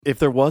If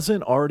there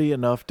wasn't already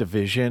enough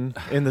division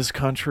in this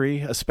country,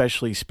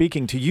 especially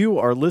speaking to you,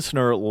 our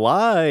listener,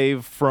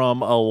 live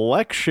from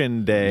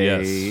Election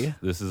Day. Yes,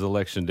 this is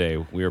Election Day.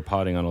 We are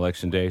potting on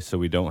Election Day, so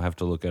we don't have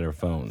to look at our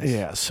phones.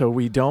 Yeah, so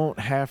we don't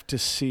have to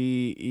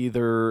see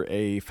either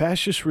a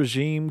fascist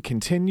regime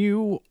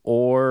continue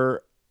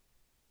or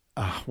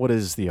what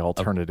is the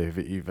alternative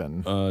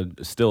even?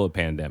 Still a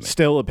pandemic.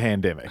 Still a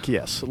pandemic,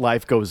 yes.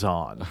 Life goes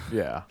on,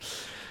 yeah.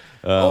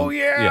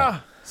 Yeah.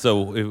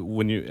 So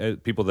when you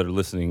people that are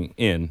listening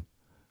in,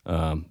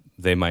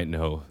 they might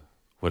know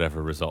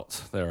whatever results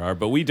there are,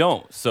 but we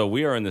don't. So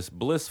we are in this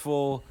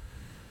blissful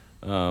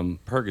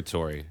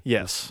purgatory.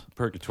 Yes.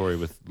 Purgatory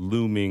with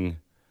looming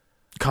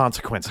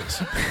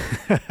consequences.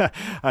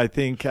 I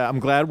think I'm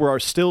glad we're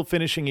still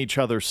finishing each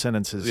other's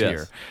sentences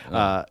here.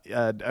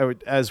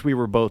 As we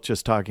were both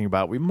just talking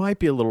about, we might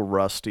be a little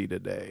rusty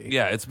today.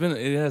 Yeah,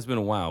 it has been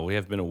a while. We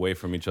have been away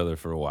from each other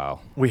for a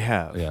while. We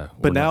have. Yeah,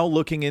 but now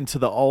looking into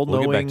the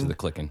all-knowing we'll get back to the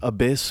clicking.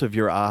 Abyss of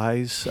your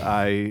eyes,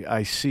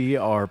 I see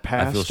our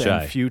past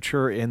and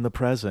future in the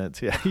present.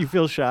 Yeah, you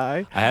feel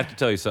shy? I have to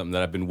tell you something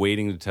that I've been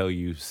waiting to tell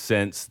you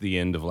since the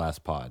end of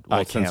last pod.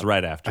 Well, since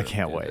right after. I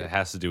can't wait. It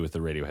has to do with the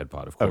Radiohead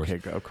pod, of course. Okay,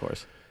 go. Of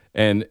course.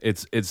 And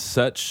it's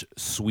such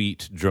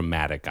sweet,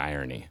 dramatic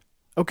irony.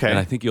 Okay. And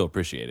I think you'll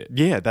appreciate it.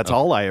 Yeah, that's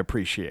all I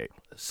appreciate.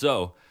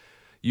 So,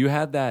 you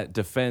had that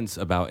defense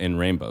about In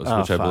Rainbows,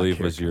 which I believe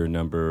was your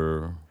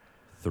number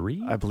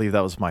 3? I believe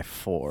that was my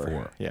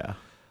 4. Yeah.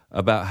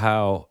 About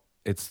how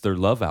it's their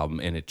love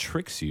album, and it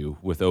tricks you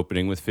with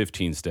opening with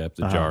 15 Step,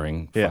 the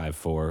jarring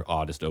 5/4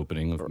 oddest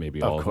opening of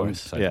maybe all of them,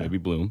 besides maybe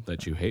Bloom,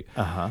 that you hate.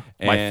 My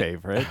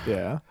favorite,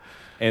 yeah.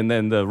 And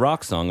then the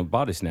rock song of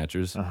Body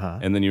Snatchers,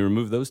 and then you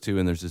remove those two,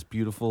 and there's this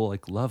beautiful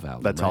like love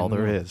album. That's all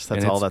there is.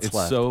 That's all that's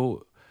left.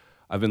 So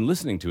I've been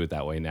listening to it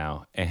that way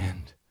now,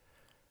 and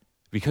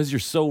because you're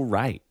so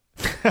right.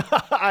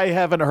 I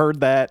haven't heard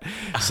that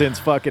since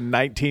fucking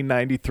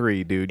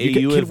 1993, dude.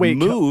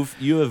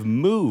 You have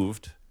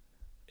moved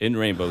In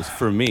Rainbows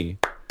for me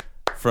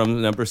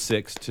from number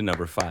 6 to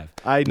number 5.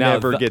 I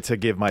never get to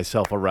give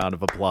myself a round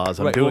of applause.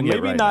 I'm doing it right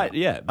now. Maybe not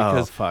yet,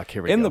 because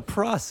here we go. In the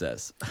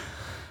process.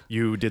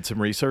 You did some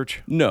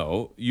research?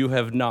 No, you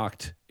have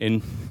knocked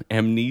in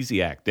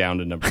Amnesiac down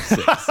to number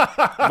 6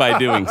 by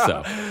doing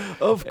so.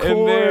 Of course.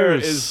 And there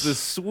is the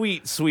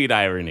sweet, sweet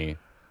irony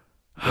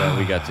that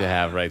we got to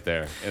have right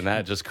there. And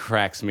that just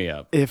cracks me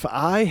up. If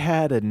I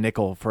had a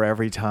nickel for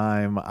every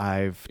time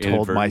I've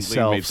told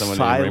myself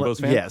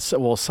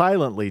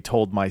silently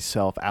told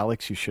myself,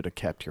 Alex, you should have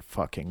kept your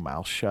fucking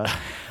mouth shut,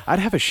 I'd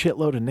have a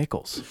shitload of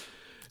nickels.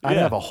 I'd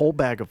have a whole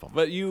bag of them.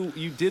 But you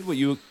did what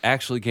you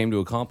actually came to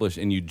accomplish,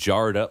 and you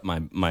jarred up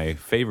my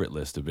favorite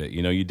list a bit.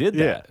 You know, you did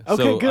that. Yeah.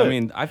 Okay, good. I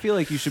mean, I feel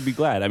like you should be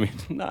glad. I mean,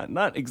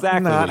 not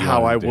exactly not what you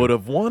how I do. would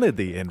have wanted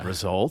the end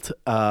result,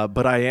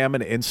 but I am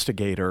an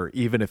instigator,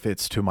 even if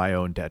it's to my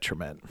own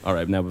detriment. All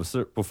right, now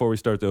before we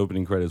start the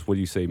opening credits, what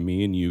do you say?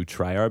 Me and you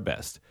try our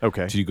best.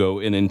 Okay. To go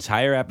an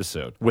entire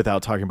episode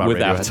without talking about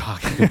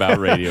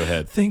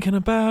Radiohead. Thinking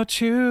about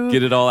you.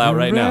 Get it all out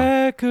right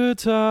now.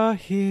 Records are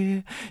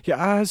here. Your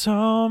eyes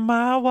on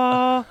my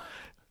wall.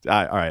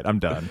 All right, I'm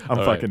done. I'm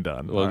fucking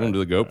done. Welcome to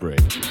the Goat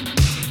Break.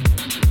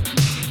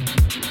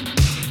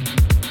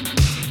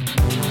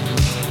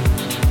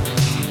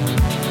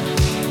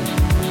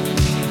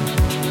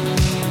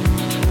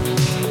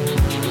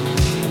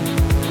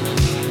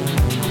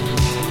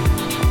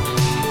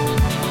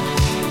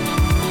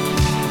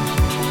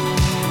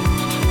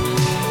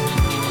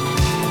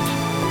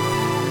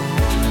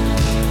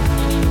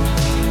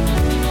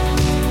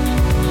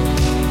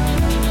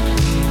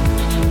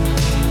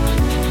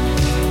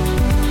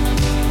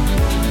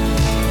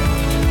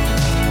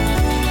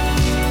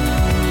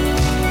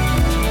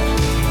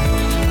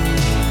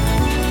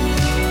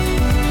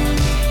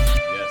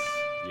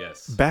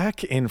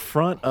 Back in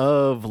front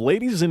of,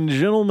 ladies and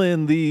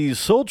gentlemen, the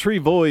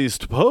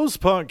sultry-voiced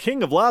post-punk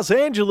king of Los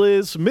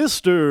Angeles,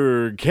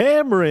 Mr.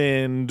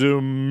 Cameron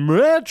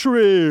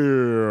Demetri.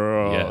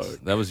 Yes,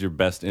 that was your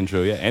best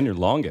intro yet, and your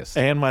longest.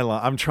 And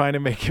I'm trying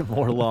to make it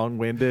more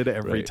long-winded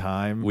every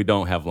time. We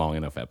don't have long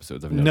enough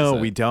episodes. No,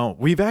 we don't.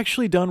 We've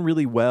actually done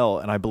really well,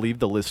 and I believe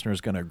the listener's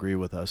going to agree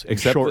with us in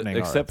shortening our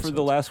except for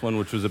the last one,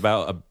 which was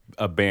about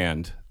a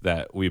band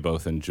that we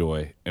both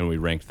enjoy, and we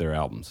ranked their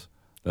albums.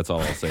 That's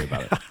all I'll say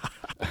about it.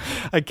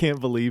 I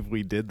can't believe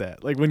we did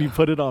that. Like, when you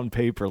put it on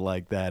paper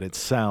like that, it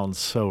sounds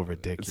so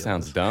ridiculous. It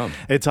sounds dumb.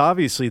 It's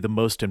obviously the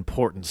most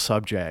important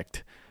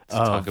subject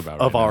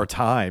of our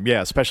time.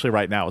 Yeah, especially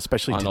right now,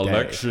 especially on today.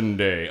 Election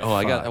Day. Oh,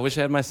 I wish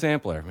I had my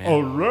sampler, man.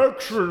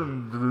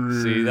 Election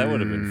Day. See, that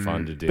would have been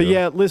fun to do. But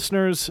yeah,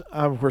 listeners,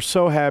 we're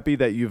so happy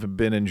that you've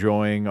been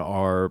enjoying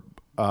our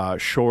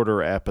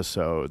shorter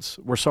episodes.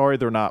 We're sorry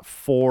they're not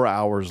 4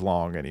 hours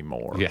long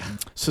anymore. Yeah.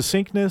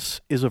 Succinctness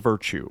is a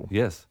virtue.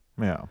 Yes.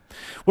 Yeah.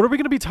 What are we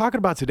going to be talking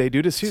about today,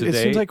 dude? It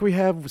seems like we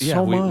have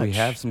so much. We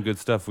have some good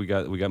stuff. We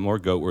got more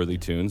Goatworthy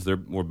tunes.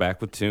 We're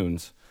back with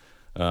tunes.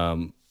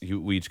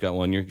 we each got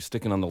one. You're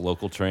sticking on the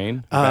local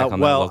train? I'm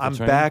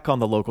back on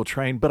the local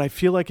train, but I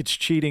feel like it's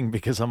cheating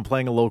because I'm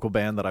playing a local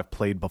band that I've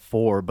played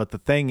before. But the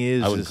thing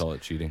is... I wouldn't call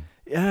it cheating.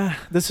 Yeah,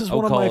 this is I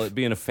would one of my... call it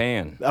being a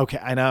fan. Okay,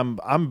 and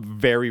I'm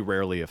very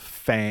rarely a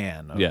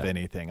fan of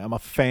anything. I'm a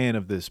fan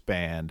of this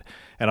band,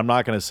 and I'm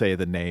not going to say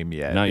the name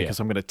yet because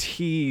I'm going to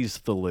tease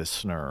the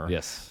listener.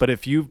 Yes. But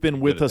if you've been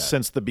with us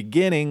since the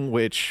beginning,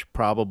 which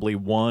probably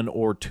one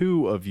or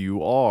two of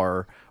you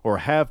are or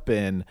have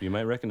been... You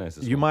might recognize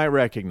this You one. might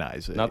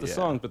recognize it. Not the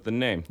song, but the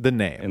name. The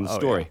name. And the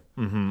story.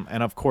 Yeah. Mm-hmm.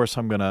 And of course,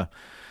 I'm going to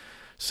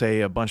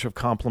say a bunch of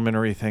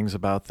complimentary things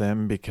about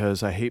them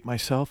because I hate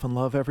myself and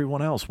love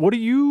everyone else. What are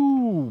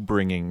you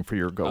bringing for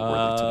your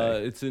Goatworthy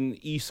today? It's an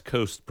East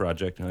Coast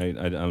project.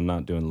 I'm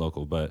not doing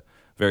local, but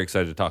very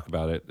excited to talk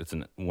about it. It's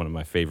one of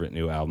my favorite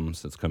new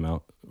albums that's come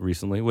out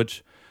recently,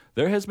 which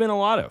there has been a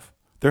lot of.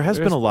 There has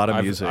been a lot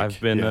of music. I've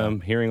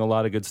been hearing a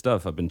lot of good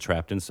stuff. I've been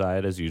trapped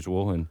inside as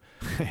usual. And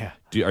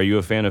are you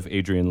a fan of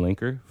Adrian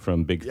Linker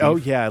from Big Thief? Oh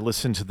yeah, I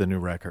listened to the new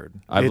record.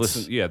 I've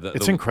listened. Yeah,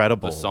 it's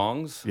incredible. The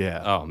songs.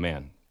 Yeah. Oh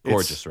man.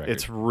 Gorgeous record.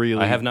 It's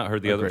really. I have not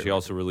heard the other. She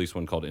also released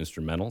one called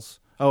Instrumentals.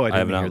 Oh, I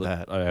didn't hear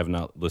that. I have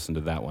not listened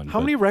to that one. How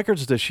many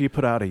records does she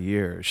put out a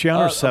year? Is she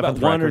on her seventh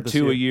about one record or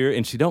two a year,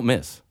 and she don't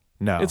miss.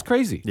 No, it's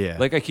crazy. Yeah,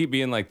 like I keep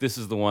being like, this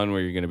is the one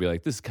where you're going to be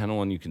like, this is kind of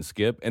one you can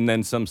skip, and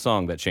then some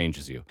song that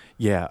changes you.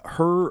 Yeah,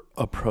 her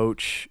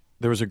approach.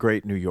 There was a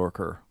great New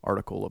Yorker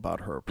article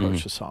about her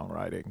approach to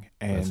songwriting,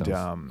 and that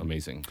sounds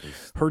amazing.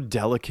 Her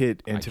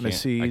delicate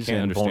intimacies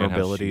and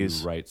vulnerabilities.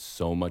 How she writes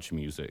so much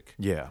music.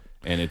 Yeah,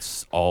 and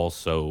it's all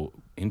so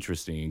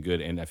interesting and good,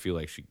 and I feel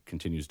like she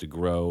continues to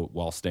grow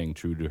while staying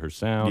true to her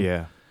sound.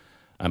 Yeah,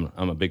 I'm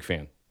a big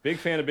fan. Big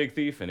fan of Big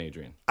Thief and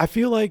Adrian. I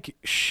feel like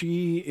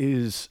she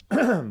is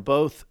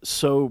both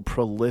so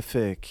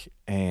prolific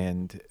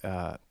and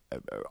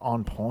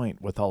on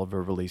point with all of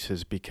her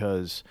releases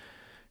because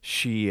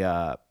she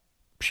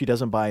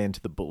doesn't buy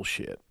into the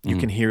bullshit. You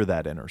can hear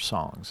that in her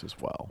songs as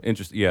well.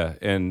 Interesting, yeah.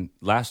 And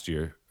last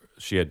year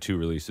she had two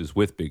releases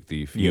with Big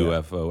Thief,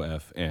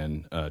 UFOF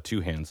and Two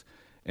Hands,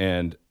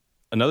 and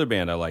another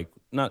band I like,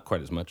 not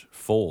quite as much,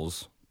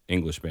 Foals.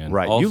 English band.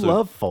 Right. Also, you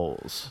love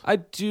Foals. I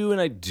do and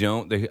I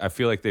don't. I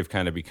feel like they've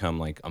kind of become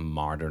like a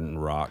modern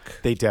rock.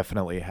 They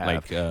definitely have.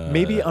 Like,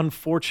 maybe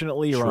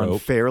unfortunately or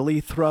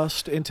unfairly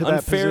thrust into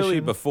that position. Unfairly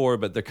before,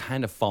 but they're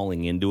kind of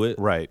falling into it.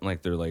 Right.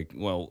 Like they're like,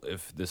 well,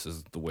 if this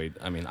is the way...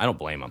 I mean, I don't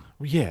blame them.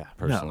 Yeah.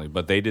 Personally. No.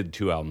 But they did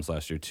 2 albums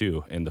last year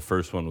too, and the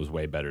first one was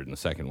way better than the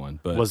second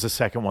one. But was the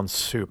second one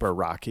super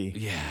rocky?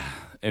 Yeah.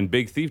 And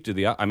Big Thief did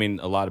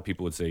a lot of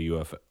people would say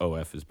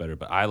UFOF is better,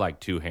 but I like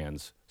Two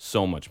Hands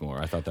so much more.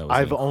 I thought that was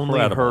I've only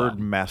heard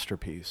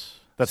Masterpiece.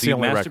 That's the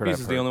only record I've heard. Masterpiece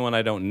is the only one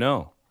I don't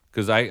know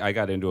because I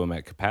got into them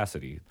at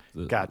Capacity.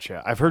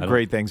 Gotcha. I've heard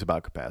great things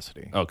about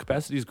Capacity. Oh,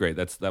 Capacity is great.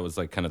 That was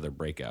like kind of their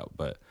breakout,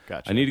 but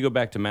gotcha. I need to go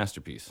back to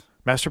Masterpiece.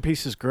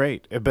 Masterpiece is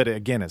great, but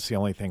again, it's the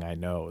only thing I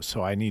know,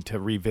 so I need to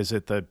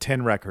revisit the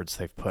 10 records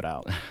they've put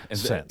out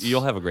since.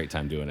 You'll have a great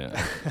time doing it.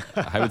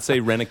 I would say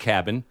rent a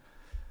cabin.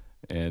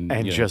 And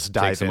just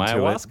dive into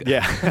ayahuasca. It.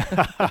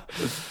 Yeah.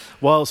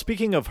 Well,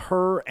 speaking of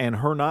her and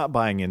her not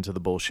buying into the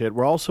bullshit,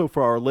 we're also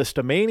for our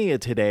Listomania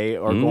today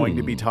are going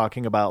to be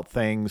talking about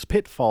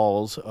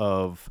pitfalls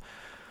of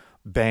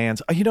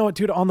bands. You know what,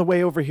 dude? On the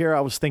way over here,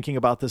 I was thinking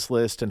about this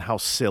list and how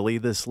silly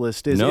this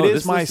list is. No, it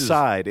is my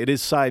side. It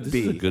is side this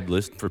B. This is a good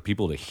list for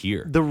people to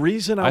hear. The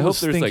reason I hope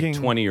there's thinking,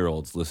 like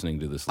 20-year-olds listening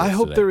to this list I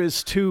hope today. there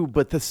is too,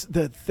 but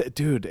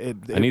dude, it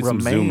I need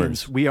remains. Some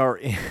Zoomers. We are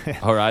in.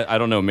 Or I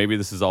don't know. Maybe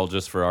this is all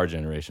just for our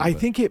generation. I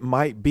think it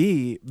might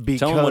be because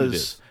tell them what it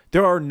is.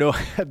 There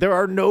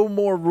are no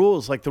more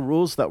rules. Like the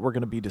rules that we're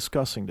going to be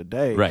discussing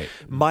today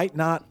might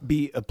not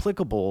be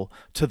applicable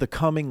to the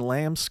coming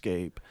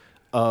landscape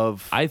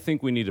of... I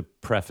think we need to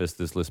preface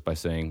this list by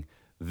saying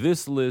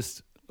this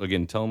list,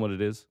 again, tell them what it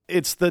is.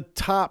 It's the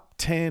top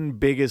 10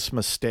 biggest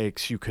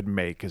mistakes you could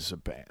make as a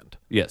band.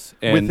 Yes.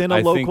 And within a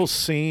local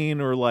scene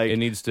or like... It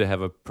needs to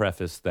have a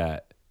preface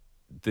that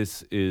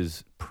this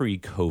is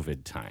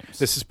pre-COVID times.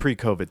 This is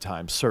pre-COVID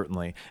times,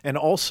 certainly. And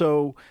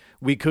also,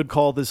 we could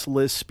call this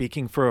list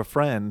Speaking for a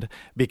Friend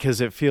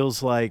because it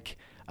feels like...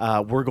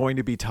 we're going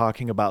to be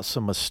talking about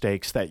some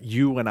mistakes that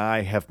you and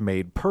I have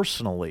made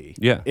personally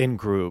in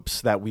groups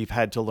that we've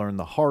had to learn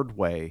the hard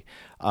way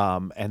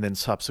and then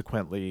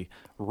subsequently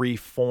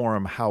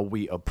reform how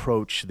we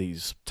approach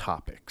these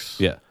topics.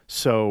 Yeah.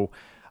 So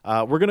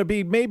we're going to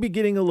be maybe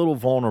getting a little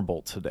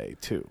vulnerable today,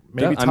 too.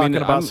 Maybe talking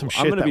about some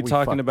shit I'm going to be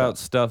talking about up.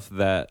 stuff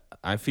that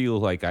I feel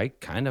like I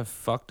kind of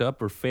fucked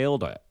up or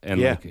failed at. And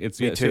it's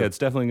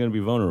definitely going to be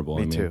vulnerable.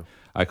 Me too.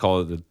 I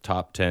call it the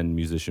top 10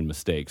 musician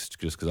mistakes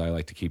just because I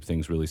like to keep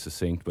things really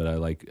succinct, but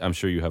I'm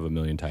sure you have a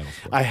million titles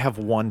for it. I have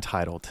one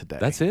title today.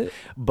 That's it?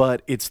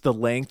 But it's the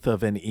length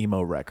of an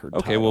emo record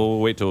Okay, title. well, we'll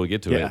wait till we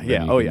get to it.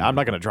 Yeah. Oh, yeah. I'm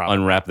not going to drop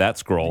unwrap that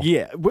scroll.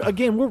 Yeah.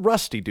 Again, we're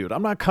rusty, dude.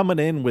 I'm not coming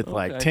in with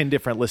like 10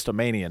 different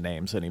Listomania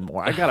names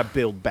anymore. I got to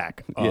build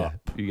back up. Yeah,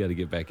 you got to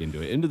get back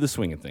into it, into the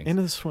swing of things.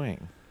 Into the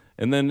swing.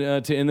 And then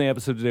to end the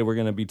episode today, we're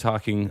going to be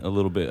talking a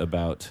little bit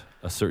about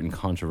a certain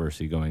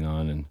controversy going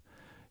on. And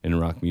in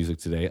rock music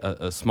today.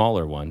 A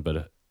smaller one, but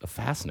a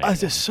fascinating one.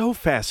 It's so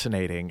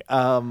fascinating.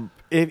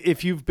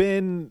 If you've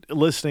been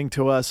listening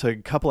to us a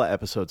couple of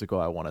episodes ago,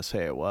 I want to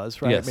say it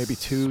was, right? Yes, maybe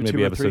two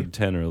maybe or episode three.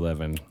 10 or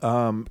 11.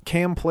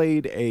 Cam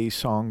played a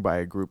song by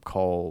a group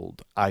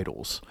called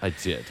Idols. I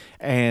did.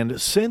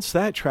 And since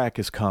that track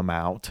has come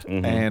out,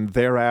 and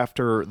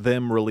thereafter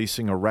them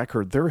releasing a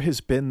record, there has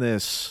been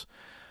this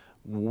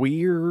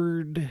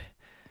weird,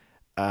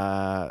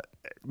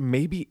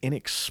 maybe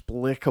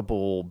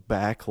inexplicable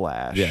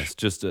backlash. Yes,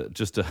 just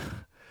a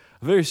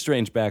very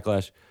strange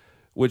backlash,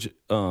 which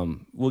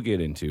we'll get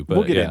into. But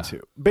we'll get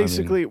into.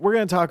 Basically, we're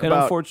going to talk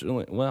about.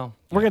 Unfortunately, we're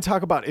going to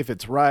talk about if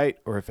it's right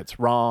or if it's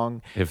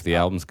wrong. If the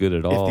album's good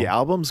at all. If the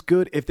album's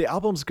good. If the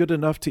album's good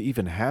enough to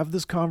even have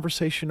this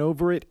conversation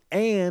over it,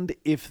 and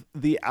if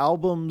the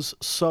album's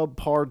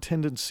subpar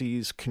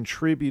tendencies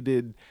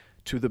contributed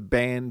to the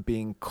band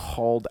being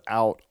called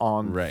out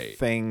on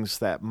things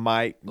that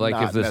might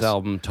not if this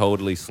album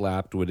totally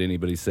slapped, would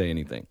anybody say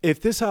anything?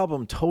 If this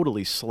album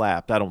totally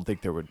slapped, I don't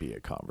think there would be a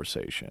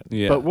conversation.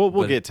 Yeah, but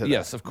we'll get to that.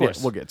 Yes, of course.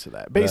 Yeah, we'll get to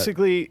that.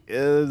 Basically,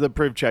 the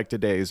Priv Check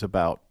today is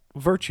about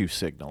virtue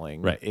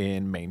signaling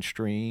in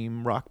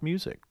mainstream rock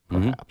music,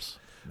 perhaps.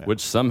 Yeah.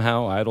 Which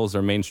somehow Idols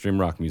are mainstream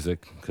rock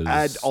music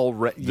because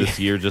this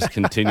year just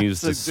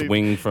continues to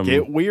swing from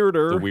the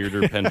weirder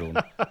pendulum.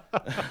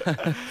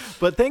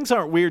 But things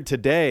aren't weird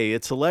today.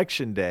 It's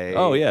election day.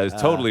 Oh, yeah. It's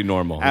totally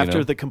normal.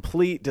 After the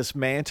complete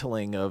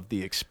dismantling of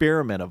the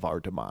experiment of our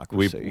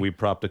democracy. We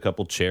propped a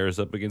couple chairs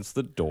up against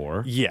the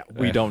door. Yeah.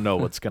 We don't know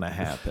what's going to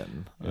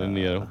happen.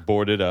 And,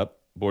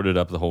 boarded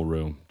up the whole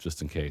room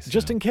just in case.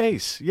 In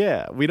case,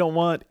 yeah. We don't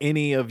want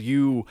any of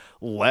you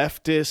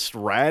leftist,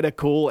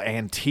 radical,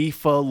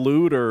 Antifa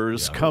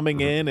looters coming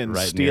in and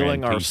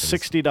stealing our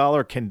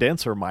 $60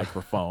 condenser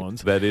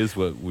microphones. That is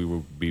what we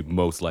will be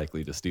most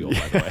likely to steal,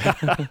 by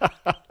the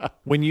way.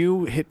 When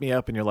you hit me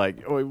up and you're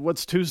like, oh,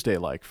 what's Tuesday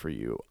like for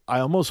you?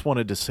 I almost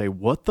wanted to say,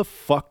 what the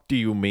fuck do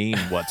you mean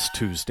what's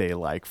Tuesday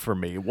like for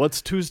me?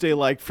 What's Tuesday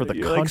like for the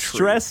country? Like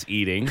stress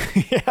eating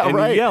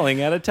and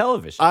yelling at a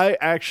television. I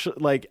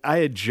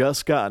had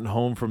just gotten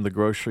home from the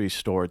grocery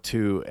store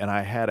too, and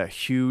I had a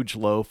huge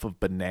loaf of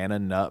banana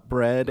nut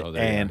bread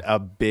and a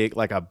big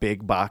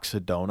box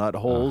of donut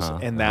holes,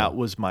 and that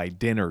was my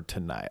dinner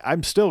tonight.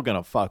 I'm still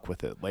gonna fuck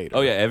with it later.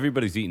 Oh yeah,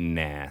 everybody's eating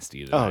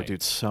nasty tonight. Oh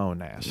dude, so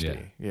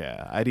nasty.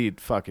 Yeah, I'd eat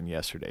fucking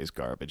yesterday's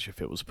garbage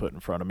if it was put in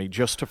front of me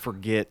just to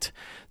forget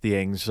the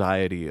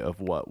anxiety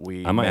of what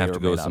we. I might have to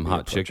go with some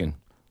hot chicken.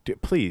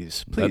 Dude,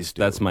 please do.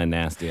 That's my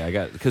nasty. I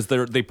got because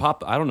they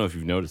pop. I don't know if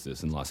you've noticed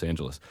this in Los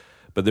Angeles.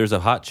 But there's a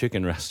hot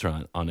chicken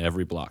restaurant on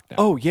every block now.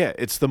 Oh, yeah.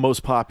 It's the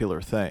most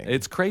popular thing.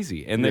 It's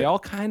crazy. And they all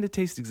kind of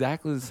taste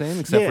exactly the same,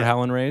 except for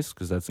Howlin' Ray's,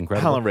 because that's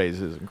incredible. Howlin' Ray's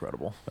is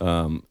incredible.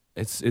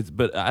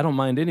 But I don't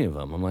mind any of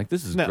them. I'm like,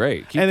 this is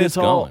great. Keep this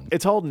going.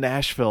 It's all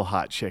Nashville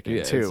hot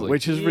chicken too,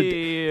 which is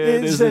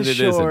ridiculous. It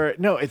isn't.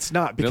 No, it's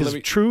not because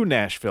true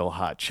Nashville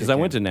hot chicken. Because I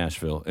went to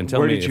Nashville and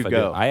where did you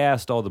go? I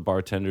asked all the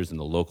bartenders and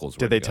the locals.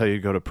 Did they tell you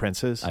to go to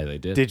Prince's? They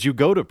did. Did you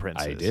go to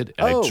Prince's? I did.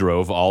 I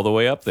drove all the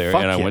way up there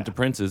and I went to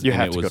Prince's. You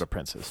have to go to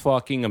Prince's.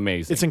 Fucking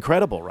amazing. It's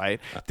incredible,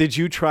 right? Did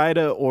you try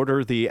to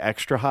order the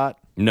extra hot?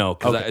 No,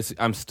 because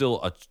I'm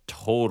still a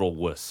total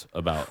wuss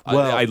about.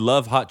 I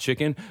love hot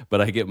chicken,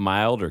 but I get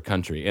mild or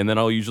country, and then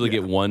I'll usually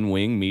get one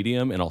wing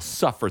medium, and I'll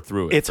suffer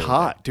through it. It's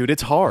hot, dude.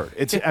 It's hard.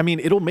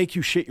 It'll make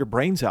you shit your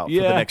brains out for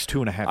the next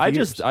 2.5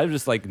 years. I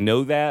just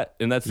know that,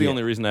 and that's the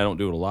only reason I don't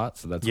do it a lot.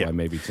 So that's why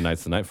maybe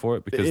tonight's the night for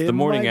it, because the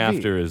morning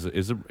after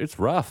it's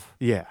rough.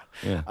 Yeah.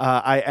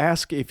 I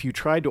ask if you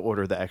tried to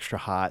order the extra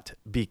hot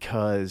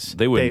because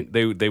they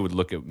would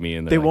look at me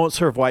and they won't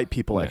serve white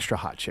people extra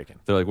hot chicken.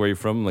 They're like, "Where are you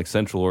from?" I'm like,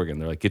 Central Oregon.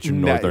 They're like, "Get your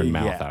northern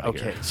mouth out of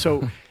here." Okay,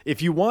 so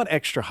if you want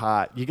extra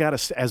hot, you gotta,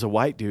 as a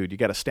white dude, you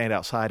gotta stand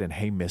outside and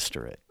hey,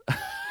 mister it. You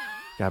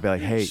gotta be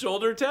like, hey,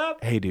 shoulder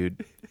tap. Hey,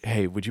 dude.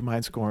 Hey, would you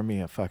mind scoring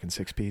me a fucking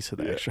 6-piece of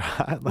the extra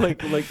hot?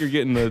 Like you're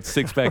getting a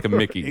 6-pack of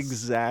Mickey's.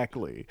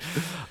 Exactly.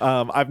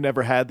 I've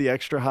never had the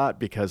extra hot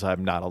because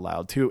I'm not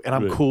allowed to, and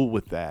I'm cool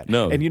with that.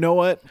 No, and you know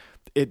what?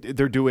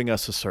 They're doing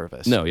us a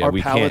service. No, yeah, our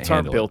we palates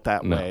can't aren't built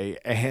that way,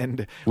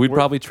 and we'd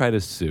probably try to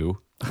sue.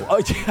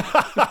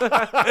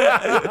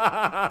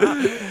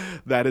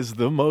 That is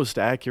the most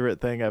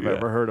accurate thing I've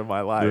ever heard in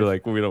my life. We're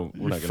like, we're not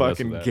gonna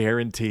fucking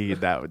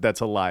guaranteed that's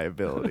a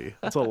liability.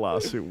 It's a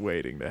lawsuit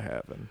waiting to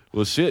happen.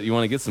 Well, shit, you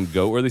want to get some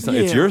Goatworthy stuff?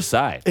 It's your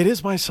side. It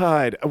is my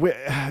side.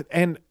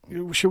 And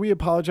should we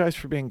apologize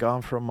for being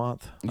gone for a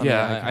month?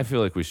 I feel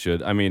like we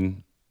should. I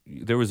mean,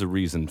 there was a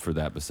reason for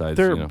that besides,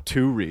 there are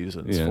two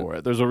reasons for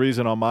it. There's a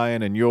reason on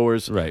mine and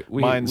yours. Right.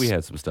 We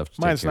had some stuff to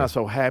take mine's care not of.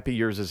 So happy.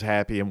 Yours is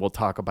happy, and we'll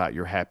talk about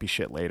your happy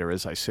shit later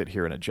as I sit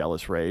here in a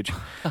jealous rage.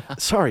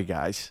 Sorry,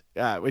 guys.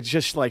 It's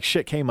just like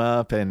shit came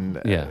up, and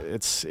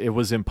it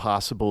was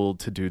impossible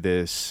to do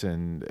this,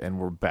 and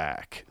we're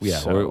back. Yeah,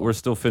 so, we're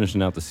still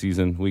finishing out the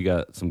season. We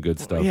got some good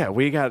stuff. Yeah,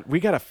 we got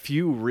a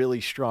few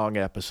really strong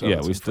episodes.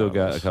 Yeah, we still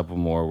got a couple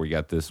more. We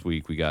got this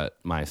week. We got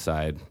my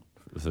side.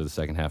 for the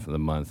second half of the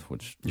month,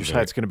 which your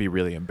site's going to be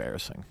really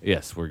embarrassing.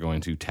 Yes, we're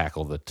going to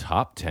tackle the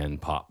top 10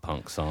 pop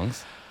punk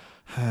songs.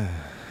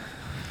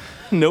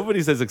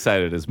 Nobody's as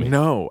excited as me.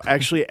 No,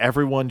 actually,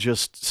 everyone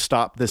just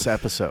stopped this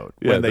episode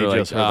when they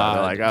just heard that.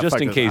 They're like,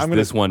 just in case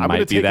this one might be that. I'm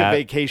going to take a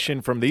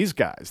vacation from these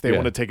guys. They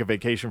want to take a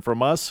vacation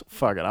from us.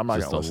 Fuck it, I'm not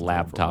going to listen. Just a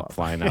laptop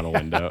flying out a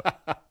window.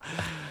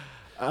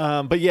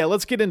 But yeah,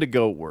 let's get into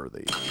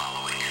Goatworthy.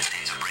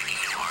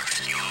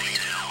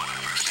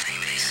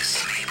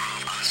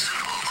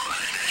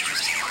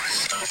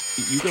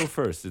 You go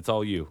first. It's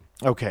all you.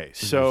 Okay,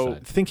 so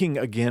thinking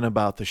again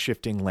about the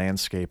shifting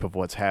landscape of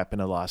what's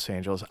happened in Los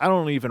Angeles, I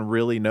don't even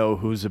really know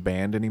who's a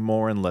band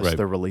anymore unless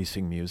they're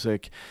releasing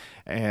music.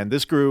 And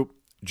this group,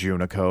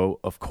 Junaco,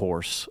 of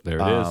course. There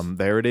it is.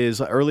 There it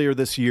is. Earlier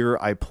this year,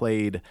 I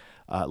played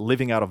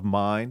Living Out of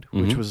Mind,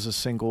 which was a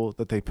single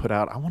that they put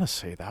out. I want to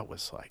say that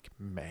was like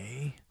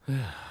May.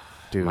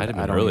 Dude, might have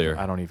been earlier.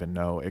 I don't even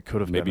know. It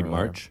could have been maybe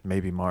March.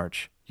 Maybe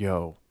March.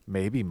 Yo.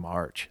 Maybe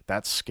March.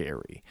 That's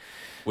scary.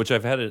 Which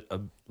I've had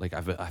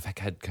I've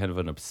had kind of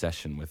an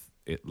obsession with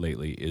it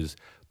lately is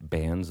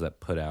bands that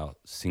put out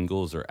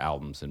singles or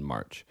albums in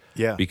March.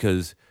 Yeah.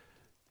 Because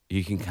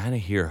you can kind of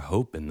hear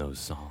hope in those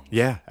songs.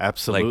 Yeah,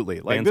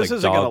 absolutely. Like this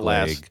isn't going to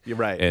last. You're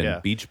right.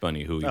 And Beach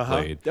Bunny, who we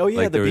played. Oh,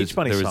 yeah, the Beach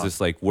Bunny song. song. There was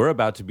this we're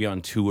about to be on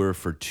tour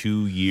for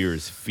 2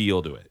 years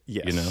feel to it.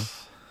 Yes. You know?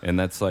 And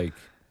that's I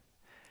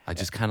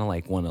just kind of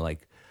want to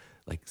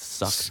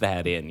suck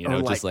that in, you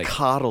know, or just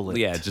coddle it.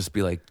 Yeah, just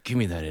be like, give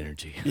me that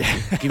energy.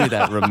 Yeah. Give me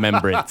that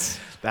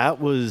remembrance.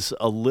 That was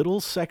a little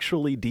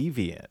sexually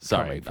deviant.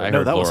 Sorry, I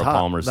heard Laura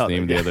Palmer's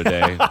theme the other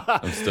day.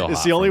 I'm still hot.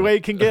 It's the only way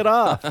it can get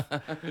off.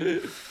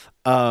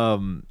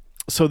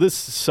 So this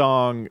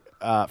song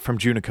from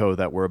Junaco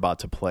that we're about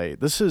to play,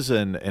 this is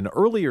an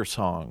earlier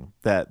song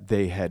that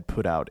they had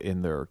put out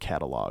in their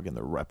catalog, in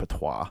their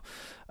repertoire.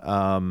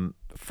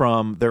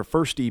 From their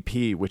first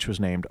EP, which was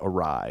named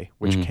Awry,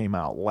 which came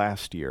out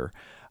last year.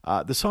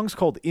 The song's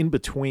called In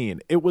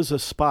Between. It was a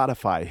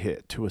Spotify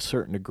hit to a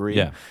certain degree.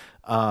 Yeah.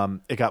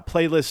 It got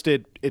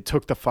playlisted. It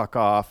took the fuck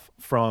off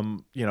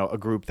from, a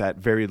group that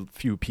very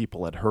few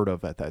people had heard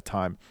of at that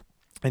time.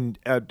 And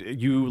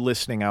you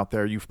listening out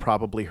there, you've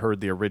probably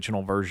heard the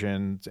original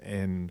version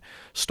in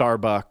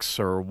Starbucks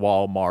or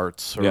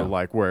Walmarts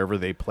or wherever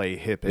they play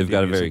hip. They've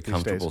got a very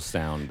comfortable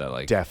sound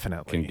that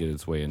definitely can get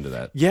its way into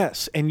that.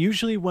 Yes, and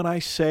usually when I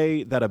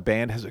say that a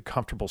band has a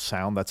comfortable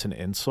sound, that's an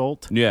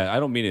insult. Yeah, I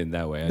don't mean it in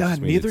that way.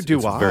 Neither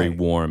do I. It's very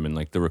warm and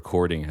the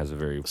recording has a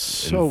very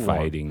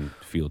inviting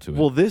feel to it.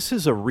 Well, this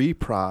is a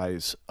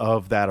reprise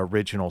of that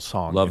original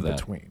song In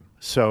Between.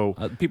 So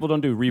people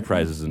don't do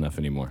reprises enough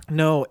anymore.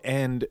 No,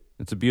 and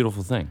it's a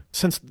beautiful thing.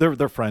 Since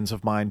they're friends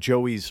of mine,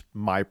 Joey's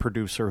my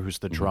producer, who's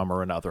the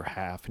drummer and other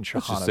half, and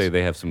Shahana's. Let's just say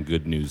they have some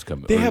good news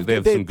coming. They have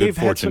some good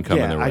fortune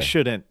coming their way. I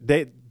shouldn't.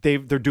 They're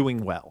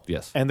doing well.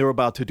 Yes, and they're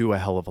about to do a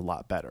hell of a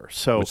lot better.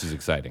 So, which is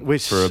exciting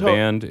for a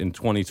band in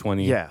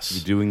 2020. Yes,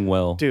 you're doing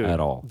well at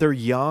all. They're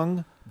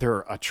young.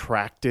 They're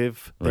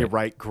attractive. They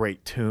write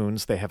great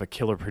tunes. They have a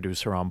killer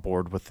producer on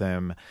board with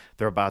them.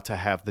 They're about to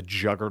have the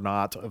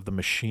juggernaut of the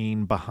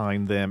machine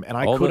behind them. And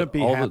I couldn't be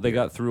happier. They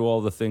got through all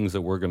the things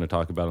that we're going to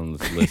talk about on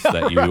this list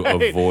that you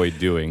avoid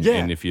doing. Yeah.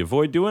 And if you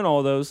avoid doing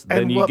all those,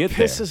 then you get there. And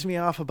what pisses me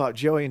off about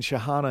Joey and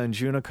Shahana and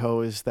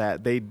Junaco is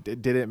that they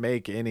didn't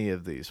make any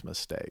of these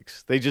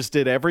mistakes. They just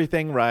did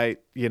everything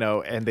right,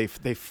 and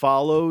they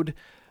followed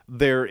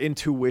their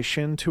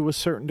intuition to a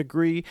certain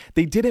degree.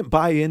 They didn't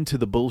buy into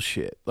the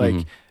bullshit.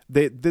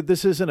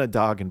 This isn't a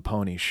dog and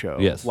pony show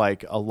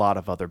like a lot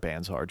of other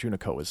bands are.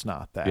 Junaco is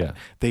not that. Yeah.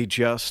 They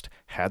just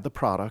had the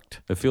product.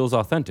 It feels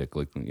authentic.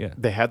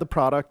 They had the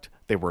product.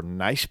 They were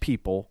nice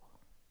people,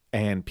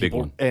 and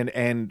people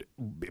and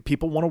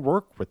people want to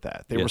work with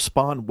that. They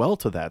respond well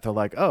to that. They're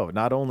like, oh,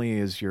 not only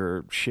is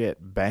your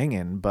shit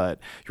banging, but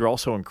you're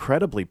also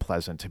incredibly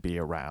pleasant to be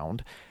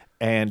around.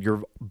 And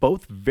you're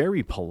both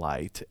very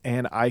polite,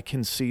 and I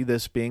can see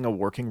this being a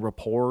working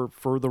rapport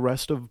for the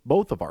rest of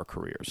both of our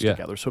careers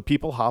together. So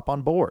people hop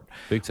on board.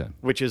 Big time.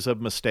 Which is a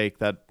mistake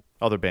that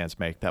other bands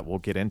make that we'll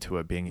get into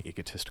it, being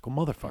egotistical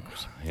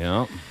motherfuckers.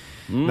 Yeah.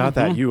 Mm-hmm. Not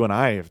that you and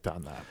I have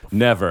done that before.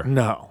 Never.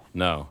 No,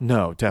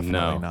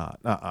 definitely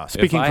not.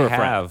 Speaking for a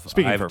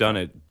friend. I've done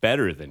it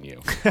better than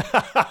you.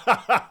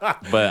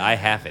 But I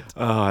haven't.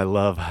 Oh, I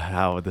love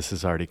how this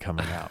is already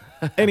coming out.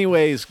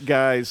 Anyways,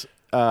 guys,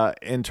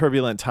 in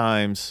turbulent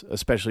times,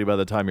 especially by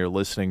the time you're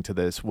listening to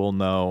this, we'll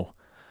know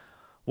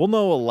a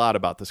lot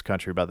about this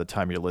country by the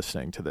time you're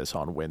listening to this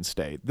on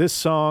Wednesday. This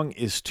song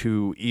is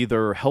to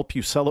either help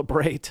you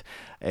celebrate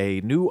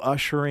a new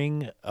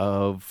ushering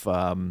of,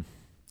 I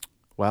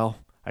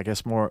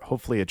guess more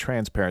hopefully a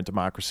transparent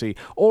democracy,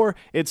 or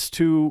it's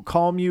to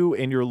calm you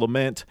in your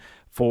lament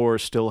for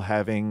still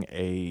having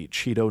a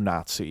Cheeto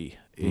Nazi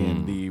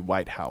in the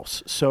White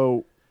House.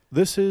 So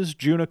this is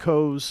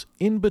Junaco's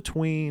In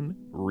Between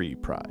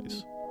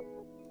Reprise.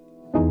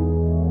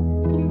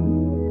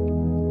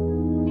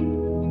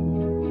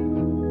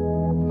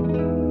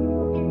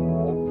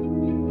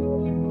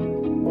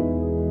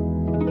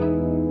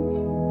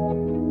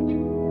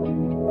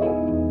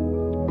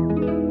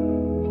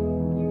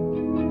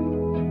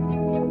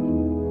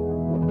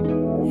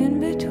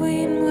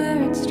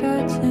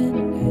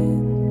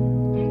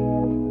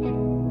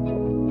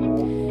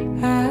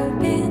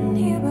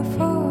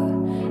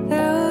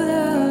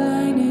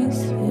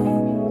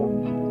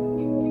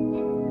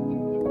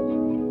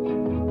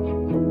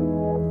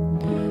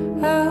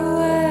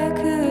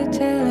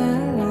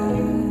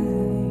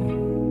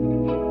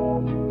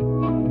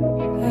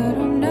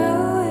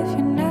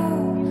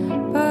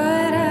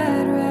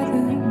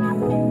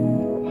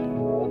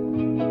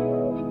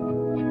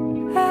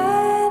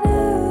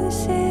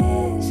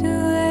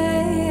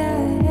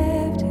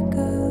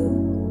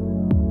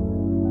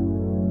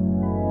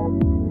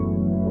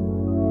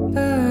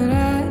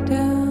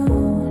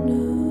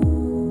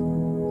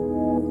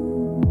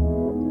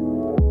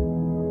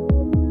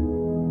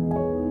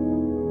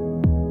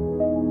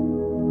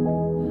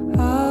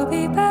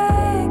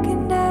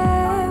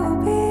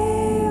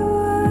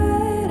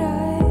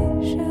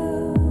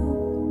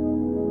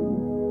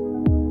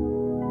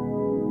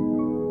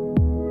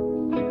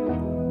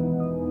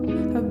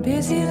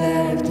 Busy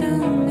life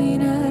don't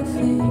mean a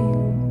thing.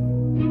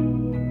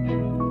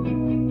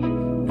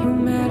 No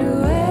matter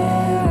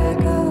where I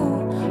go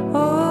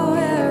or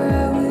where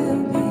I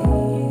will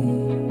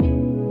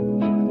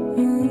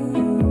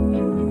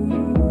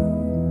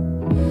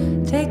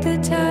be. Take the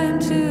time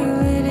to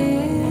let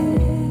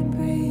it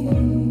breathe.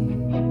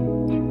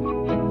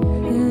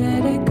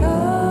 Let it go,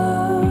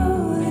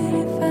 let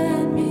it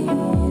find me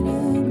in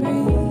a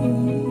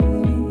breeze.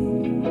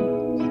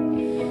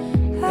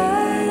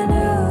 I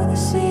know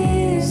this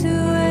is the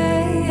way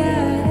I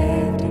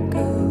have to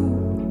go,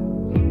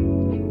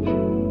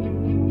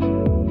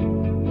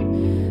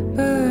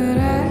 but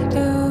I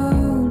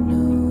don't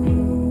know.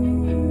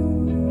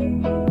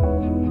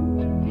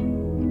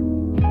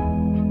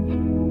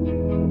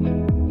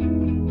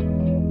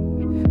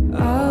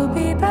 I'll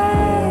be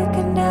back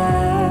and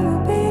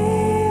I'll be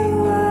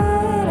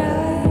what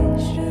I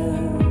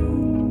should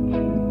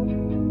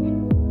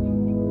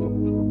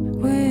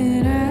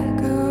when I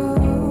go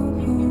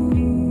home.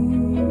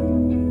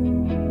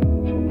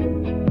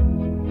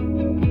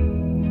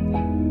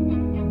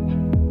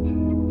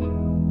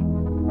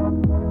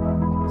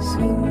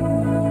 Soon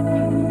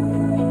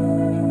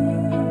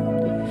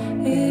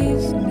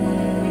is never.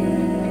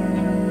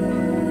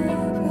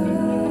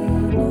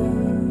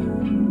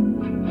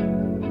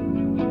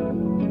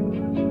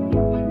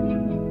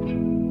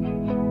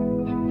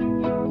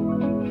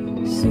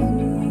 Soon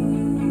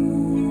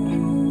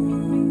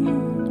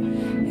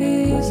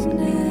is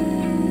never.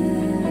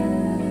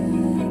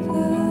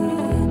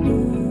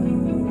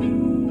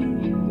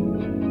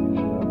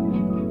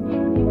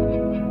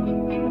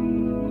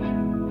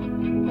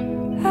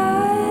 I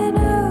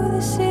know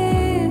this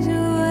is the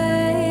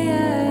way I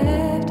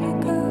have to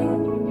go,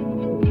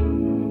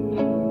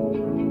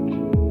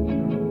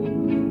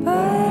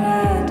 but I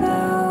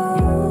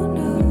don't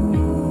know.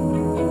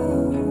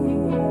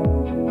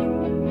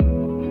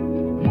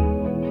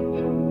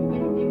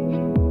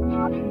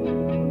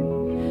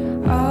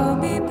 I'll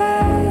be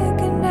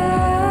back and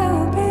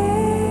I'll be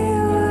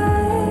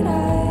what I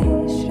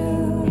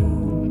should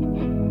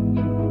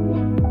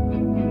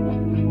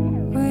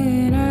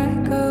when I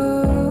go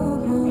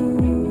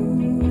home.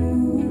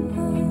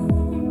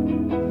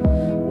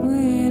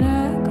 When I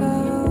go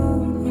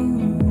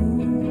home.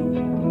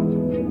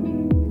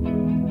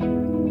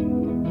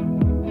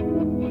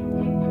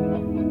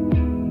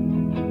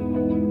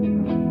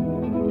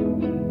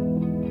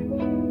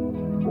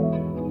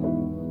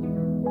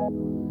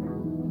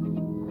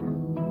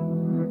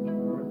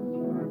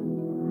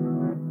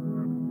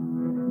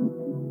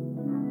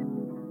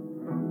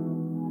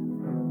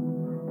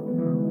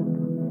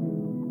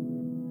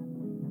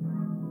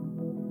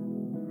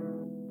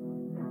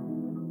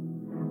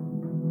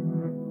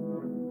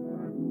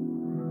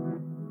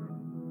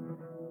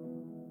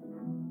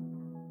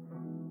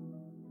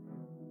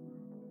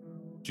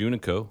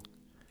 Junaco,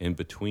 in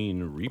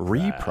between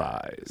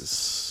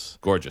Reprise.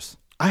 Gorgeous.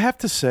 I have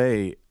to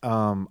say,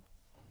 I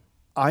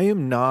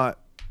am not.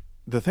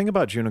 The thing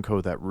about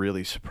Junaco that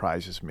really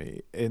surprises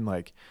me, and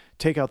like,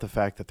 take out the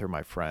fact that they're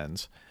my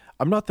friends,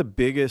 I'm not the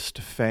biggest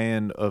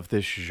fan of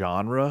this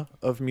genre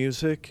of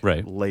music.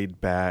 Right. Laid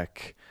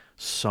back,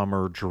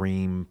 summer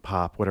dream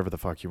pop, whatever the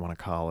fuck you want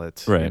to call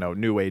it. Right. You know,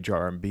 new age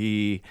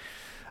R&B.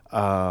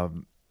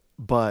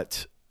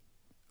 But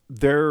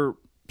their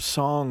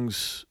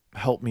songs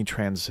help me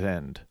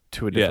transcend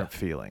to a different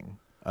feeling.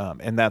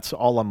 And that's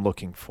all I'm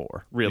looking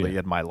for, really,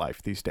 in my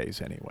life these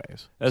days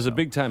anyways. As a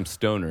big-time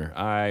stoner,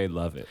 I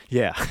love it.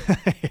 Yeah.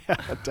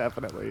 Yeah,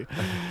 definitely.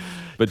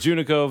 But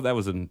Junaco, that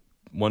was a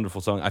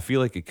wonderful song. I feel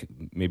like it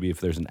could, maybe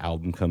if there's an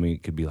album coming,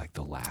 it could be like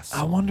the last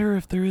song. I wonder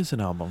if there is an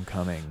album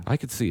coming. I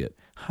could see it.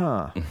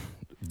 Huh.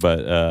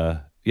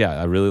 But, yeah,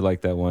 I really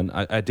like that one.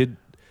 I did...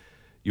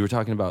 You were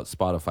talking about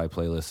Spotify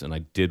playlists, and I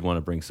did want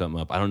to bring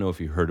something up. I don't know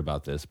if you heard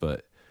about this,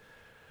 but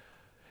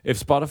if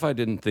Spotify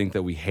didn't think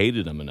that we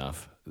hated them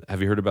enough,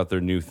 have you heard about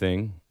their new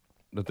thing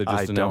that they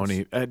just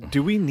announced?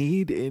 Do we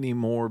need any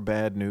more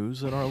bad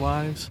news in our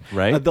lives?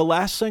 Right. The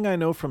last thing I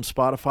know from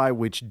Spotify,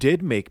 which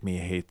did make me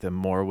hate them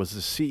more, was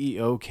the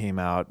CEO came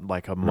out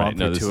like a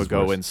month or two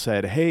ago and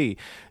said, "Hey,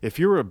 if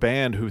you're a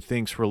band who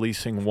thinks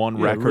releasing one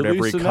record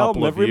every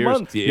couple of years,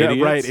 month, you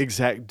idiots." Right,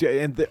 exactly,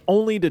 and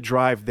only to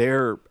drive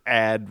their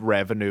ad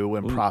revenue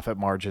and profit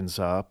margins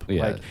up."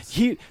 Yeah.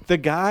 Like the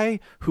guy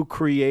who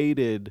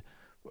created,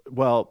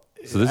 well,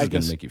 so this is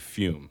going to make you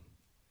fume.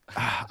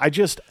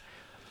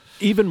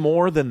 Even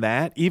more than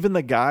that, even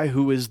the guy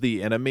who is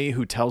the enemy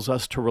who tells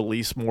us to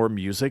release more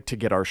music to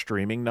get our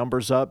streaming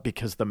numbers up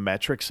because the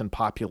metrics and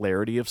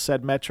popularity of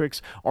said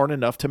metrics aren't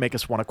enough to make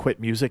us want to quit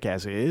music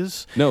as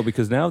is. No,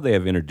 because now they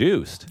have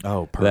introduced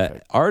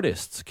that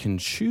artists can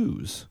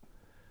choose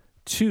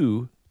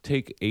to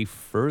take a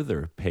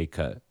further pay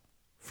cut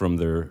from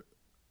their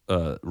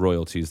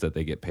royalties that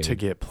they get paid to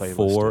get playlisted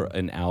for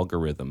an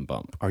algorithm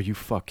bump. Are you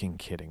fucking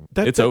kidding?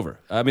 It's over.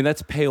 I mean,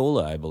 that's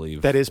payola, I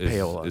believe. That is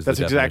payola. That's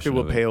exactly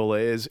what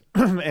payola is.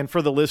 And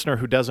for the listener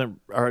who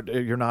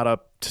you're not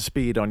up to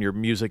speed on your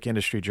music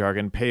industry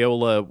jargon,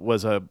 payola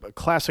was a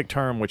classic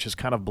term which has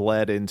kind of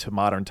bled into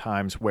modern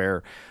times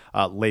where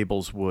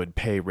labels would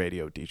pay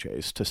radio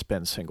DJs to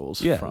spin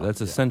singles. Yeah,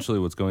 that's essentially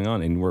what's going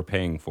on, and we're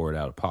paying for it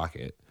out of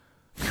pocket.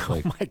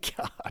 Like, oh my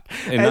God.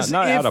 And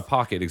not out of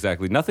pocket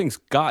exactly. Nothing's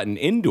gotten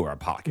into our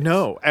pockets.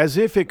 No, as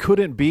if it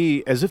couldn't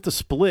be, as if the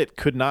split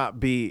could not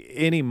be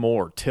any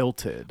more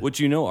tilted.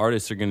 Which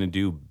artists are going to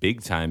do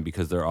big time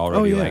because they're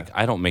already like,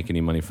 I don't make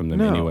any money from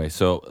them anyway.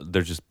 So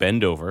they're just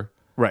bend over.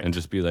 Right. And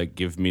just be like,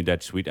 give me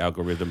that sweet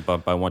algorithm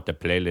bump. I want the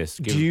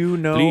playlist. Do you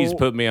know? Please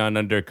put me on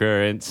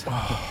Undercurrents.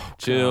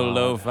 Chill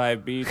lo-fi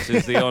beats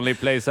is the only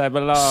place I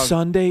belong.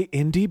 Sunday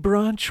indie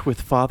brunch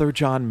with Father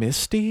John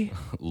Misty?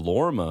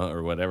 Lorma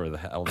or whatever the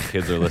hell the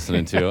kids are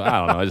listening to. I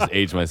don't know. I just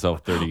aged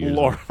myself 30 years.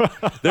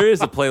 Lorma. There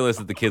is a playlist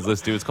that the kids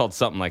listen to. It's called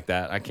something like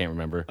that. I can't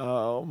remember.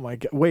 Oh, my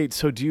God. Wait,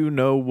 so do you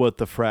know what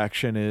the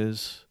fraction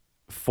is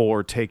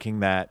for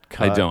taking that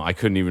cut? I don't. I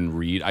couldn't even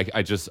read. I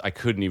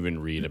couldn't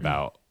even read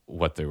about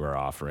what they were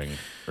offering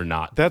or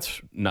not. That's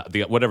not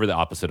whatever the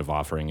opposite of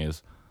offering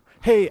is.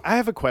 Hey, I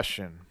have a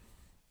question.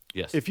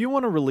 Yes. If you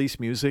want to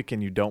release music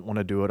and you don't want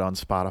to do it on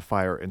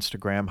Spotify or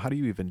Instagram, how do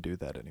you even do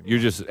that anymore? You're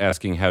just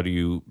asking how do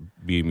you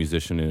be a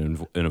musician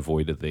and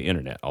avoid the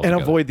internet altogether?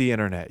 And avoid the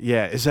internet.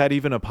 Yeah. Is that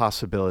even a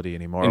possibility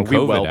anymore? In Are we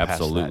COVID, well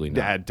absolutely past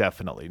that? not. Yeah,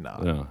 definitely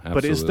not. No, absolutely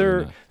but is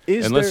there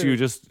not. Unless you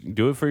just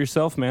do it for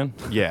yourself, man.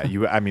 Yeah,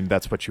 I mean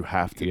that's what you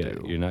have to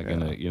do. You're not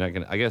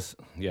gonna I guess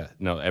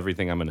no,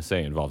 everything I'm gonna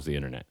say involves the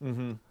internet.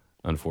 Mm-hmm.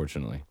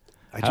 Unfortunately.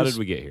 How did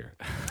we get here?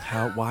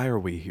 Why are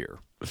we here?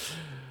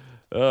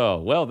 Oh,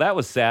 well, that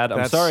was sad.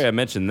 I'm sorry I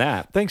mentioned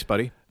that. Thanks,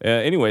 buddy.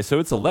 Anyway, so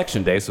it's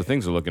election day, so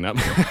things are looking up.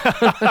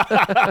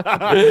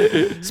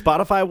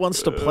 Spotify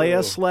wants to play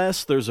us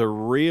less. There's a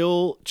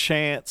real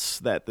chance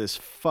that this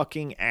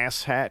fucking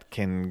asshat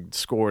can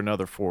score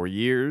another 4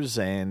 years,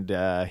 and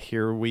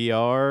here we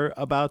are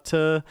about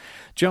to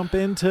jump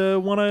into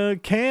one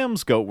of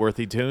Cam's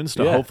Goatworthy tunes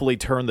to hopefully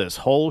turn this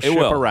whole ship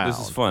around. This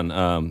is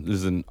fun. This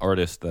is an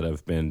artist that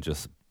I've been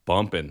just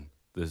bumping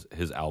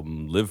his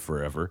album Live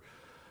Forever.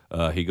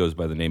 He goes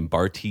by the name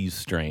Bartees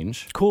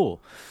Strange. Cool.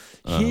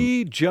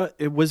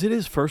 Was it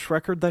his first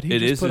record that he just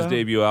put out? It is his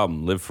debut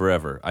album, Live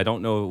Forever. I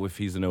don't know if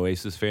he's an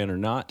Oasis fan or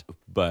not,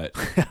 but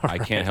I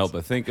can't help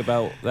but think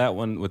about that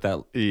one with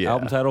that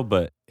album title.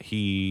 But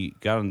he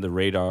got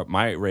on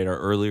my radar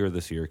earlier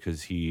this year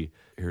because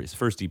his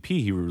first EP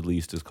he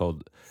released is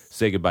called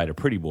Say Goodbye to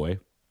Pretty Boy.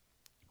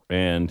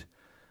 And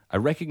I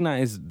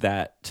recognized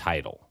that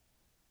title.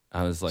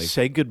 I was like,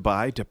 Say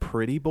Goodbye to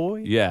Pretty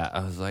Boy? Yeah,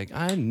 I was like,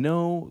 I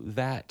know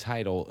that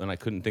title, and I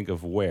couldn't think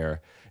of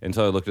where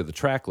until I looked at the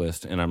track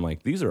list, and I'm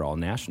like, these are all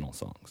national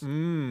songs.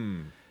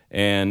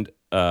 And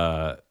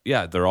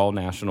they're all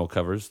national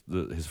covers.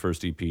 His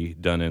first EP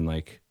done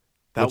in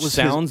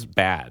sounds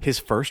bad. His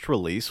first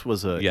release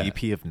was a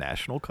EP of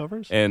national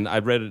covers? And I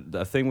read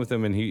a thing with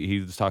him, and he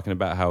was talking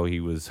about how he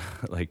was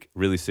like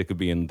really sick of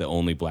being the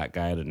only black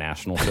guy at a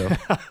national show.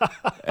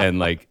 And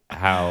like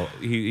how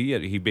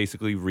he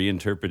basically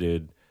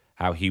reinterpreted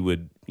how he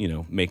would,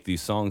 make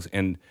these songs.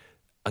 And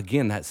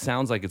again, that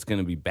sounds like it's going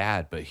to be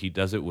bad, but he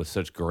does it with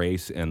such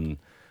grace and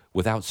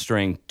without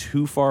straying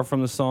too far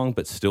from the song,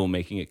 but still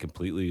making it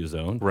completely his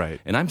own.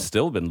 Right. And I've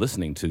still been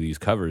listening to these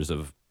covers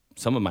of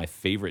some of my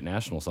favorite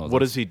national songs. What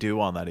does he do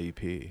on that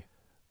EP?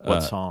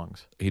 What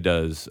songs? He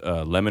does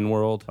Lemon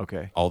World.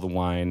 Okay. All the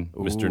Wine.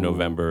 Mr.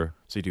 November.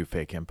 Does he do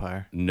Fake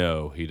Empire?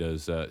 No, he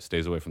does.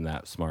 Stays away from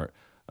that. Smart.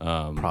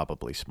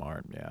 Probably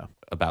Smart. Yeah.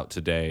 About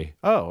Today.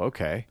 Oh,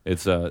 okay.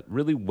 It's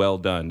really well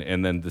done,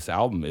 and then this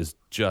album is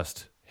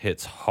just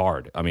hits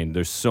hard. I mean,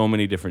 there's so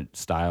many different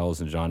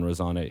styles and genres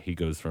on it. He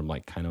goes from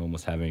like kind of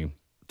almost having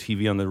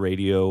TV on the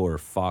radio or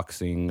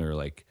foxing or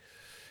like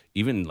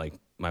even like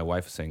my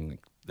wife was saying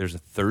like there's a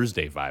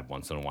Thursday vibe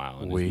once in a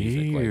while in his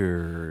music.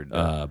 Weird.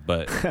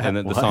 And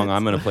then the song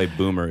I'm going to play,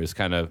 Boomer, is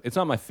kind of, it's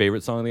not my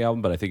favorite song on the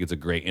album, but I think it's a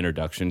great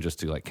introduction just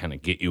to like kind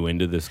of get you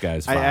into this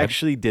guy's vibe. I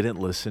actually didn't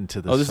listen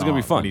to this this is going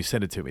to be fun. When you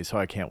sent it to me, so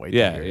I can't wait to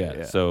hear it.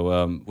 Yeah.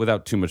 So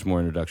without too much more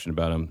introduction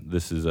about him,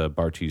 this is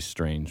Bartees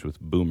Strange with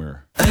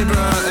Boomer. Hey bro,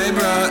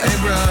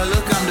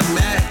 look, I'm the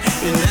Mac.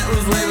 And that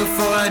was way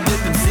before I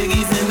dipped them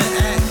ciggies in the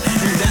act.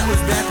 And that was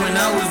back when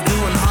I was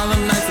doing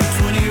Harlem Nights with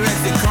 20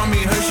 racks. They call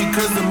me Hershey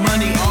cause the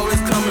money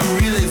always come in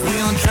relays. We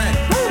on track,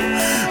 woo,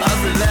 I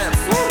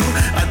relapsed, woo.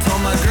 I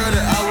told my girl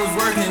that I was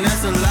working,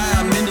 that's a lie,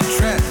 I'm in the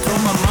trap.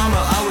 Told my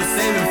mama I was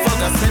saving, fuck,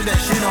 I spent that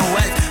shit on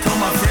wax.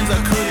 Told my friends I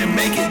couldn't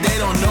make it, they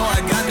don't know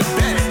I got the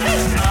back.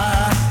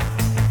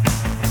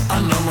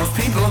 I know most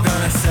people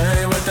gonna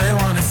say what they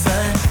wanna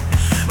say.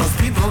 Most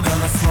people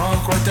gonna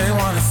smoke what they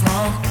wanna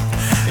smoke.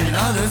 And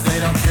others, they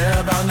don't care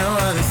about no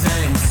other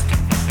things.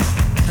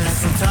 And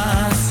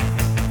sometimes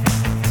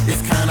it's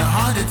kinda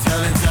hard to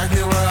tell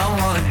exactly where I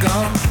wanna go.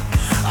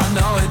 I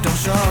know it don't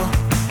show.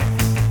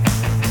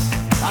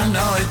 I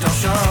know it don't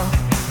show.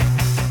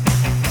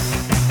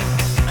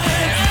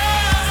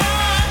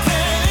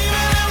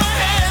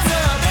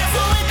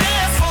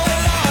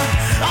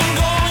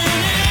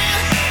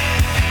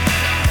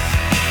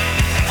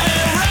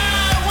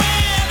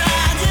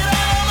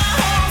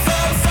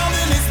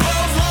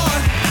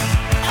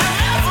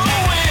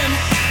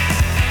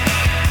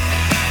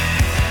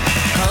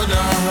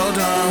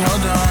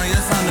 hold on,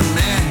 yes I'm the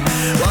man.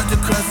 Walked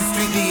across the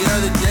street the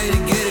other day to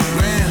get a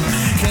gram.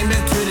 Came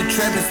back to the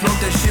trap and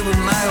smoked that shit with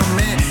my old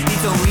man. He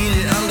told me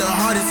that I'm the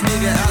hardest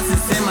nigga out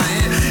since in my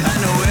head. I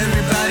know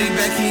everybody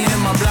back here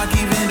in my block,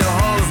 even the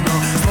hoes know.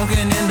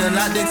 Smoking in the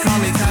lot, they call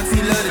me Cox,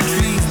 he love the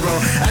trees, bro.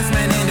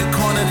 Iceman in the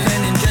corner,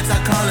 landing jets, I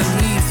call him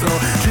me, so.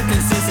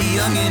 Tripping since a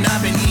youngin',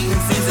 I've been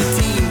eating since a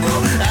teen, bro.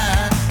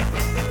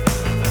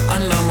 I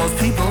know most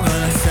people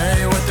gonna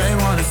say what they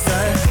wanna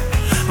say.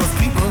 Most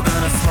people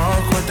gonna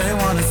smoke what they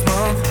wanna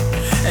smoke.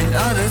 And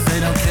others, they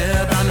don't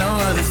care about no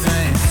other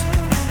things.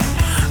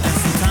 And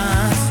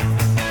sometimes,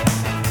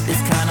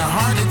 it's kinda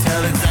hard to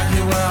tell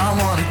exactly where I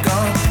wanna go.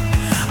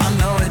 I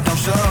know it don't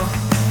show.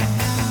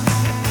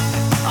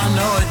 I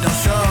know it don't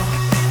show.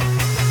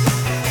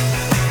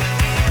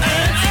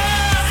 And I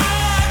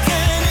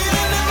can't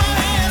even lift my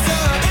hands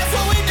up. That's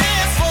what we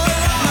dance for,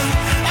 Lord.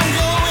 I'm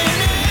going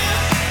in.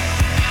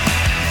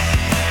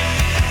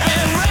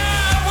 And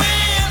right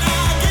when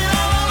I get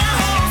all of my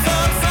hopes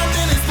up,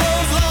 something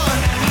explodes,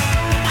 Lord.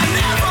 I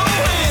never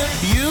win.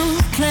 You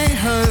can't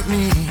hurt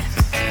me.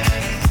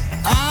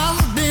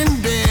 I've been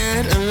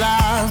buried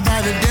alive by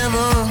the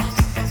devil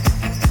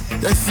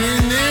that's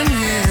in them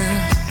here.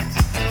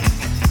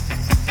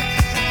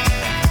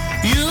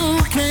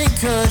 You can't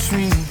touch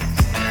me.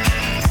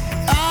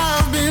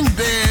 I've been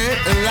buried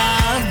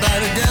alive by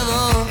the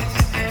devil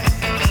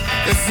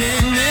that's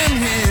in them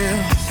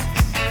hills.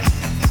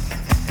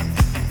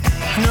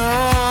 No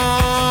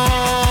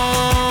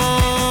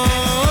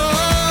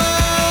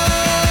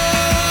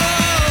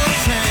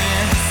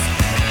chance.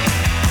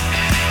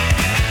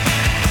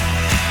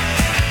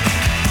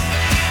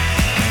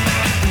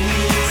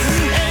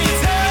 And you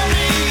tell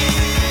me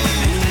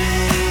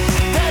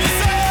that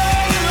it's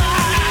all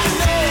I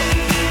know.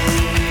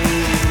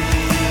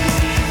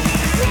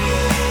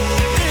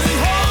 Isn't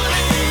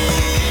holy.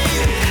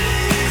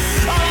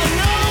 All I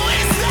know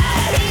is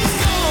that he's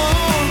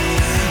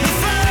gonna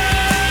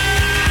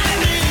find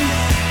me.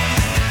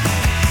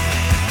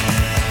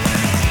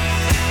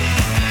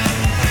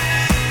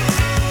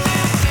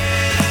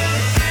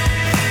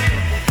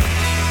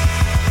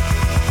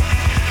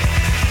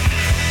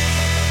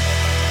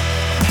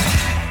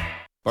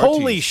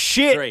 Holy Bartees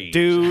shit, Strange.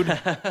 dude.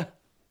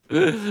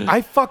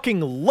 I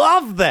fucking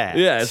love that.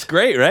 Yeah, it's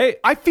great, right?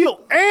 I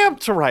feel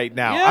amped right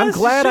now. Yes, I'm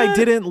glad you I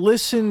should. didn't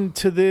listen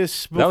to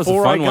this before That was a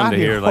fun I got one to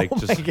here. hear. Like, oh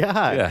just, my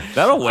god, yeah,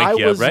 that'll wake I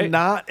you up, was right?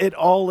 not at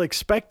all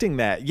expecting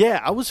that. Yeah,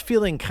 I was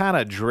feeling kind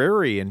of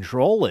dreary and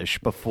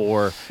drollish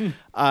before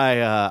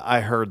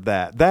I heard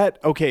that. That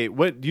okay?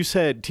 What you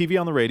said? TV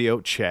on the radio,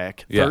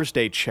 check. Yeah.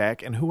 Thursday,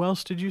 check. And who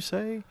else did you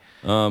say?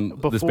 This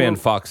Before- band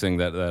Foxing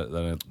that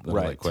I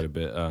Right. like quite a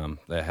bit.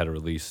 That had a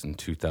release in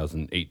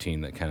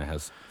 2018 that kind of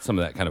has some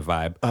of that kind of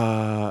vibe.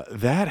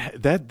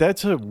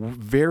 That's a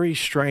very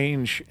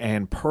strange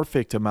and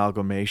perfect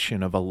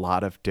amalgamation of a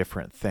lot of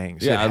different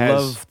things. Yeah, It I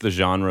has- love the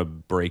genre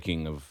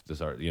breaking of this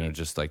art. You know,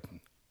 just like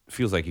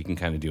feels like you can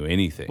kind of do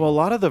anything. Well, a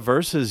lot of the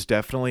verses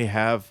definitely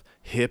have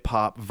hip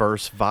hop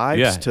verse vibes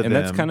yeah, to and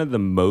them. that's kind of the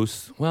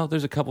most. Well,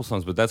 there's a couple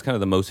songs, but that's kind of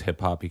the most hip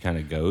hop he kind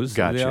of goes. to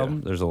Gotcha. the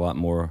album. There's a lot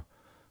more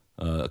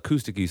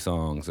acoustic-y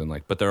songs and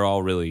but they're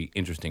all really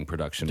interesting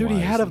production. Dude,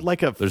 he had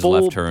there's full-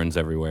 left turns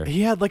everywhere.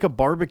 He had like a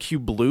barbecue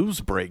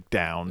blues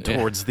breakdown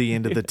towards the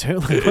end of the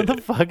tune. Like, what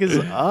the fuck is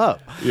up?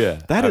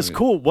 Yeah, That I is mean-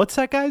 cool. What's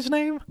that guy's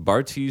name?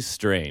 Bartees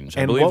Strange. I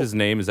And believe what- his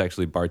name is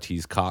actually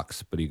Bartees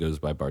Cox, but he goes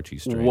by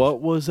Bartees Strange.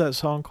 What was that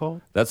song called?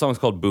 That song's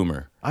called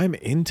Boomer. I'm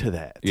into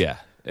that. Yeah,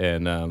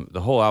 and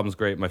the whole album's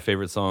great. My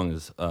favorite song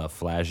is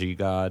Flashy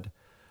God.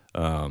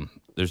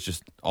 There's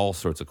just all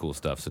sorts of cool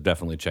stuff, so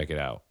definitely check it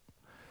out.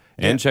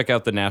 And check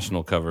out the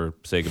national cover,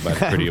 Say Goodbye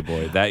to Pretty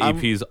Boy. That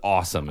EP is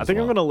awesome. I think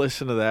I'm going to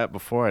listen to that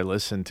before I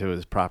listen to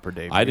his proper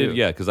debut. I did,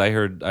 yeah, because I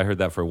heard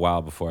that for a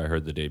while before I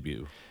heard the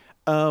debut.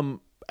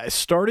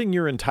 Starting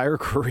your entire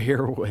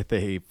career with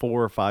a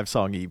 4 or 5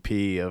 song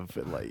EP of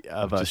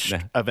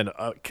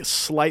a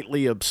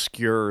slightly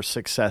obscure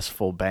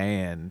successful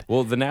band.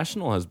 Well, the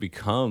National has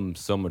become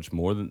so much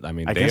more than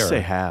I guess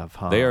they have,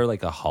 huh? They are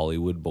like a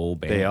Hollywood bowl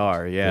band. They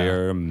are, yeah. They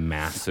are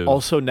massive.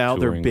 Also, now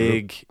they're touring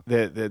big.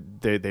 group.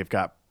 They've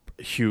got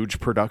huge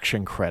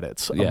production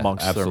credits Yeah,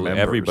 amongst absolutely. their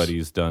members.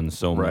 Everybody's done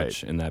so Right.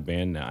 much in that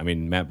band now. I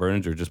mean, Matt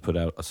Berninger just put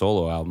out a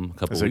solo album a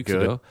couple Is it weeks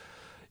good? ago.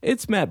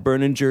 It's Matt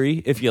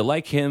Berninger. If you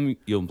like him,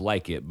 you'll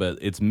like it, but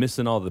it's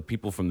missing all the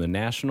people from the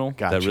National that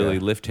Gotcha. really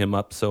lift him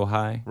up so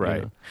high. you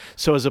Right. know?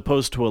 So as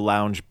opposed to a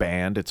lounge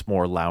band, it's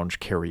more lounge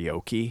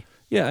karaoke.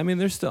 Yeah, I mean,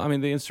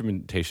 the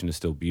instrumentation is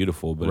still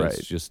beautiful, but Right.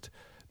 it's just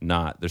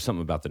not. There's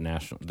something about the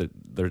National.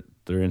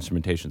 Their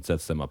instrumentation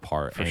sets them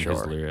apart, For and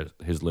sure.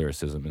 his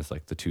lyricism is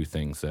like the two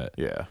things that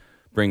Yeah.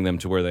 bring them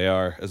to where they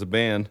are as a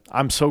band.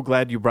 I'm so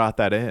glad you brought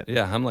that in.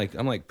 Yeah, I'm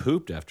like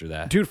pooped after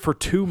that. Dude, for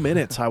 2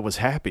 minutes I was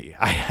happy.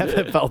 I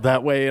haven't felt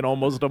that way in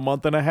almost a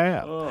month and a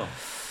half.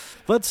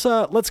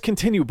 Let's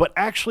continue. But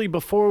actually,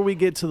 before we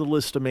get to the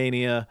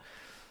Listomania,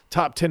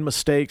 top 10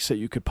 mistakes that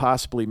you could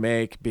possibly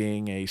make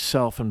being a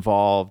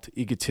self-involved,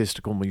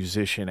 egotistical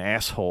musician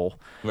asshole.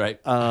 Right.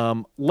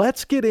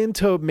 Let's get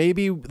into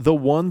maybe the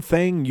one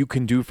thing you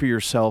can do for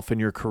yourself in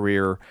your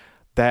career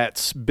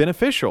that's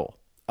beneficial,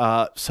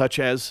 such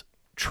as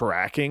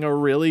tracking a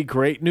really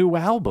great new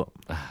album.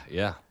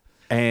 Yeah.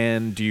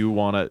 And do you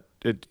want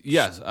to...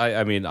 Yes.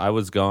 I mean, I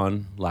was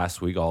gone last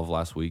week, all of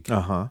last week,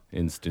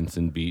 in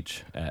Stinson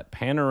Beach at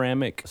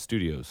Panoramic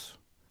Studios.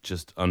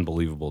 Just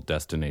unbelievable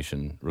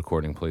destination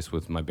recording place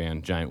with my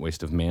band Giant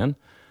Waste of Man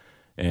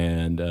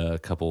and a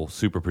couple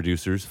super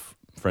producers,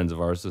 friends of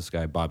ours, this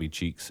guy Bobby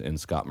Cheeks and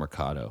Scott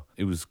Mercado.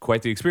 It was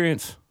quite the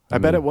experience. I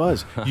bet it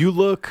was. You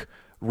look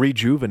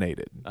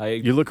rejuvenated.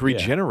 You look yeah.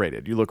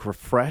 regenerated. You look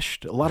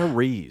refreshed. A lot of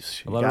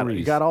rees.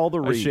 You got all the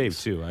rees. I shaved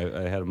too.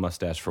 I had a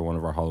mustache for one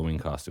of our Halloween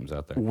costumes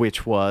out there.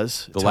 Which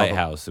was? The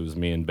Lighthouse. It was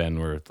me and Ben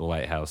were at the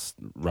Lighthouse,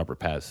 Robert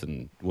Pattis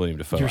and William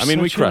Dafoe. I mean,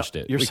 we crushed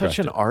it. You're we such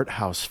an it. art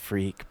house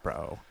freak,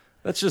 bro.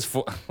 That's just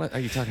what are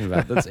you talking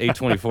about? That's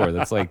A24.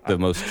 That's like the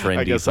most trendy.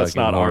 I guess that's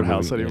not art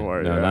house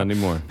anymore. No, not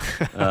anymore.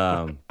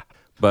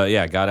 But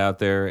yeah, got out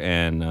there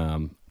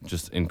and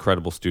just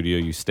incredible studio.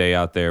 You stay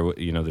out there.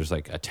 You know, there's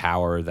like a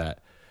tower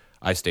that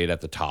I stayed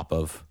at the top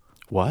of.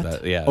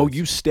 What? Yeah. Oh,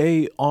 you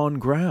stay on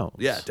ground.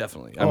 Yeah,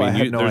 definitely. I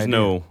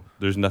mean,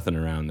 there's nothing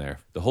around there.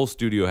 The whole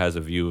studio has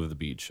a view of the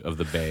beach, of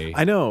the bay.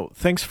 I know.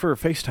 Thanks for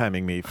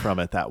FaceTiming me from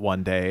it that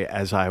one day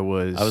as I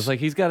was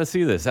like, he's got to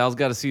see this. Al's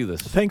got to see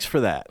this. Thanks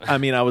for that. I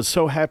mean, I was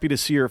so happy to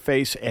see your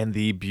face and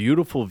the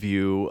beautiful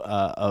view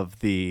of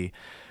the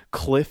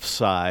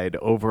cliffside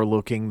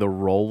overlooking the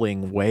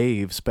rolling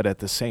waves, but at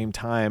the same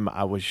time,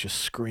 I was just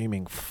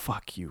screaming,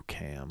 "Fuck you,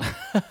 Cam!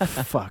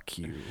 Fuck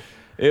you!"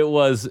 It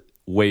was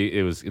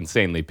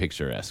insanely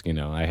picturesque. You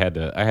know, I had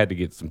to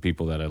get some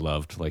people that I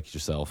loved, like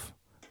yourself,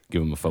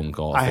 give them a phone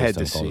call. I had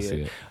to see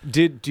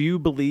it. Do you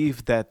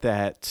believe that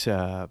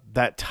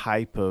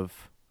type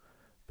of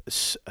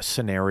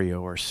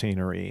scenario or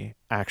scenery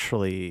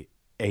actually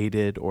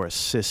aided or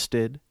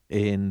assisted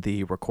in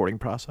the recording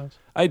process?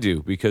 I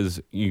do,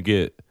 because you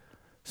get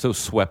so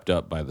swept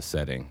up by the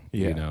setting,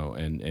 yeah. you know,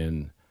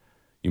 and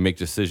you make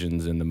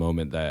decisions in the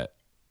moment that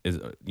is,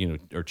 you know,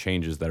 or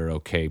changes that are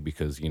okay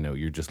because, you know,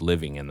 you're just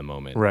living in the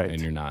moment, right? And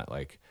you're not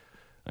like,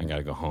 I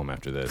gotta go home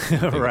after this,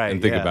 right?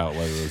 And think about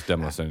whether those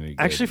demos are any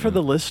good. Actually, for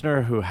the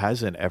listener who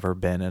hasn't ever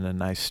been in a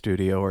nice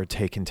studio or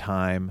taken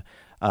time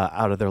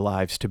out of their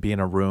lives to be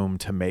in a room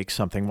to make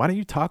something, why don't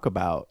you talk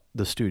about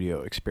the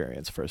studio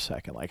experience for a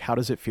second? Like, how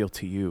does it feel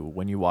to you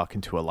when you walk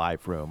into a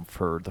live room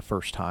for the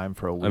first time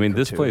for a week? I mean, or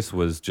this two? place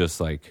was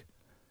just like,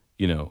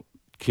 you know,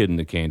 kid in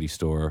the candy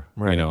store.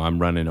 Right. You know, I'm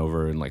running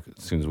over and like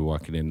as soon as we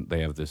walk in,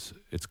 they have this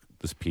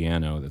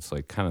piano that's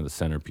like kind of the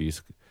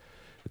centerpiece.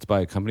 It's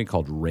by a company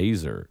called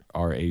Razor,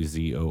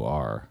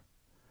 Razor.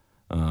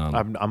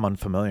 I'm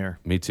unfamiliar.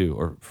 Me too.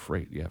 Or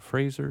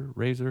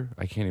Razor.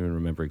 I can't even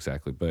remember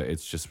exactly, but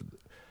it's just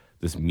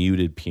this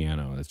muted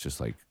piano that's just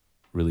like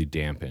really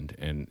dampened,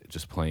 and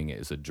just playing it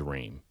is a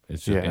dream.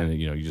 It's just, and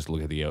you know, you just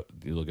look at the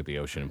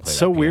ocean and play.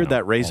 So that weird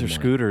that piano Razor all morning.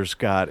 Scooters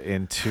got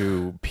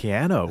into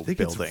piano I think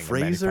building. it's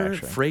Fraser.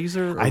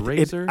 Fraser or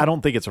Razor. I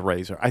don't think it's a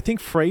Razor. I think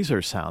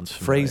Fraser sounds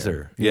familiar.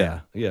 Fraser. Yeah.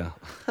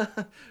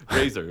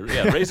 Razor.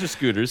 Yeah, Razor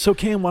Scooters. So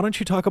Cam, why don't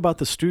you talk about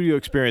the studio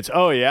experience?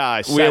 Oh yeah,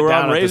 I sat We were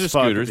down on at Razor this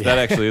fucking- Scooters. That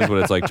actually is what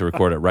it's like to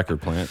record at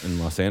Record Plant in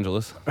Los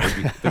Angeles.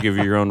 They give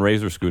you your own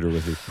Razor scooter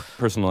with your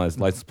personalized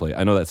license plate.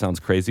 I know that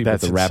sounds crazy,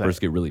 That's but the rappers insane.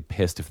 get really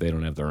pissed if they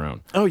don't have their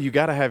own. Oh, you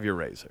got to have your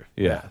Razor.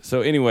 Yeah.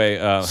 So anyway,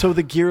 So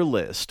the gear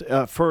list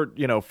for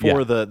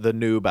the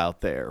noob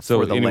out there,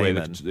 so for the anyway,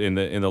 layman.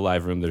 in the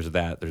live room, there's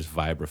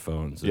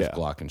vibraphones, there's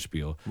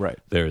glockenspiel, Right.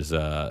 There's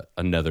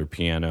another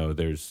piano,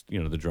 there's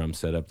the drum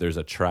setup, there's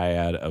a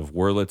triad of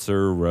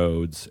Wurlitzer,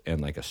 Rhodes,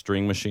 and like a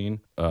string machine,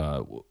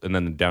 and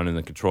then down in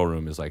the control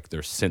room is like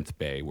their synth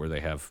bay where they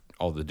have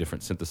all the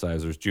different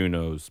synthesizers,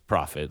 Junos,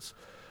 Prophets,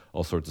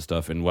 all sorts of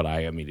stuff. And what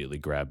I immediately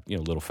grabbed,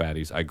 little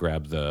fatties, I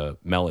grabbed the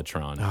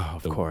Mellotron,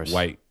 of course.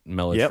 white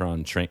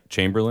Mellotron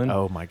Chamberlain.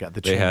 Oh my God,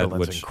 the they had,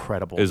 Chamberlain's which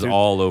incredible. is Dude,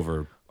 all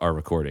over our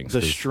recordings.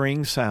 the 'cause-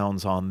 string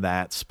sounds on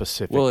that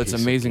specific. well, it's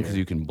piece of amazing gear. because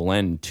you can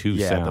blend two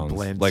Yeah, the sounds.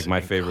 blends. Like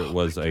my favorite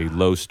was a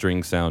low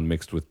string sound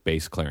mixed with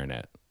bass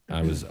clarinet.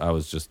 I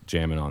was just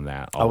jamming on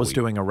that. I was week.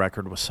 doing a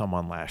record with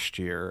someone last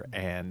year,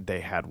 and they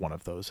had one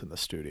of those in the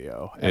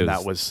studio, and It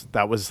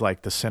that was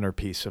like the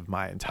centerpiece of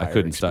my entire. I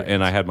couldn't stop,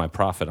 experience. and I had my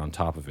Prophet on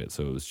top of it,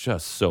 so it was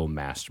just so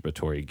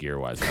masturbatory gear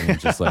wise. I mean,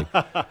 just like,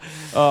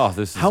 oh,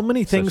 this is How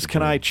many such things a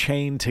can I dream.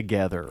 chain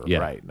together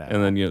right now?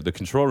 And then the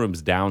control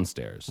room's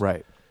downstairs,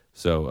 right.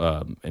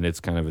 So and it's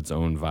kind of its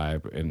own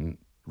vibe, and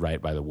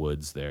right by the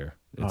woods there.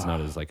 It's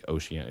not as like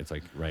ocean. It's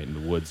like right in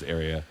the woods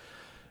area.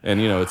 And,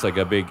 it's like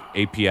a big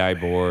API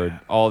board,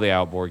 all the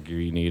outboard gear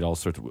you need, all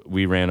sorts of...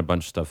 We ran a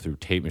bunch of stuff through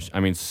tape machine. I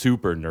mean,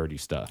 super nerdy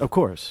stuff. Of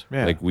course,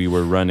 yeah. Like, we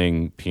were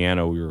running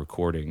piano, we were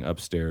recording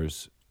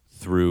upstairs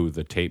through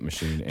the tape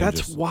machine. And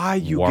That's just why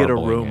you get a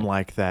warbling room it.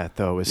 like that,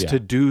 though, is Yeah. to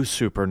do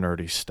super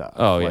nerdy stuff.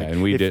 Oh, Like, yeah,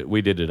 and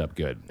we did it up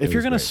good. If It you're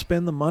was going to great.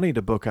 spend the money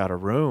to book out a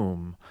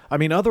room, I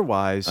mean,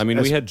 otherwise... I mean,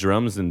 we had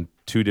drums in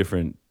two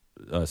different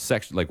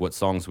section, like what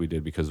songs we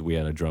did, because we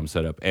had a drum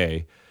setup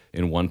A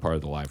in one part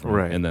of the live room,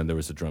 Right. and then there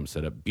was a drum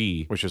setup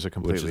B, Which is a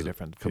completely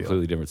different feel.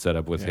 completely different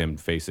setup with him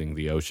facing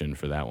the ocean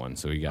for that one.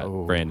 So he got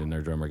Brandon,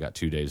 our drummer, got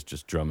 2 days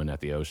just drumming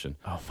at the ocean.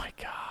 Oh my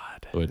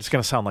God. Which- It's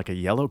going to sound like a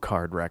Yellow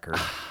Card record.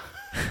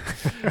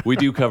 We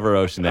do cover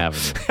Ocean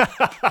Avenue.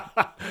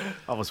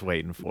 I was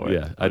waiting for it.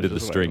 Yeah, I did the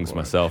was just strings waiting for it.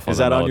 myself.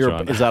 Is on that the on your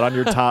Mellotron. Is that on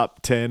your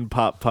top 10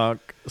 pop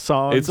punk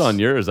songs? It's on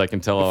yours. I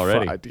can tell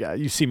already. Yeah,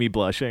 you see me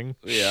blushing.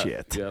 Yeah.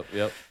 Shit.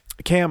 Yep.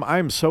 Cam,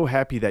 I'm so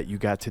happy that you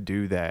got to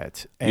do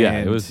that. Yeah,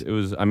 And it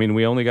was. I mean,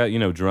 we only got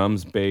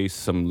drums, bass,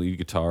 some lead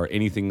guitar,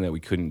 anything that we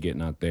couldn't get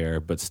not there,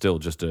 but still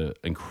just an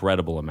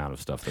incredible amount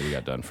of stuff that we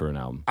got done for an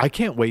album. I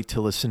can't wait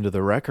to listen to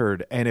the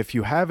record. And if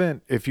you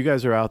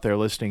guys are out there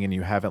listening and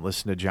you haven't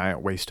listened to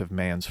Giant Waste of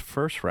Man's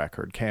first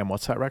record, Cam,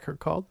 what's that record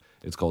called?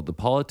 It's called The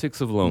Politics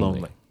of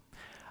Lonely.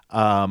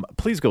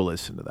 Please go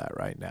listen to that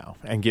right now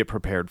and get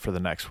prepared for the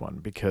next one,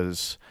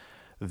 because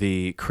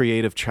the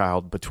creative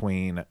child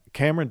between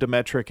Cameron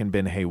Demetric and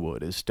Ben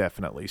Haywood is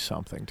definitely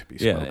something to be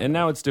spoken. Yeah, and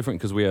now it's different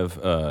because we have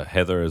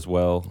Heather as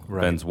well,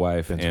 Right. Ben's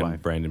wife, Ben's and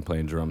wife. Brandon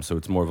playing drums, so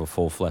it's more of a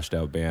full fleshed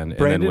out band.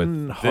 Brandon and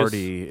then with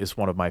Hardy is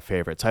one of my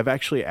favorites. I've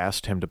actually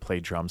asked him to play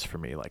drums for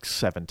me like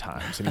 7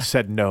 times, and he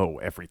said no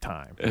every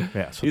time.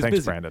 Yeah, so He's thanks,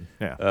 busy. Brandon.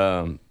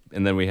 Yeah.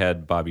 And then we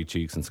had Bobby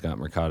Cheeks and Scott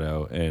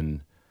Mercado,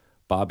 and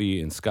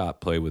Bobby and Scott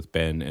play with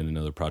Ben in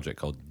another project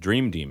called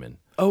Dream Demon.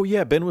 Oh,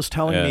 yeah, Ben was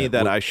telling me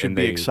that I should and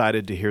be they-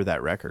 excited to hear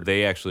that record.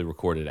 They actually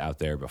recorded out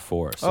there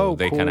before, so Oh,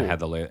 they kind of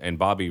cool. had and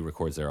Bobby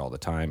records there all the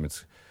time.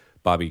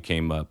 Bobby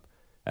came up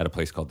at a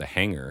place called The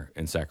Hangar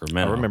in I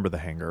Sacramento. remember the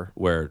Hangar.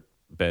 Where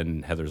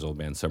Ben Heather's old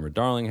band Summer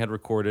Darling had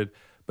recorded,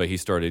 but he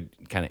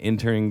started kind of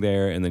interning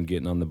there and then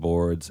getting on the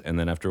boards, and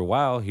then after a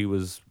while he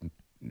was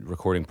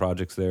recording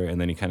projects there, and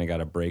then he kind of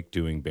got a break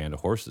doing Band of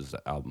Horses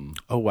album.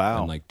 Oh,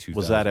 wow. in like 2000.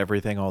 Was that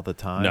everything all the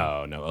time?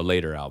 No, a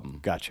later album.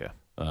 Gotcha.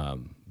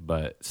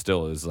 But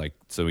still is like,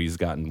 so he's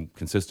gotten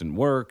consistent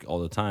work all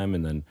the time,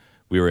 and then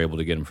we were able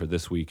to get him for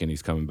this week, and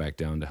he's coming back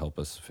down to help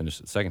us finish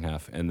the second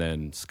half. And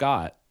then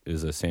Scott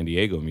is a San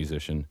Diego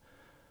musician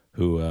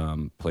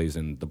who plays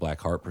in the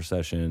Black Heart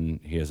Procession.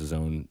 He has his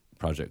own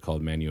project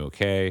called Man You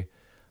OK.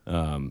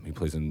 He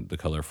plays in The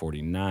Color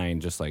 49,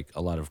 just like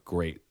a lot of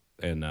great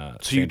and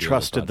So you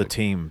trusted the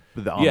team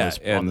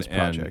on this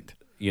project.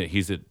 Yeah,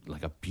 he's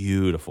like a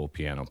beautiful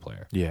piano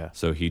player. Yeah.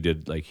 So he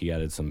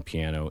added some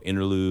piano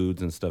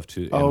interludes and stuff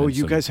too. Oh, and then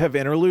you guys have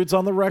interludes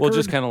on the record? well,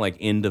 just kind of like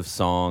end of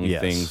song Yes,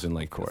 things and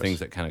like of course. things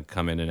that kind of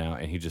come in and out.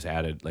 And he just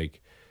added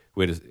like,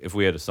 if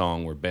we had a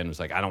song where Ben was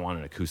like, I don't want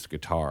an acoustic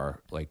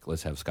guitar, like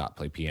let's have Scott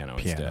play piano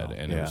instead.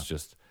 And it yeah. was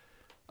just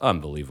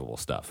unbelievable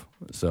stuff.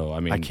 So I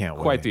mean, I can't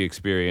quite wait. the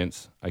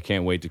experience. I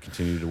can't wait to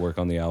continue to work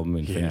on the album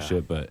and finish Yeah.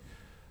 it. But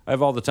I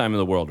have all the time in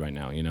the world right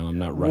now. I'm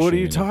not rushing. What are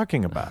you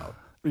talking about?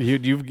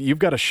 You've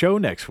got a show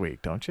next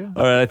week, don't you?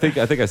 All right, I think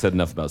I said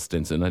enough about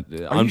Stinson. Are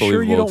you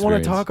sure you don't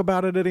want to talk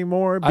about it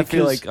anymore? I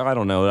feel Because- like I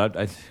don't know.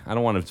 I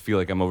don't want to feel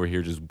like I'm over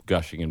here just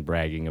gushing and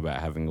bragging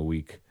about having a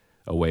week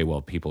away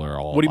while people are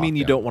all. What do you mean locked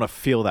you down. don't want to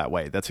feel that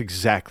way? That's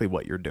exactly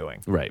what you're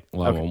doing. Right.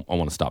 Well, I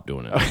want to stop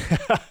doing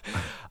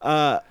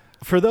it.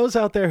 For those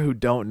out there who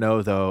don't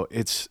know, though,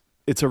 it's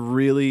a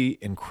really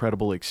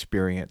incredible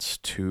experience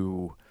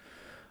to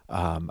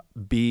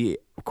be,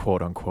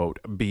 quote unquote,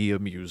 be a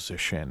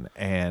musician.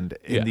 And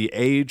in Yeah. the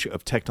age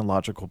of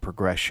technological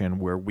progression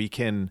where we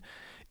can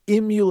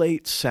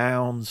emulate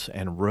sounds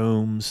and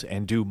rooms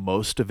and do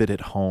most of it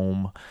at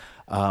home,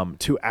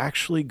 to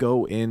actually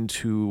go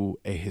into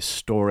a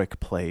historic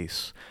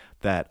place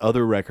that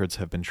other records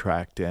have been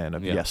tracked in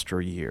of Yeah.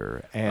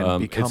 yesteryear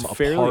and become it's a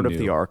fairly part of new.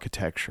 the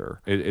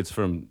architecture. It's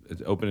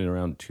opening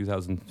around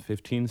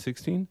 2015,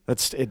 16.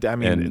 That's it. I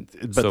mean, And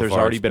but so there's far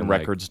already it's been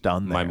like records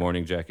done there. My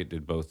Morning Jacket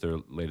did both their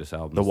latest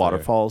albums. The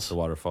Waterfalls? The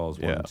Waterfalls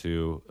 1 Yeah. and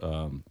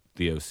 2.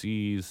 The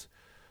OCs,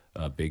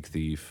 Big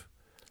Thief.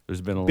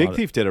 There's been a Big lot.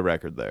 Thief did a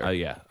record there.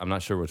 Yeah, I'm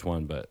not sure which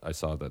one, but I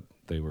saw that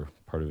they were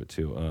part of it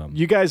too.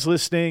 You guys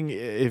listening,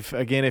 if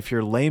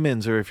you're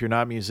layman's or if you're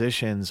not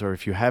musicians or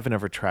if you haven't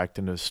ever tracked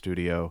into a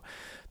studio,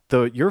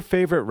 your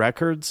favorite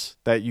records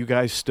that you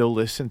guys still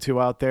listen to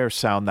out there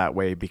sound that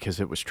way because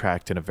it was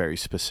tracked in a very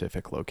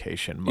specific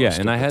location most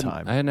and of I the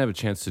time. hadn't had a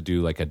chance to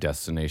do like a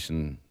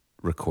destination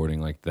recording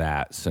like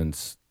that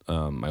since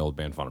my old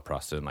band Fauna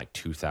Prosta in like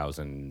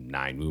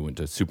 2009. We went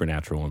to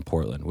Supernatural in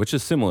Portland, which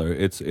is similar.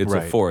 It's a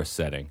Right. forest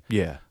setting.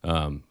 Yeah.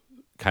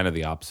 Kind of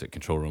the opposite.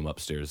 Control room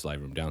upstairs, live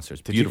room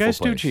downstairs. Did you Beautiful guys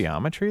do place.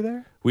 geometry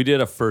there? We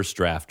did a first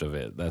draft of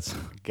it. That's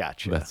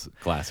Gotcha.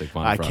 classic.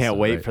 Fauna I Prosta, can't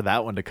wait right? for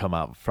that one to come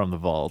out from the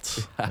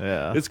vaults.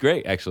 Yeah. It's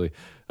great, actually.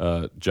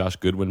 Josh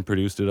Goodwin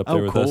produced it up Oh,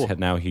 there with cool. us.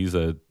 Now he's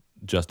a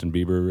Justin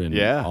Bieber and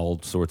Yeah.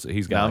 all sorts.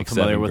 He's Now got I'm like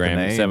familiar with the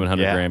name.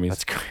 700 Yeah, Grammys.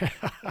 That's great.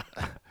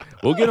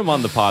 We'll get him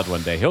on the pod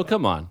one day. He'll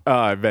come on. Oh,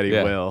 I bet he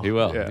Yeah, will. He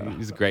will. Yeah.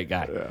 He's a great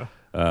guy.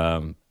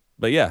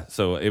 But yeah,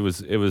 so it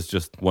was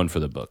just one for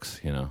the books,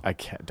 I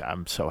can't.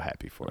 I'm so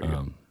happy for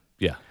you.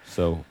 Yeah.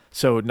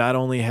 So not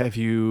only have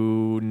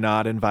you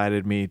not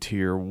invited me to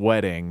your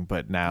wedding,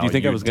 but now do you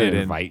think I was going to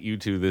didn't invite you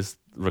to this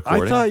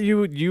recording? I thought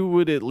you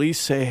would at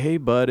least say, "Hey,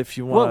 bud, if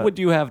you want." What would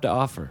you have to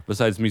offer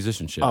besides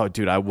musicianship? Oh,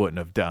 dude, I wouldn't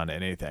have done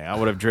anything. I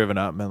would have driven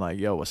up and been like,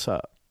 "Yo, what's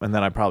up?" And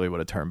then I probably would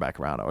have turned back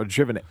around. I would have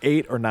driven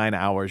 8 or 9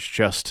 hours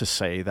just to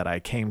say that I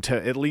came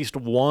to at least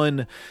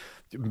one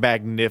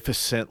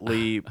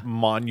magnificently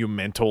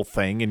monumental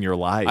thing in your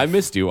life. I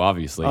missed you,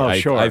 obviously. Oh,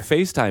 sure. I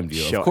FaceTimed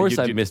you. Sure. Of course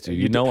You I did- missed you.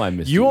 you You know did- I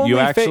missed you you. only You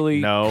actually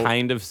no.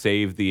 kind of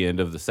saved the end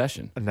of the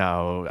session.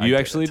 No, You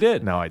actually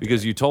did. No, I didn't.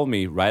 Because you told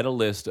me, write a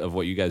list of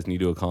what you guys need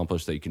to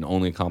accomplish that you can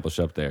only accomplish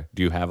up there.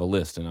 Do you have a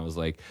list? And I was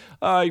like,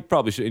 you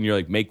probably should. And you're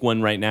like, make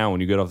one right now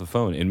when you get off the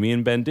phone. And me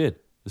and Ben did.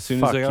 As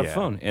soon as Fuck I got yeah. the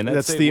phone. And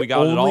That's it. the We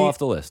got it all only- off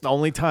the list. The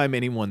only time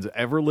anyone's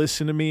ever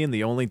listened to me and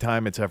the only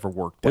time it's ever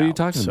worked out. What are you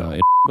talking So- about?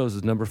 Goes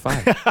is number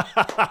 5.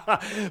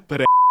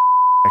 But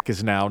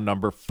is now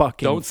number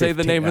fucking Don't say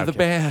the 15. name of the Okay.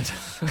 band.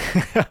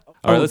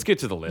 All right, let's get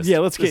to the list. Yeah,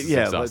 let's This get is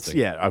yeah,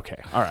 exhausting.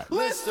 okay. All right.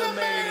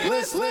 Listomania.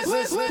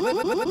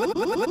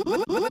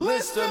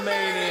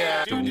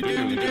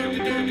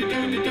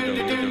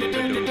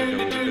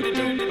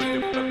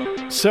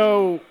 Listomania.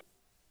 So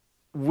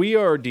we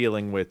are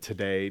dealing with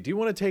today. Do you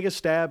want to take a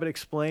stab at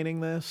explaining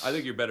this? I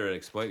think you're better at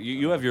explaining.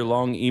 You have your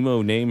long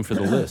emo name for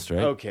the list,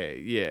 right?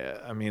 Okay, yeah.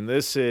 I mean,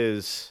 this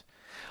is...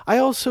 I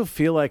also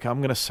feel like I'm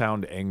going to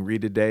sound angry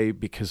today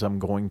because I'm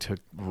going to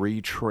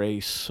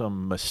retrace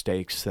some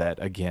mistakes that,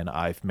 again,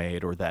 I've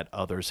made or that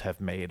others have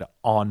made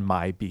on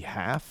my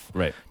behalf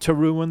Right. to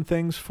ruin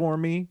things for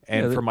me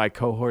and Yeah, for my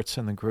cohorts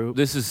in the group.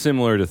 This is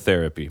similar to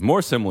therapy.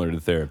 More similar to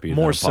therapy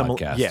More than a similar.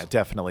 podcast. Yeah,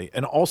 definitely.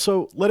 And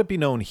also, let it be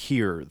known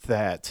here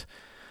that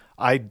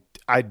I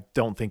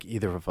don't think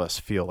either of us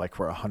feel like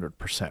we're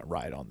 100%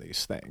 right on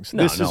these things.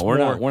 No, This is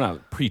we're more-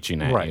 not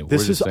preaching at Right. you. This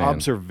We're is just saying,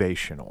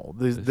 observational.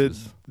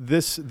 This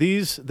list,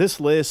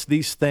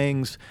 these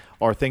things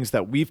are things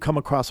that we've come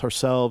across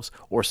ourselves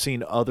or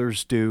seen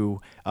others do,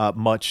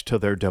 much to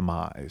their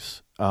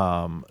demise.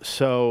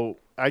 So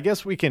I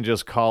guess we can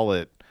just call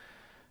it,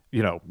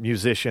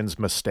 musicians'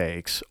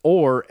 mistakes,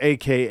 or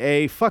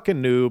AKA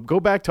fucking noob. Go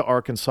back to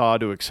Arkansas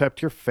to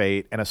accept your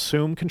fate and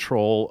assume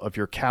control of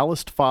your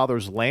calloused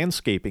father's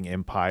landscaping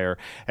empire,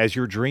 as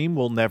your dream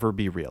will never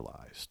be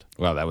realized.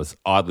 Wow, that was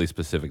oddly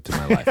specific to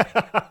my life.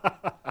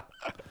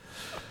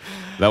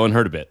 That one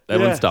hurt a bit. That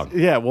one stung.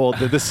 Yeah, well,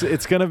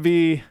 it's gonna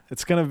be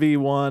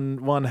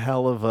one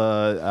hell of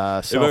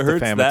a If it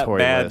hurts that self-defamatory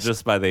bad list.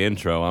 just by the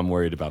intro, I'm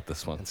worried about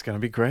this one. It's gonna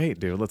be great,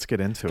 dude. Let's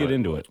get into it. Get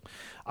into it.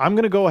 I'm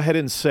gonna go ahead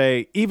and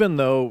say, even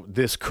though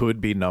this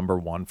could be number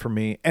one for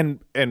me, and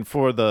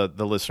for the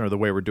listener, the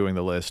way we're doing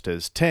the list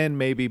is 10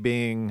 maybe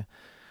being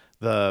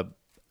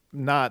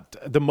not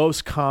the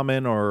most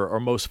common or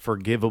most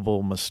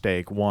forgivable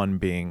mistake, 1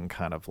 being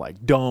kind of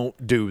like,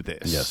 don't do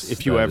this Yes,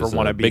 if you that ever is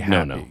want a to be big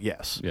happy. no-no.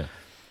 Yes. Yeah.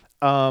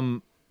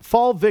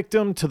 Fall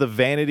victim to the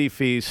vanity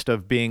feast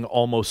of being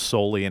almost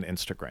solely an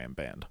Instagram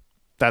band.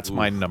 That's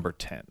my number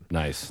 10.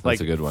 Nice. That's Like,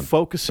 a good one.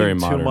 Focusing Very too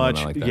modern one.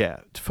 much. I like that. Yeah.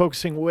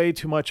 Focusing way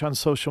too much on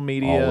social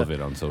media. All of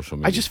it on social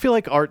media. I just feel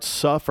like art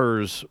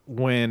suffers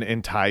when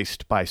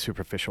enticed by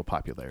superficial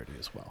popularity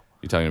as well.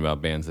 You're talking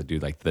about bands that do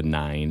like the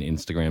 9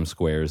 Instagram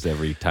squares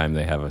every time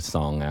they have a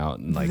song out,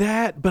 and like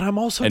That, but I'm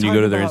also and you talking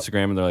go to their about,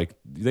 Instagram and they're like,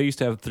 they used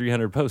to have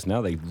 300 posts.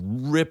 Now they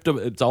ripped them.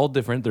 It's all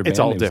different. Their It's band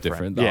all name's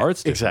different. The Yeah,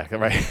 art's different. exactly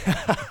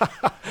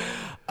right.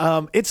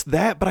 It's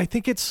that, but I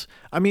think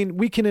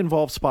we can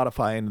involve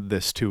Spotify in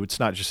this too. It's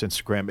not just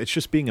Instagram. It's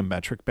just being a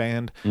metric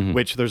band, Mm-hmm.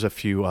 which there's a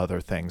few other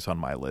things on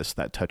my list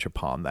that touch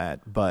upon that.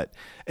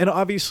 And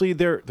obviously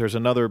there's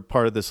another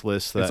part of this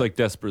list that It's like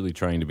desperately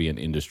trying to be an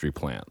industry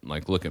plant.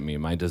 Like, look at me.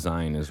 My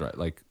design is right.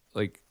 And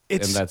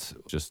that's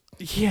just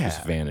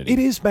vanity. It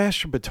is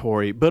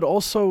masturbatory, but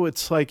also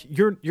it's like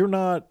you're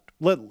not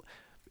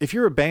if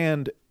you're a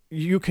band,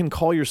 you can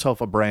call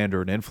yourself a brand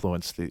or an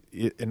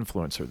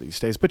influencer these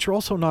days, but you're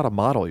also not a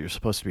model. You're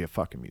supposed to be a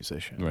fucking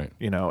musician, Right.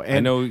 And I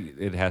know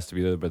it has to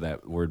be there, but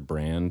that word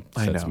brand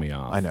sets me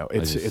off. I know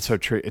it's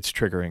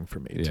triggering for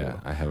me too. Yeah,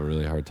 I have a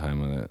really hard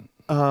time with it.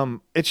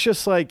 It's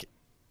just like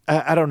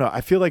I don't know.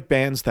 I feel like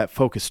bands that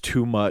focus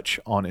too much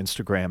on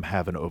Instagram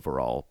have an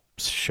overall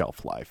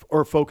shelf life,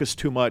 or focus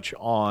too much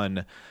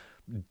on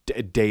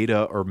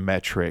data or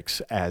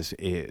metrics as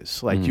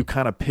is. Like you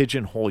kind of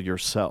pigeonhole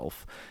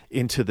yourself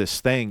into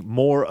this thing,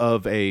 more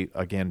of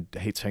again, I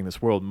hate saying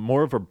this word,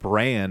 more of a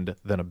brand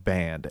than a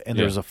band. And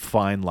there's a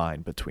fine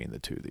line between the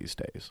two these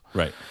days.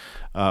 Right.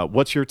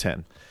 What's your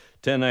 10?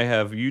 10, I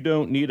have, you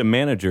don't need a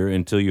manager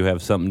until you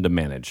have something to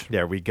manage.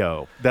 There we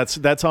go.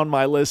 That's on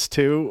my list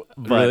too,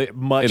 but Really?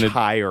 much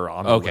higher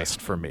on the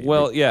list for me.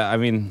 Well, yeah, I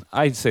mean,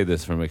 I'd say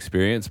this from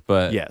experience,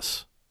 but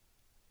yes.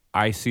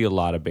 I see a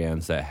lot of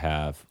bands that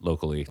have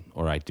locally,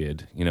 or I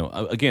did,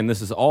 again,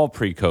 this is all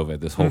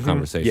pre-COVID, this whole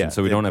conversation, Yeah,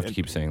 so we don't have to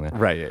keep saying that.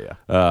 Right,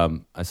 yeah.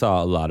 I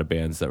saw a lot of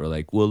bands that were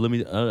like, well,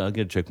 I'll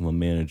get to check with my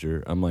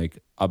manager. I'm like,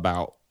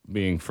 about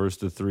being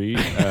first of 3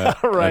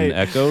 at Right. an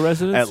Echo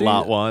residency. At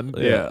Lot 1.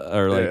 Yeah.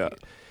 Or like,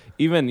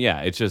 even,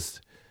 it's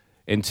just,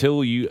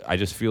 I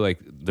just feel like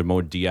the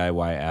more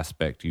DIY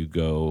aspect you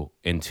go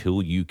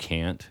until you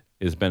can't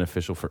is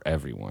beneficial for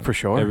everyone. For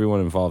sure. Everyone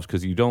involved,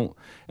 because you don't,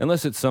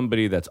 unless it's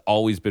somebody that's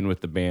always been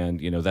with the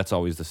band, that's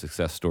always the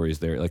success stories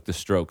there. Like the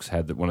Strokes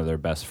had one of their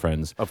best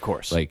friends. Of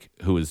course. Like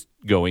who was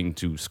going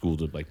to school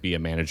to like be a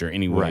manager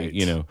anyway,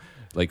 Right.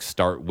 Like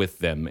start with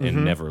them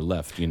and never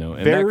left, and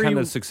Very- that kind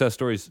of success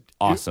story is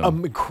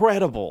awesome.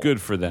 Incredible. Good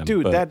for them.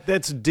 Dude, but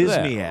that's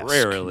Disney-esque. that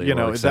rarely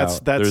works that's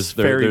out. that's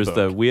there's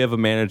book. we have a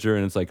manager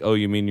and it's like, oh,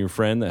 you mean your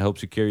friend that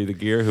helps you carry the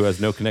gear who has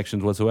no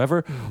connections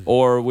whatsoever?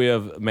 Or we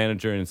have a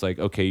manager and it's like,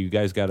 okay, you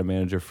guys got a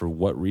manager for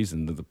what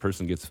reason? That the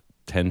person gets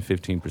 10,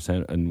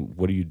 15%, and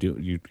what do you do?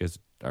 You guys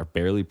are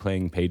barely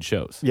playing paid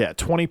shows. Yeah,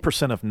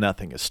 20% of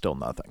nothing is still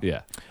nothing.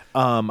 Yeah.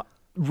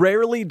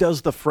 Rarely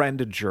does the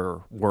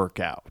friendager work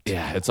out.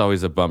 Yeah, it's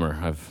always a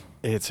bummer.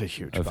 It's a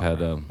huge I've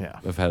bummer.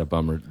 I've had a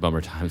bummer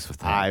times with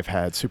that. I've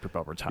had super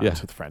bummer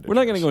times with friendagers. We're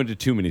not going to go into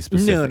too many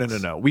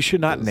specifics. No. We should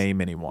not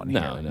name anyone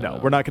here. No.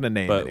 We're not going to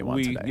name But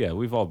anyone today. Yeah,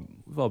 we've all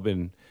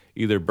been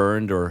either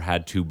burned or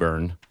had to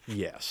burn.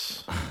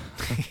 Yes.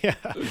 Yeah.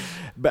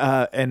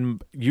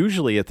 And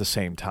usually at the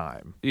same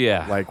time.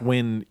 Yeah. Like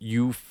when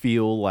you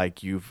feel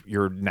like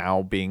you're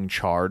now being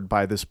charred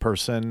by this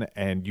person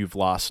and you've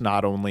lost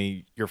not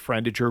only your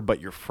friendager but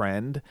your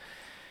friend,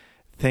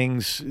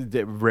 things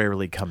that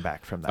rarely come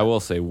back from that. I will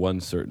say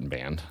one certain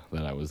band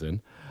that I was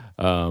in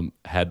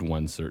had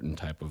one certain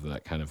type of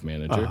that kind of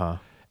manager.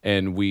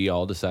 And we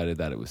all decided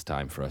that it was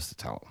time for us to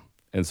tell them.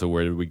 And so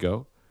where did we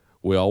go?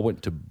 We all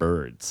went to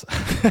Birds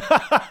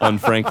on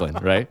Franklin,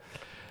 right?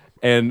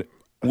 And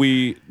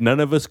none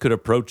of us could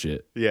approach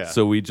it. Yeah.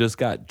 So we just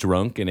got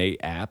drunk and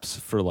ate apps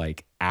for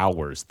like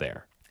hours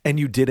there. And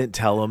you didn't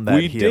tell him that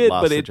We he did, had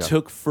lost but the it job.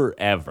 took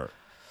forever.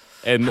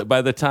 And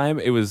by the time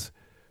it was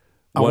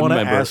I one want to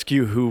member, ask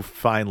you who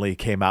finally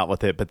came out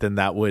with it, but then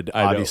that would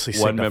I know. obviously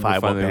One member signify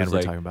what finally band was we're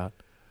like, talking about.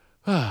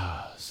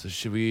 so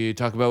should we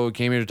talk about what we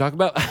came here to talk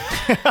about?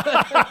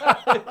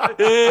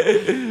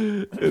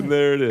 And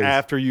there it is.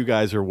 After you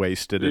guys are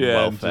wasted and Yeah,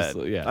 well just-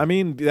 fed. yeah. I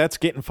mean, that's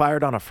getting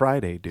fired on a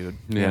Friday, dude.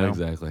 You Yeah, know?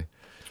 exactly.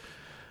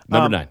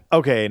 Number 9.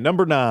 Okay,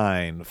 number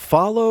 9.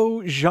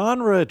 Follow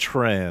genre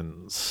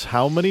trends.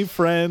 How many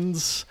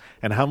friends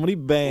and how many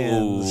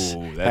bands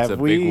Ooh, that's have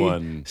a we big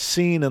one.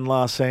 seen in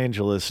Los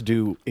Angeles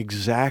do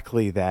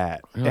exactly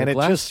that? And it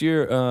last just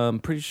year, I'm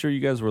pretty sure you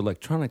guys were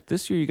electronic.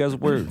 This year, you guys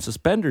were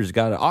suspenders.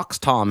 Got an Ox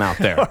Tom out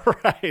there.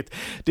 right,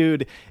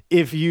 dude.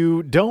 If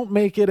you don't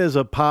make it as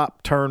a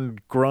pop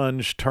turned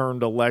grunge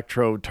turned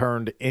electro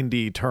turned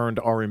indie turned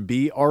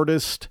R&B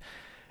artist,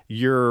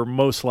 you're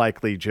most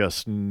likely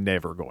just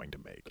never going to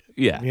make it.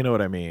 Yeah. You know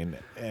what I mean?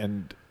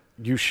 And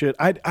you should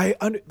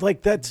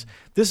this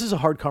is a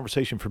hard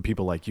conversation for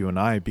people like you and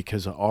I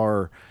because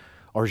our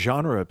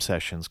genre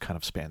obsessions kind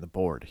of span the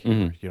board here.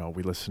 Mm-hmm. You know,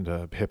 we listen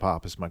to hip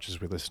hop as much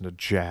as we listen to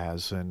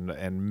jazz and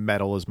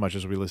metal as much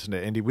as we listen to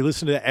indie. We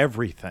listen to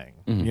everything.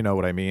 Mm-hmm. You know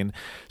what I mean?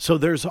 So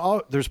there's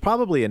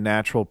probably a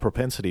natural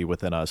propensity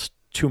within us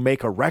to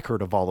make a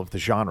record of all of the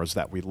genres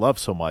that we love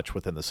so much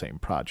within the same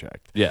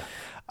project. Yeah.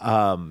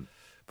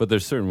 But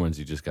there's certain ones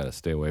you just got to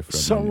stay away from.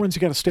 Some ones you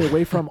got to stay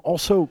away from.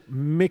 Also,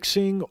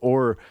 mixing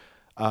or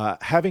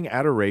having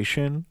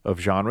adoration of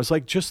genres,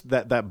 like just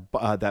that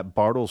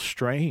Bartees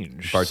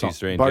Strange, Bartees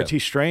Strange, Bartees yeah.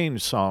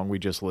 Strange song we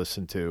just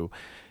listened to,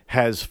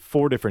 has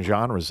 4 different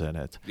genres in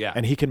it. Yeah.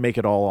 And he can make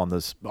it all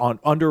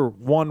under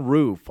one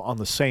roof on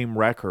the same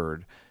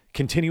record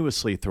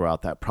continuously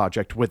throughout that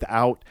project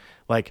without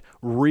like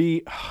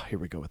here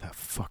we go with that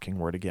fucking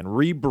word again,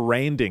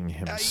 rebranding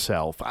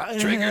himself.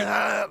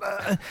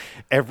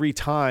 Every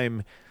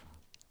time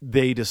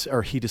he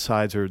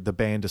decides or the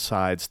band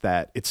decides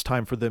that it's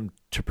time for them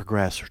to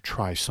progress or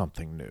try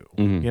something new.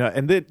 Mm-hmm. You know,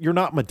 and that you're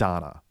not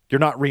Madonna. You're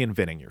not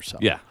reinventing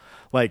yourself. Yeah.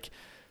 Like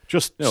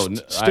just stick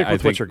I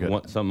with what think you're good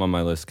at. something on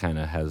my list kind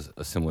of has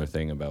a similar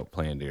thing about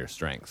playing to your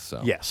strengths.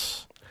 So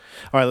Yes.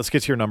 All right, let's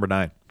get to your number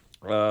 9.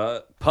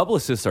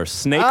 Publicists are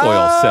snake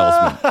oil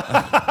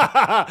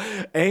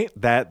salesmen.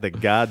 Ain't that the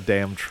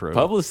goddamn truth?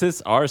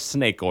 Publicists are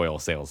snake oil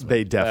salesmen.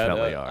 They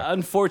definitely are.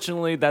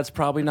 Unfortunately, that's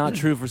probably not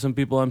true for some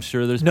people. I'm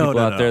sure there's No, people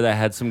no, out no. there that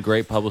had some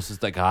great publicists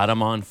that got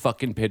them on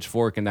fucking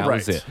Pitchfork, and that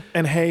was it.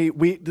 And hey,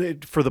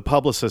 for the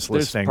publicists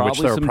There's listening, which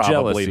probably they're some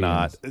probably jealousy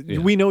not, yeah.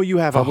 we know you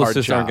have a hard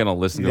Publicists job. aren't going to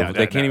listen to Yeah, them.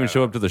 They can't even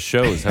show up to the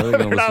shows. How are they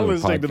going They're to not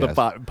listen listening to the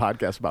podcast?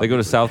 podcast about They go to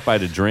music. South by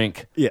to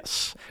drink.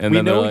 Yes. And we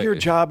then they're know like- your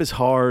job is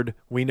hard.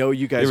 We know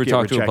you guys You ever get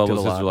talk to a rejected a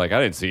publicist? lot. They're like,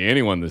 I didn't see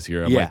anyone this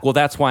year. I'm Yeah. like, well,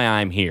 that's why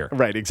I'm here.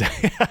 Right,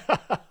 exactly.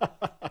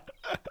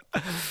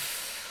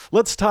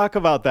 Let's talk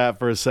about that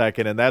for a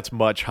second, and that's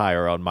much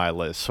higher on my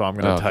list, so I'm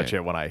going to Okay. touch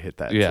it when I hit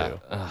that Yeah. too.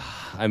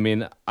 I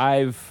mean,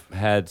 I've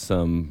had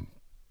some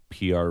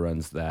PR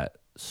runs that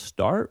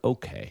start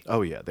okay.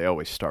 Oh, yeah, they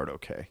always start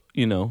okay.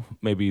 You know,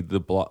 maybe the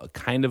blog,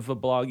 kind of a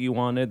blog you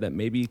wanted that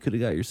maybe you could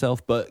have got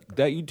yourself, but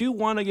that you do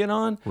want to get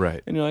on.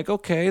 Right. And you're like,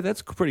 okay,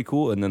 that's pretty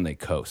cool. And then they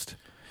coast.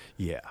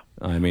 Yeah.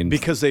 I mean,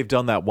 because they've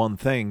done that one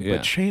thing. Yeah.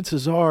 But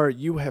chances are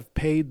you have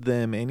paid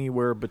them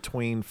anywhere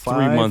between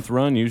 3-month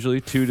run, usually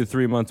 2 to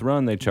 3 month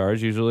run they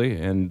charge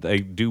usually, and they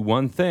do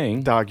one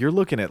thing. Dog, you're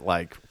looking at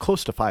like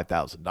close to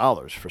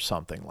 $5,000 for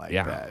something like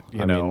that.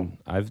 You know,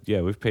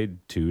 we've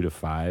paid 2 to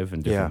 5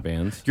 in different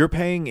bands. You're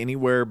paying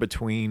anywhere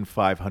between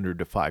 $500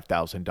 to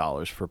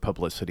 $5,000 for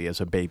publicity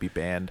as a baby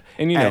band.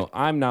 And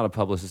I'm not a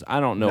publicist. I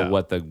don't know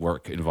what the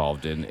work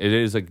involved in. It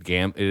is a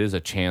It is a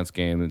chance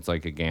game. It's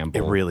like a gamble.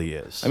 It really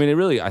is. I mean, it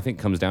really, I think,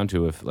 comes down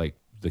to if like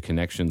the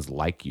connections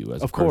like you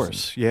as a person. Of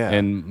course, yeah.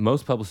 And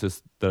most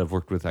publicists that I've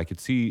worked with, I could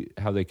see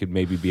how they could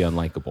maybe be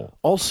unlikable.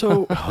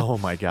 Also, oh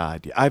my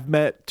God, I've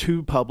met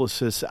 2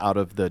 publicists out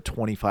of the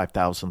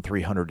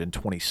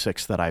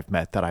 25,326 that I've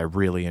met that I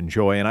really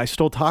enjoy, and I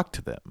still talk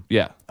to them.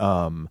 Yeah.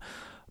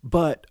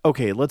 But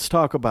okay, let's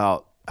talk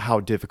about how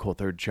difficult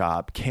their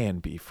job can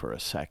be for a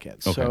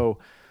second. Okay. So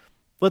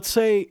let's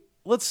say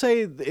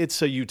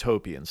it's a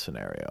utopian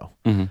scenario.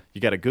 Mm-hmm. You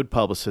got a good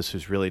publicist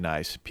who's really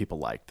nice. People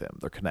like them.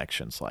 Their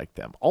connections like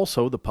them.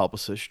 Also, the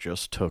publicist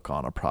just took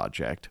on a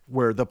project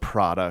where the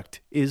product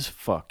is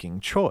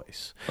fucking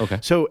choice. Okay.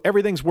 So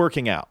everything's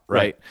working out,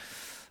 right?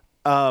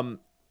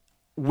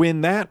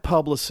 When that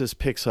publicist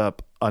picks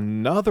up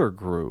another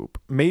group,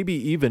 maybe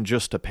even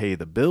just to pay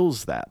the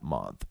bills that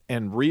month,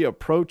 and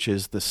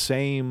reapproaches the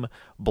same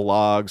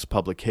blogs,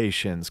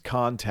 publications,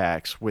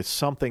 contacts with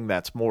something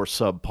that's more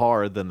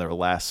subpar than their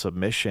last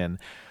submission,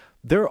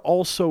 they're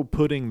also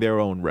putting their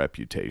own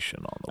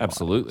reputation on the line.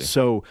 Absolutely.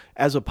 So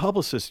as a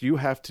publicist, you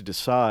have to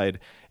decide,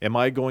 am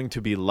I going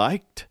to be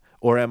liked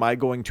or am I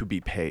going to be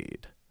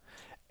paid?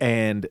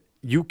 And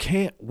you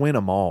can't win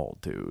them all,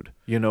 dude.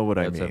 You know what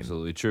I mean? That's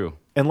absolutely true.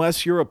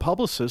 Unless you're a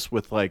publicist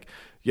with like,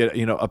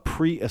 a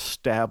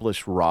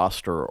pre-established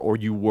roster, or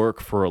you work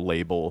for a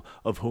label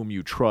of whom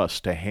you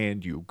trust to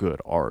hand you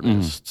good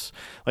artists.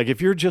 Like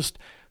if you're just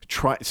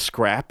trying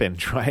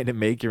to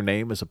make your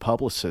name as a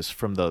publicist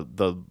from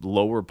the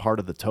lower part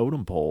of the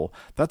totem pole,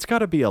 that's got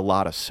to be a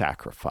lot of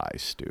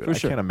sacrifice, dude. For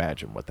sure. I can't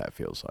imagine what that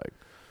feels like.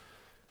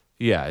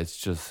 Yeah, it's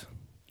just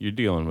you're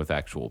dealing with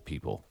actual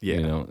people.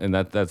 Yeah. And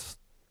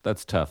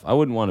that's tough. I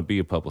wouldn't want to be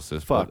a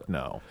publicist. Fuck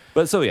no.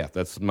 But so yeah,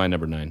 that's my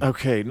number 9.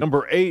 Okay,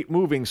 number 8,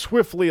 moving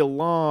swiftly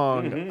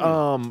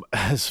along.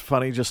 It's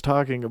funny just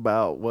talking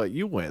about what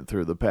you went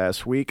through the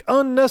past week.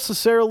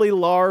 Unnecessarily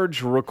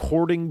large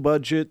recording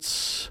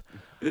budgets,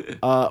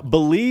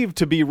 believed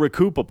to be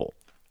recoupable.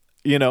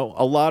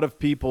 A lot of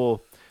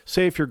people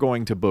say if you're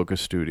going to book a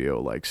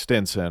studio like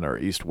Stinson or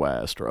East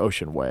West or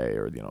Ocean Way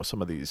or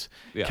some of these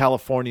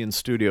Californian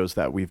studios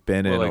that we've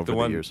been in over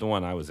the years. The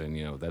one I was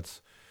in,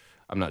 that's.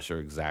 I'm not sure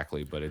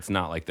exactly, but it's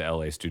not like the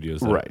LA studios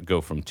that go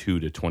from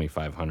 $2,000 to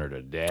 $2,500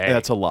 a day.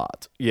 That's a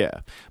lot,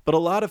 yeah. But a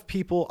lot of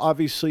people,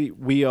 obviously,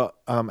 we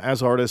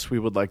as artists, we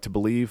would like to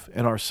believe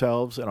in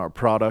ourselves and our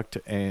product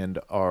and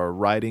our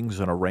writings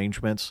and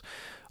arrangements.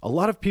 A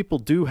lot of people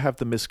do have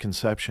the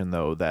misconception,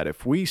 though, that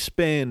if we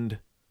spend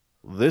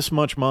this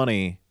much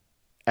money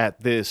at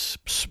this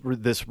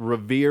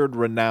revered,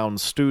 renowned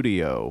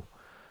studio,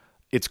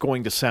 it's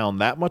going to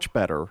sound that much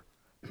better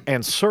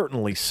and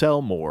certainly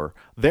sell more.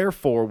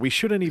 Therefore, we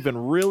shouldn't even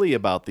really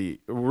worry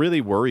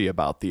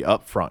about the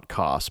upfront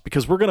costs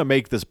because we're going to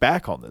make this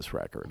back on this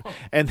record.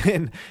 And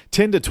then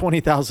 $10,000 to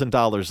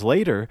 $20,000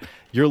 later,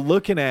 you're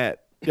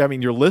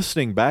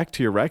listening back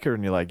to your record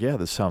and you're like, yeah,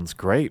 this sounds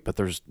great, but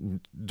there's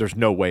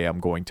no way I'm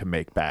going to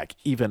make back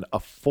even a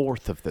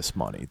fourth of this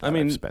money that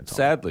I've spent on it.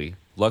 Sadly,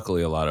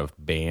 luckily, a lot of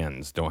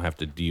bands don't have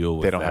to deal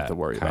with have to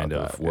worry kind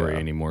about of that, worry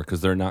anymore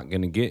because they're not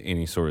going to get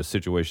any sort of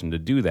situation to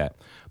do that.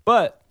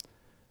 But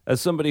as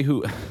somebody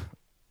who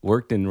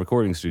worked in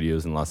recording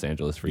studios in Los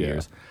Angeles for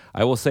years,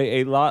 I will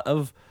say a lot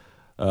of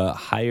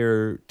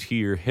higher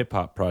tier hip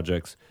hop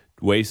projects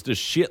waste a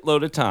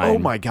shitload of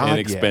time in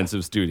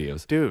expensive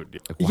studios. Dude,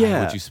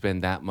 why would you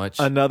spend that much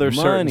Another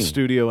money? certain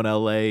studio in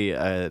LA,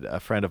 a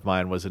friend of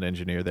mine was an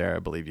engineer there. I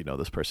believe you know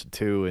this person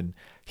too. And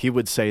he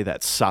would say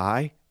that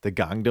Psy, the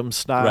Gangnam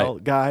Style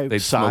guy, they'd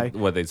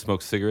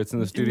smoke cigarettes in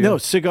the studio? No,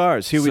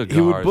 cigars. He would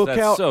book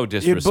That's out. so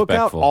He'd book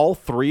out disrespectful. all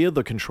 3 of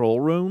the control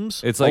rooms.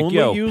 It's like,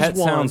 use Pet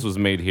one. Sounds was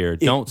made here.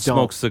 Don't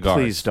smoke cigars.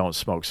 Please don't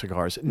smoke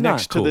cigars.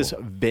 Next to this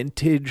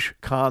vintage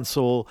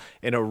console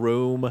in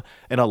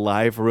a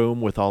live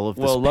room with all of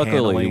this luckily,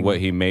 paneling. what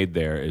he made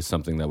there is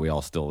something that we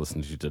all still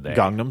listen to today.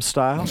 Gangnam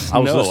Style? I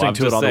was listening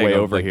to it on the way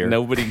over here.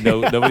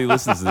 Nobody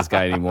listens to this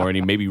guy anymore, and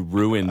he maybe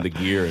ruined the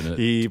gear in a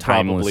He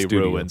timeless probably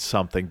studio. ruined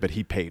something, but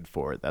he paid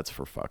for it. That's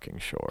for fucking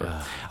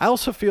sure. I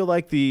also feel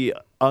like the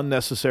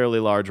unnecessarily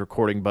large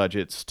recording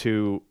budgets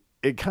too,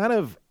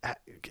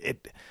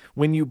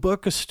 when you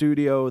book a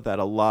studio that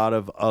a lot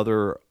of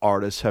other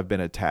artists have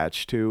been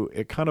attached to,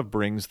 it kind of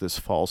brings this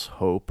false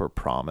hope or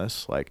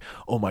promise like,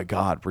 oh my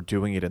God, we're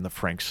doing it in the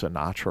Frank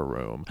Sinatra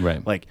room.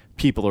 Right. Like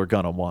people are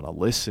going to want to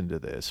listen to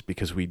this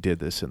because we did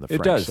this in the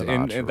Frank Sinatra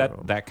room.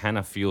 and that kind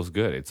of feels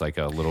good. It's like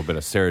a little bit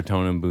of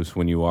serotonin boost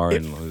when you are.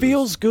 It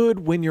feels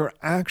good when you're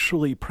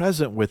actually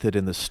present with it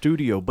in the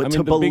studio, but to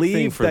the believe big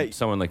thing for that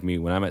someone like me,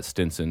 when I'm at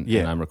Stinson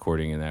and I'm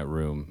recording in that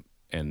room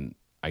and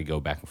I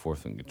go back and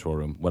forth in the control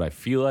room. What I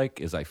feel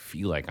like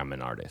I'm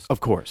an artist.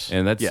 Of course.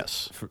 And that's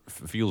yes.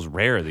 Feels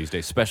rare these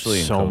days, especially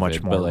in so COVID.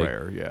 much more but like,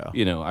 rare, yeah.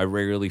 You know, I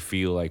rarely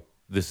feel like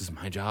this is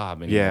my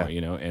job anymore, Yeah. you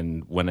know,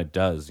 and when it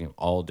does, you know,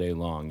 all day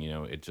long, you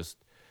know,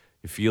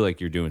 you feel like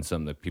you're doing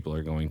something that people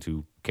are going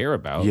to care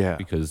about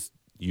because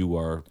you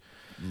are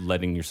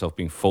letting yourself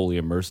being fully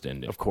immersed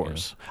in it. Of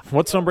course. You know?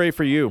 What's number 8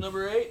 for you?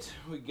 Number 8,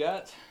 we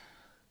got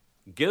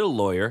get a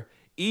lawyer,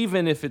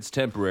 even if it's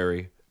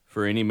temporary,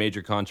 for any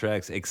major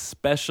contracts,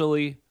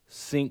 especially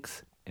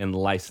syncs and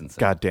licensing.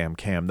 Goddamn,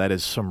 Cam, that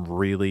is some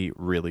really,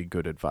 really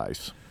good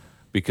advice.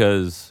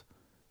 Because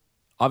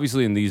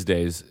obviously in these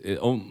days,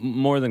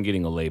 more than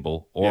getting a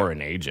label or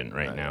an agent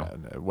right now.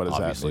 What does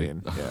obviously,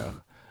 that mean?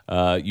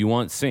 Yeah. You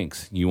want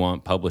syncs, you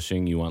want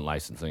publishing, you want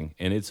licensing,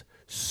 and it's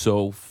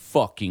so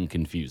fucking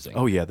confusing.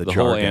 Oh, yeah, the whole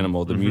jargon.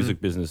 animal, the music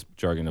business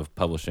jargon of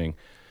publishing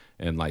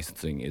and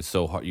licensing is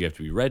so hard. You have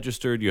to be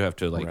registered. You have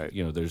to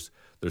you know, there's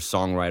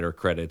songwriter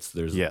credits.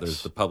 There's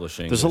the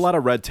publishing. There's a lot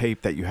of red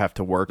tape that you have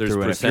to work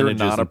through. And if you're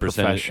not a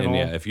professional,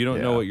 and if you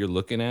don't know what you're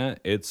looking at,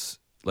 it's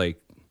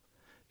like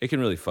it can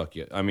really fuck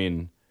you. I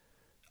mean,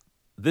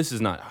 this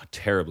is not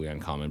terribly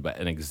uncommon, but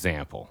an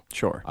example.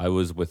 Sure. I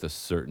was with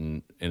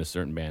in a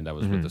certain band. I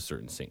was with a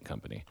certain sync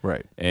company.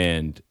 Right.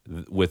 And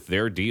with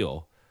their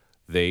deal,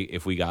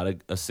 if we got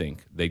a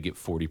sync, they'd get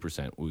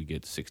 40%. We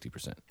get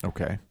 60%.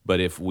 Okay. But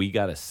if we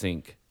got a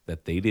sync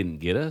that they didn't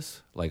get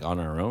us, like on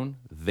our own,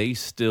 they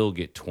still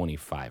get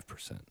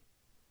 25%.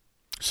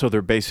 So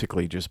they're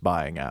basically just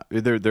buying out.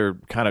 They're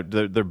kind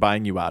of they're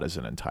buying you out as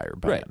an entire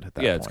band. Right. At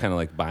that yeah, point. it's kind of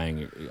like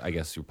buying. I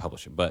guess you're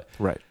publishing, but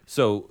right.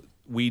 So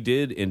we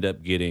did end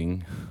up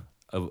getting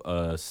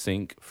a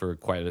sync for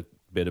quite a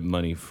bit of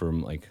money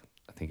from I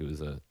think it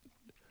was a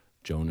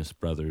Jonas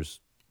Brothers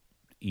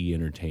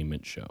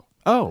entertainment show.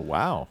 Oh,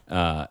 wow.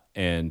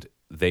 And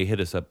they hit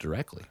us up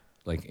directly,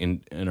 like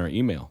in our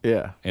email.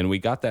 Yeah. And we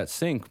got that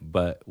sync,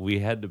 but we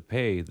had to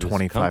pay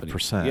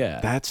 25%. Yeah.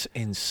 That's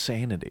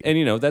insanity. And,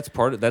 you know,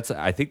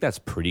 I think that's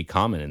pretty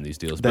common in these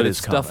deals. But it's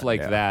stuff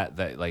like that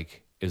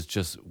is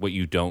just what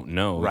you don't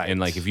know. Right. And,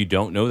 like, if you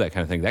don't know that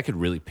kind of thing, that could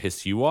really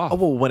piss you off. Oh,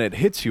 well, when it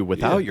hits you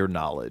without your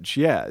knowledge,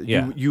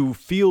 you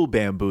feel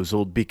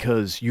bamboozled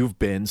because you've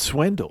been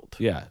swindled.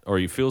 Yeah, or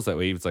you feels that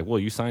way. It's like, well,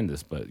 you signed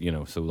this, but, you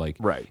know, so, like,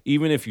 right.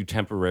 Even if you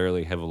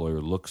temporarily have a lawyer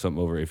look something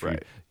over, if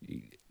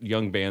you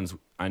young bands,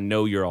 I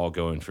know you're all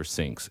going for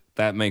syncs.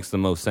 That makes the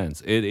most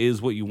sense. It is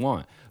what you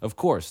want. Of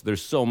course,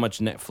 there's so much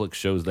Netflix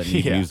shows that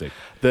need music.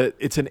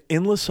 It's an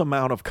endless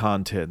amount of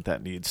content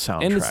that needs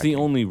soundtrack. And it's the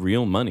only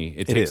real money.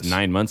 It takes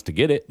 9 months to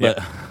get it,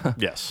 but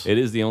yes, it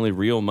is the only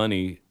real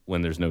money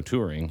when there's no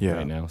touring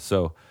right now.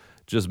 So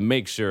just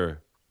make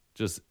sure,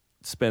 just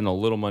spend a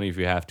little money if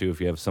you have to. If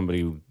you have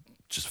somebody who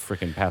just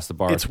freaking pass the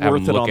bar, it's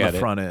worth it on the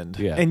front end.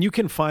 Yeah. And you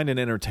can find an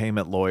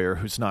entertainment lawyer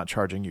who's not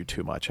charging you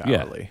too much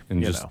hourly.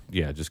 And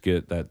just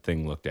get that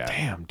thing looked at.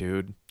 Damn,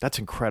 dude, that's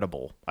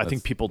incredible. I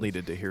think people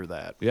needed to hear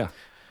that. Yeah.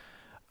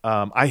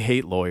 I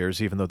hate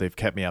lawyers, even though they've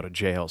kept me out of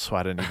jail, so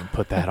I didn't even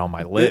put that on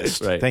my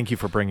list. Right. Thank you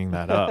for bringing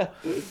that up.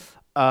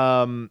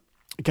 God,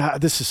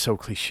 this is so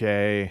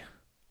cliche.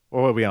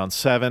 What are we on,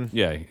 7?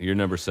 Yeah, you're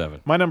number 7.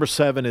 My number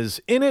 7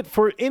 is in it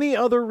for any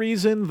other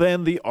reason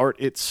than the art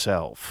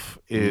itself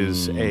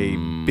is a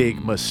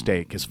big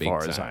mistake as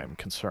far as I'm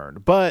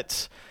concerned.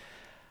 But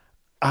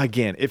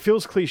again, it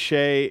feels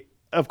cliche.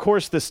 Of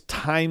course, this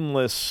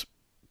timeless,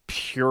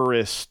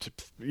 purist,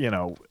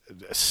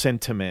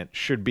 sentiment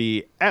should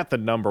be at the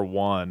number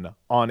 1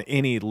 on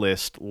any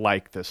list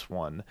like this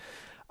one,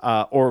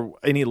 or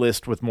any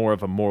list with more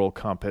of a moral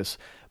compass.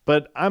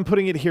 But I'm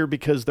putting it here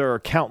because there are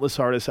countless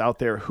artists out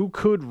there who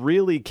could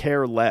really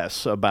care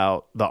less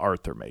about the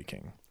art they're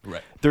making.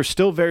 Right. They're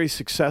still very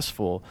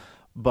successful,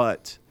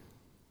 but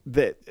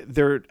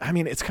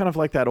it's kind of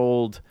like that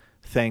old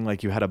thing,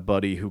 like you had a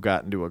buddy who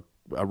got into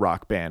a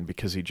rock band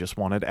because he just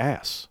wanted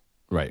ass.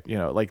 Right.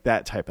 Like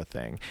that type of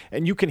thing.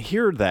 And you can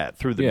hear that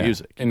through the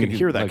music. You can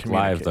hear that like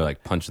live, they're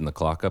like punching the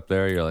clock up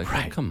there. You're like,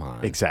 oh, come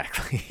on.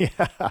 Exactly.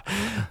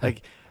 Yeah.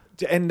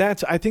 And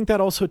I think that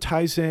also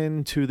ties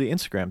into the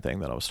Instagram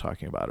thing that I was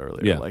talking about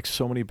earlier. Yeah. Like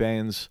so many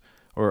bands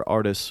or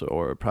artists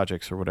or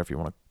projects or whatever you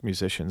want,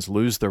 musicians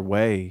lose their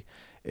way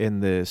in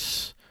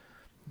this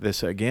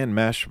again,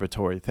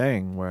 masturbatory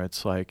thing where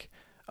it's like,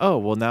 oh,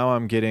 well, now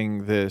I'm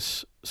getting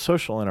this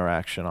social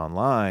interaction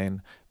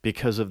online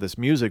because of this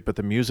music, but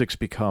the music's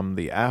become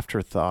the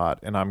afterthought,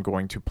 and I'm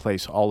going to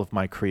place all of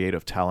my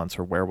creative talents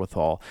or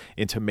wherewithal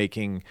into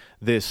making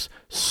this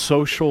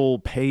social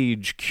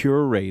page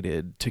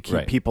curated to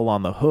keep people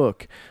on the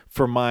hook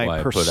for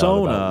my persona.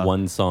 I put out about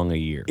 1 song a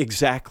year.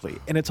 Exactly.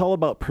 And it's all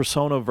about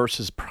persona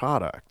versus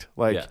product.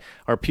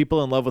 Are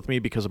people in love with me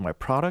because of my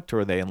product, or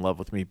are they in love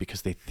with me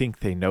because they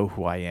think they know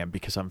who I am,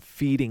 because I'm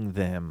feeding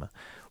them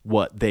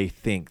what they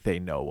think they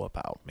know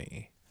about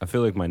me? I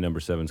feel like my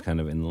number 7 is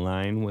kind of in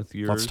line with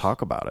yours. Let's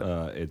talk about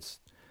it. It's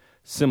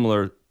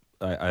similar.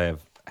 I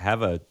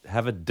have a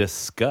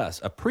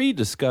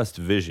pre-discussed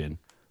vision,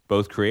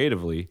 both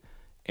creatively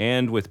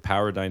and with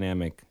power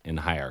dynamic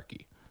and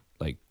hierarchy.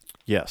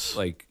 Yes.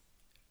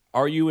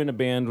 are you in a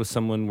band with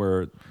someone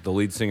where the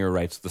lead singer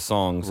writes the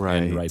songs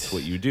and writes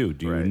what you do?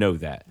 Do you know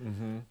that?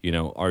 You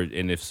know,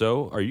 and if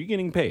so, are you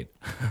getting paid?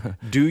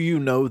 Do you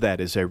know that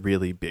is a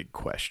really big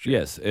question.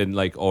 Yes, and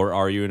like, or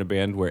are you in a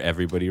band where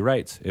everybody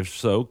writes? If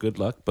so, good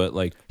luck. But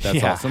like,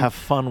 that's awesome. Have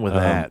fun with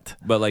that.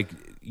 But like,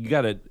 you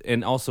gotta,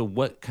 and also,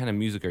 what kind of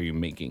music are you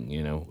making?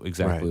 You know,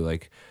 exactly.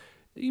 Like,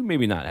 you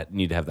maybe not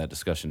need to have that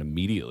discussion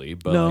immediately,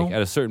 but like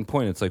at a certain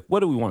point, it's like,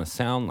 what do we want to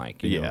sound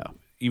like? You know?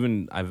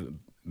 Even I've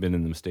been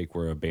in the mistake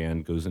where a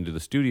band goes into the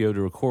studio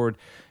to record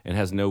and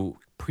has no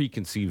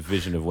preconceived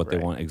vision of what they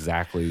want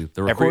exactly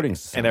the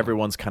recordings and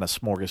everyone's kind of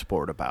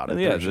smorgasbord about it.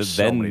 Yeah,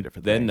 so many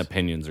different then things.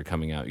 opinions are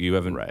coming out. You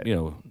haven't, you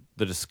know,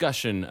 the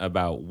discussion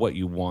about what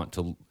you want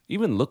to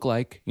even look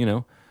like, you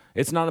know.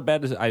 It's not a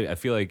bad. I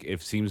feel like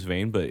it seems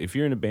vain, but if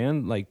you're in a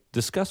band, like,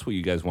 discuss what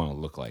you guys want to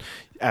look like.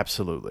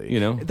 Absolutely. You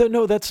know,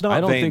 no, that's not.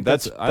 I don't vain. think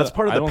that's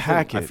part of the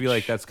package. I feel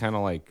like that's kind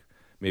of like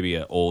maybe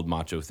an old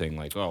macho thing,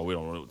 like, oh, we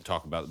don't really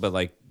talk about it. But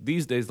like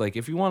these days, like,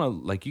 if you want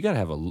to, like, you got to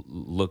have a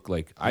look.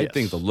 Like, I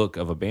think the look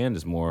of a band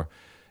is more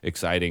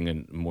exciting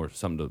and more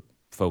something to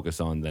focus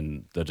on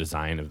than the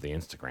design of the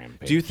Instagram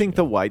page. Do you think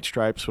the White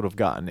Stripes would have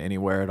gotten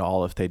anywhere at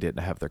all if they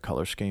didn't have their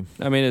color scheme?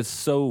 I mean, it's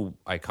so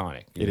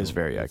iconic. It is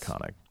very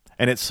iconic.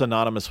 And it's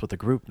synonymous with the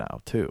group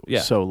now too. Yeah.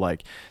 So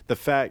like the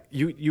fact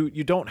you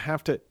don't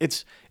have to.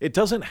 It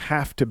doesn't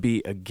have to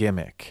be a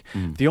gimmick.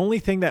 The only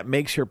thing that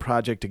makes your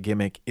project a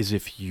gimmick is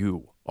if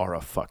you are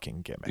a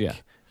fucking gimmick. Yeah.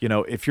 You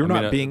know, if you're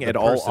not being at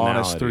all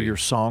honest through your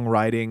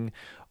songwriting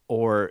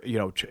or, you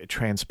know,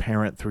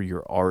 transparent through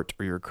your art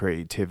or your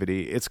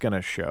creativity, it's going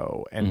to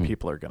show, and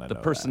people are going to know.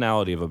 The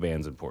personality of a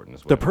band's important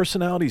as well. The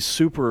personality is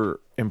super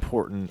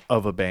important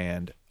of a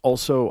band.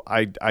 Also,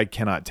 I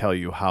cannot tell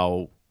you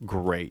how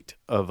great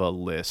of a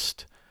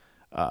list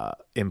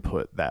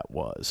input that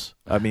was.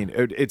 I mean,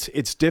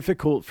 it's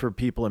difficult for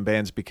people in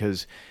bands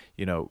because,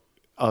 you know,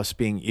 us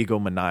being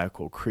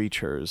egomaniacal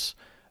creatures,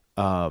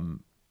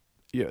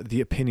 you know,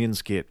 the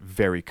opinions get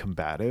very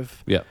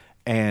combative. Yeah.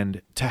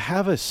 And to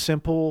have a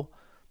simple,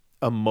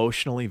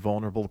 emotionally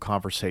vulnerable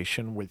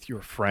conversation with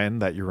your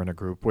friend that you're in a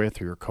group with,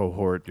 or your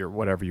cohort, or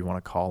whatever you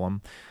want to call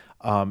them,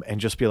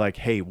 and just be like,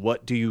 hey,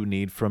 what do you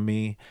need from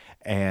me?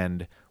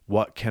 And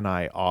what can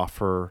I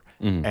offer?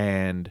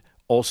 And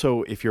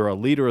also, if you're a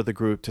leader of the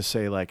group, to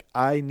say, like,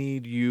 I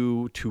need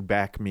you to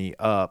back me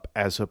up,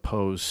 as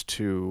opposed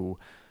to,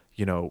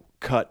 you know,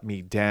 cut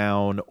me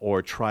down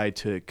or try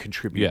to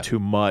contribute too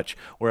much.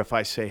 Or if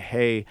I say,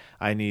 hey,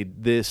 I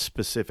need this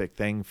specific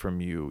thing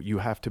from you, you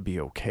have to be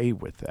okay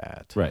with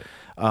that.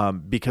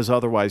 Right. Because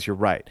otherwise, you're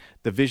right.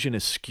 The vision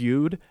is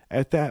skewed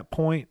at that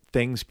point.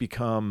 Things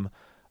become...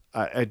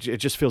 it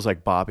just feels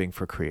like bobbing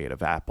for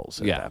creative apples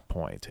at that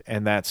point.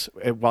 And that's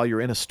while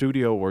you're in a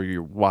studio or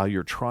while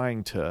you're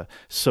trying to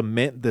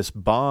cement this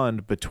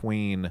bond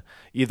between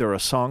either a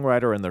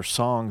songwriter and their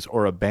songs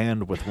or a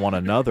band with one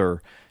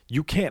another,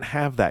 you can't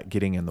have that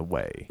getting in the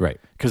way. Right.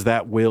 Because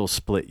that will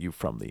split you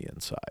from the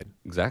inside.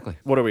 Exactly.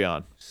 What are we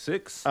on?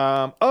 6.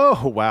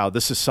 Oh, wow.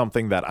 This is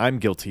something that I'm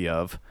guilty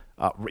of.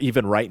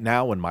 Even right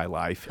now in my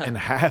life, and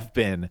have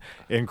been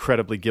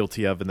incredibly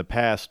guilty of in the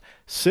past,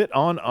 sit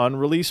on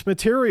unreleased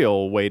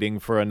material waiting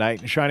for a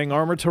knight in shining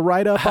armor to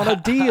write up on a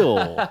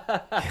deal.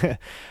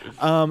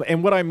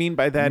 And what I mean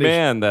by that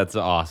is... that's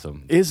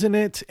awesome. Isn't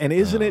it? And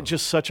isn't it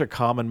just such a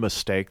common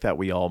mistake that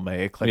we all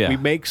make? Like, we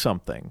make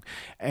something,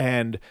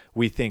 and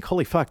we think,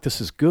 holy fuck, this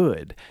is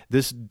good.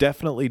 This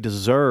definitely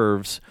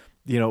deserves...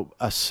 you know,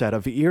 a set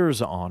of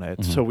ears on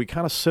it. So we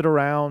kind of sit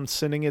around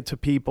sending it to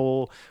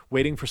people,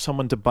 waiting for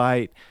someone to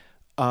bite.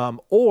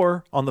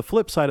 Or on the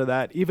flip side of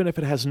that, even if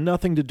it has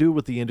nothing to do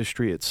with the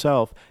industry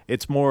itself,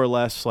 it's more or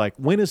less like,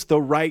 when is the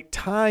right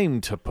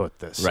time to put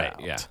this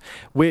out? Yeah.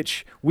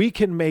 Which we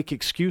can make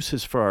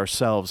excuses for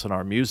ourselves and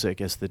our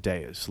music as the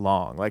day is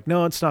long. Like,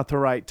 no, it's not the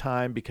right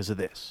time because of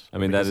this. I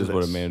mean, that is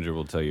what a manager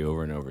will tell you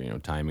over and over. You know,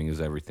 timing is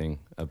everything.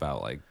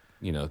 About, like,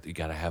 you know, you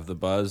got to have the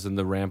buzz and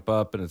the ramp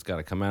up, and it's got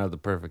to come out at the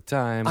perfect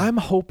time. I'm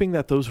hoping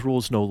that those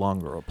rules no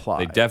longer apply.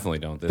 They definitely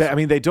don't. I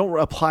mean, they don't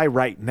apply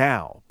right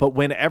now. But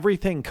when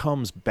everything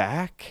comes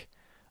back,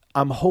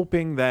 I'm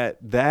hoping that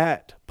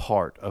that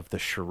part of the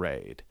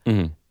charade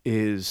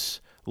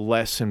is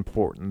less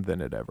important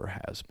than it ever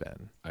has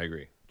been. I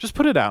agree. Just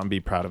put it out and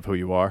be proud of who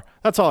you are.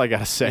 That's all I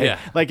got to say. Yeah.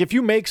 Like, if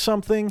you make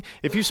something,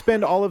 if you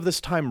spend all of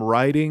this time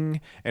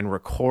writing and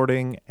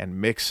recording and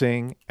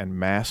mixing and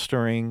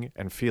mastering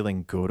and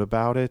feeling good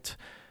about it,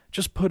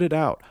 just put it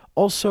out.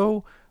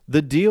 Also,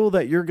 the deal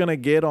that you're going to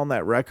get on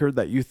that record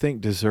that you think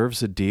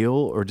deserves a deal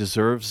or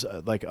deserves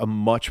like a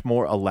much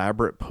more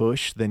elaborate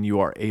push than you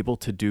are able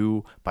to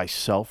do by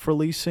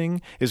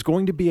self-releasing is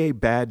going to be a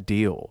bad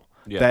deal.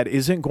 That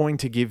isn't going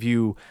to give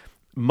you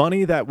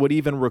money that would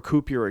even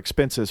recoup your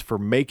expenses for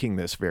making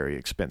this very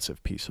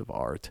expensive piece of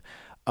art.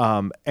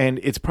 And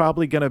it's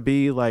probably going to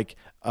be like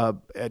a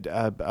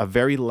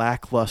very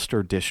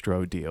lackluster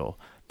distro deal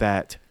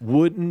that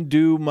wouldn't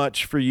do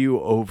much for you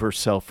over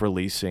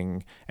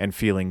self-releasing and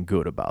feeling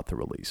good about the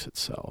release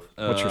itself?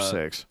 What's your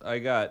 6? I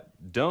got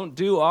don't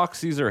do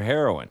oxys or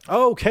heroin.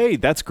 Okay,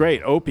 that's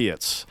great.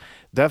 Opiates.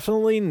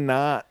 Definitely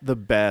not the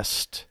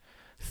best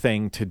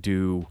thing to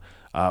do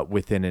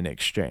within an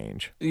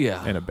exchange.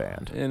 Yeah. In a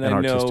band. And an I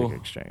artistic know,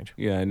 exchange.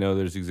 Yeah, I know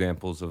there's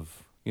examples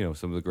of,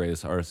 some of the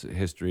greatest artists in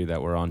history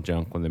that were on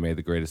junk when they made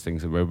the greatest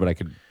things ever, but I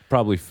could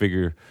probably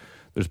figure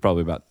there's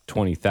probably about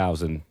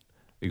 20,000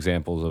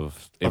 examples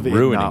of it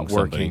ruining not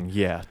working. somebody.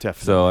 Yeah,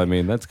 definitely. So, I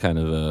mean, that's kind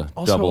of a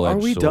also, double-edged are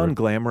we sword. done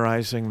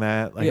glamorizing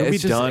that? Like, Yeah, are we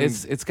it's just, done?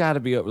 It's got to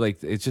be,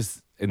 like, it's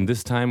just, in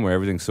this time where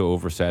everything's so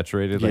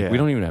oversaturated, like, Yeah. we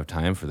don't even have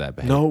time for that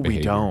behavior. No, we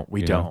don't.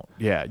 We don't.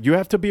 Yeah, you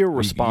have to be a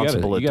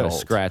responsible You got to adult.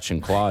 scratch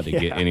and claw to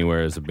get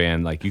anywhere as a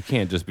band. Like, you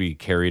can't just be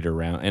carried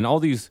around. And all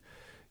these,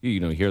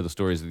 you hear the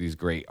stories of these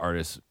great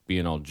artists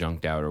being all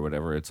junked out or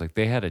whatever. It's like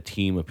they had a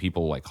team of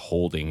people, like,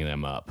 holding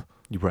them up.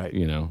 Right.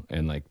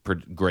 And, like,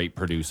 great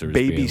producers.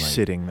 being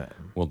Babysitting like,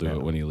 them. We'll do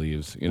it when he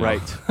leaves.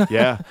 Right.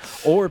 Yeah.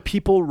 Or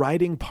people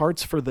writing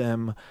parts for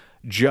them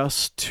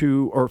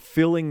or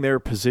filling their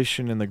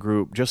position in the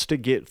group just to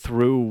get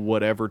through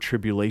whatever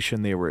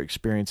tribulation they were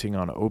experiencing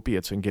on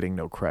opiates and getting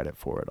no credit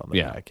for it on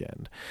the back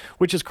end,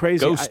 which is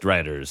crazy.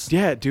 Ghostwriters.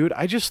 Yeah, dude.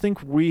 I just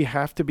think we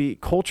have to be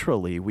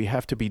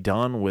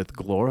done with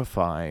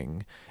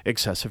glorifying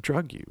excessive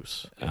drug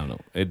use. I don't know.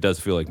 It does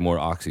feel like more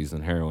oxys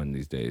than heroin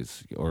these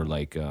days. Or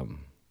like,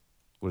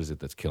 what is it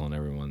that's killing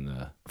everyone?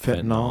 The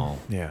fentanyl.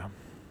 Yeah.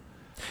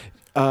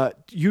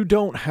 You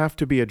don't have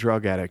to be a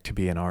drug addict to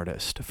be an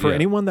artist. For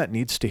anyone that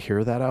needs to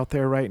hear that out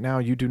there right now,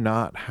 you do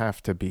not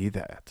have to be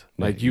that.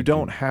 Like, you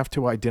don't have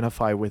to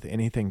identify with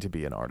anything to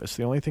be an artist.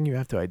 The only thing you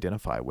have to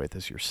identify with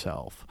is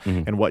yourself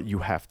and what you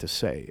have to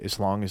say, as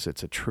long as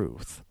it's a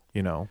truth,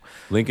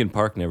 Linkin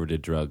Park never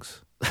did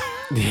drugs.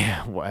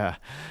 Yeah, well,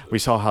 we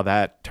saw how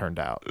that turned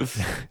out.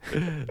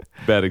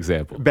 Bad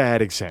example.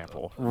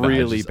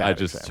 Really bad. I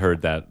just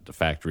heard that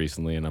fact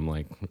recently, and I'm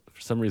like, for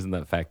some reason,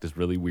 that fact is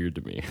really weird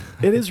to me.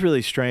 It is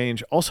really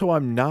strange. Also,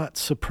 I'm not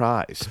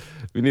surprised.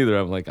 Me neither.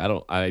 I'm like,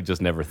 I just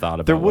never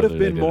thought about. There would have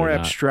whether been they did more or not.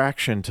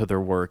 abstraction to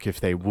their work if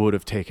they would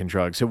have taken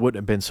drugs. It wouldn't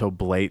have been so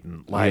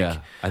blatant. Like,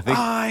 I think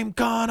I'm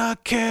gonna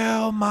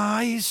kill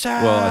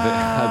myself.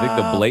 Well, I think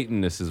the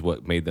blatantness is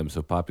what made them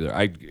so popular.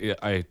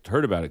 I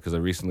heard about it because I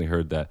recently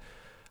heard that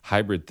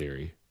Hybrid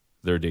Theory,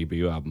 their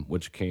debut album,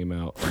 which came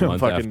out a month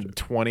fucking after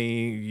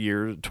 20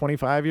 years,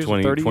 25 years,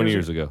 20 30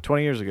 years ago.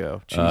 20 years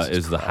ago. is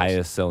Jesus the Christ.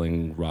 highest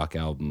selling rock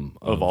album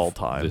of all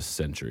time this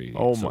century.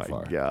 Oh so my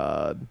far.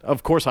 God!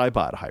 Of course, I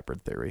bought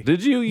Hybrid Theory.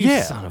 Did you?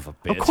 Yeah, Son of a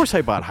bitch. Of course,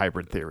 I bought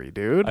Hybrid Theory,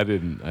 dude. I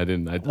didn't. I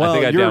think Well,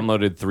 I you're-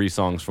 downloaded 3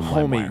 songs from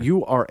Homie, LimeWire.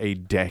 you are a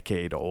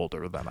decade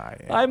older than I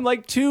am. I'm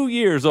like 2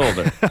 years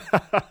older.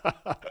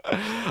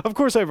 Of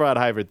course, I brought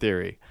Hybrid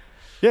Theory.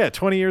 Yeah,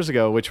 20 years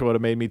ago, which would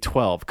have made me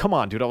 12. Come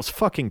on, dude. I was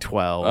fucking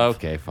 12.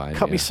 Okay, fine.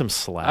 Cut me some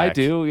slack. I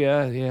do,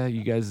 yeah.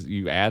 You guys,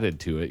 you added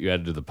to it. You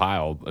added to the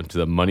pile, to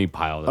the money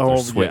pile. That Oh,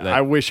 they're yeah.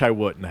 I wish I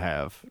wouldn't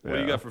have. What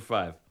do you got for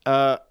 5?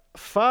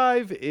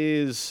 5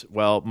 is,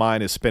 well,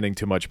 mine is spending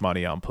too much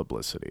money on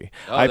publicity.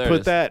 Oh, I there it put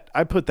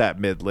is. that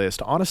mid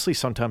list. Honestly,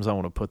 sometimes I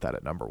want to put that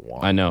at number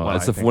 1. I know. when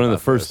That's I think one of the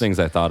about first this. things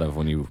I thought of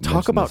when you Talk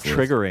mentioned about this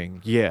list.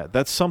 triggering. Yeah,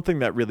 that's something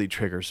that really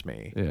triggers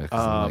me. Yeah, 'cause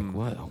I'm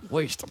like, what a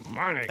waste of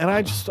money. And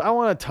I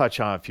want to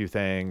touch on a few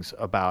things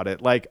about it.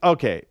 Like,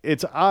 okay,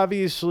 it's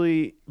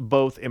obviously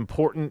both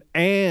important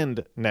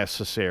and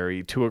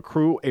necessary to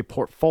accrue a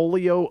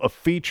portfolio of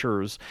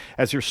features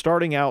as you're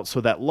starting out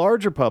so that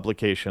larger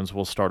publications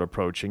will start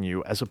approaching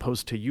you as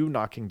opposed to you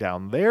knocking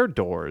down their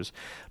doors,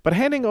 but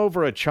handing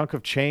over a chunk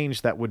of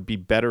change that would be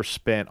better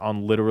spent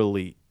on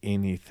literally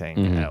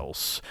anything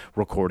else,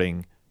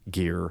 recording,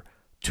 gear,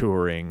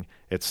 touring,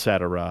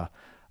 etc.,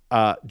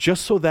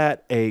 just so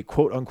that a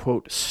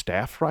quote-unquote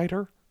staff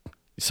writer,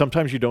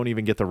 sometimes you don't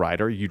even get the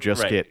writer, you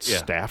just get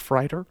staff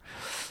writer,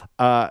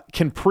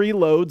 can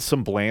preload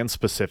some bland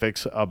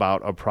specifics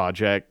about a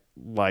project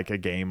like a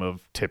game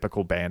of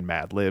typical band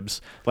Mad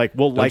Libs. Like,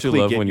 we'll Don't likely you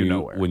love get when you you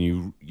nowhere. when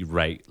you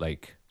write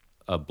like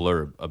a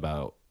blurb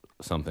about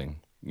something,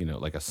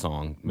 like a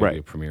song, maybe Right.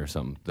 a premiere or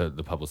something.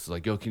 The publicist is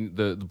like, yo,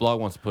 the blog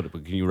wants to put it,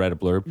 but can you write a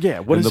blurb? Yeah,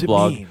 what and does the it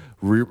blog mean?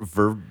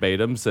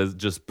 Verbatim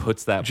just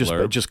puts that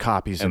blurb, just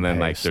copies and then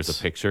like pastes. there's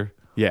a picture.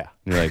 Yeah.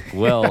 And you're like,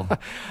 well,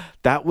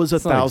 That was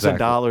not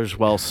 $1,000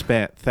 well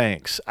spent.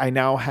 Thanks. I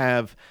now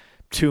have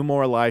 2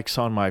 more likes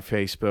on my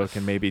Facebook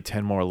and maybe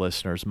 10 more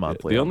listeners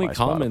monthly. the on only my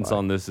comments Spotify.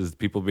 on this is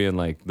people being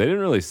like, they didn't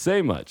really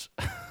say much.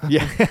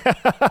 Yeah.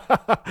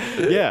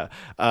 Yeah.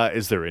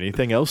 Is there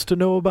anything else to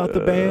know about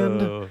the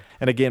band?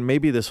 And again,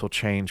 maybe this will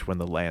change when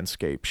the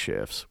landscape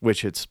shifts,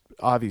 which it's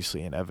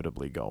obviously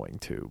inevitably going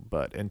to.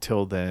 But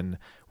until then,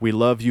 we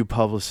love you,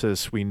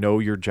 publicists. We know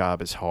your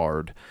job is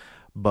hard,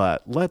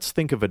 but let's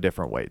think of a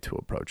different way to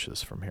approach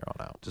this from here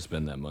on out. To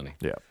spend that money.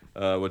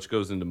 Yeah. Which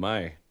goes into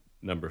my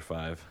number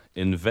 5.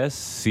 Invest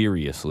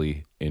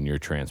seriously in your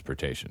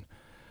transportation.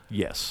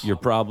 Yes. You're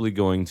probably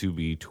going to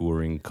be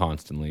touring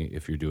constantly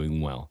if you're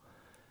doing well.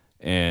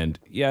 And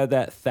yeah,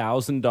 that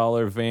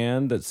 $1,000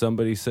 van that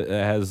somebody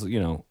has,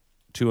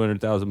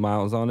 200,000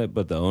 miles on it,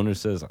 but the owner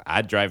says,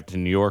 I'd drive to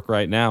New York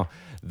right now.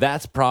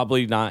 That's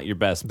probably not your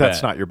best bet.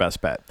 That's not your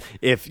best bet.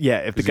 If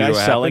the guy's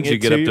selling it, you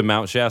get up to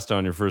Mount Shasta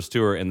on your first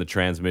tour, and the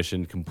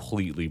transmission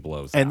completely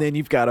blows out. And then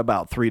you've got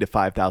about $3,000 to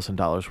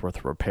 $5,000 worth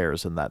of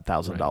repairs in that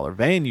 $1,000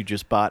 van you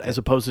just bought, as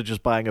opposed to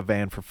just buying a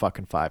van for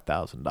fucking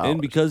 $5,000. And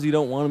because you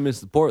don't want to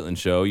miss the Portland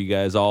show, you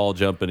guys all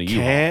jump in a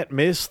U-Haul. Can't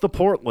miss the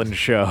Portland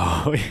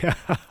show.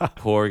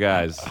 Poor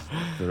guys.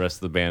 The rest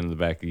of the band in the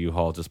back of the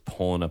U-Haul just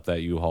pulling up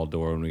that U-Haul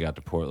door when we got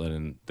to Portland,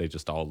 and they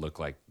just all look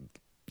like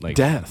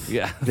death.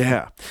 Yeah.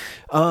 Yeah.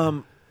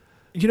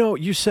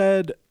 You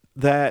said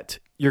that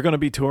you're going to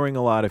be touring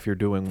a lot if you're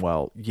doing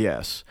well.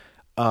 Yes.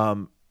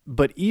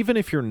 But even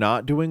if you're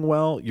not doing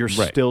well, you're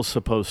still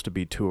supposed to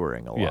be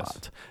touring a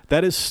lot.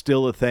 That is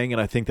still a thing, and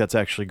I think that's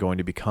actually going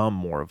to become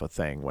more of a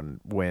thing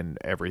when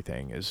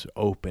everything is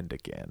opened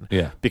again.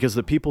 Yeah. Because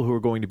the people who are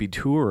going to be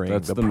touring,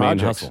 that's the projects, main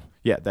hustle.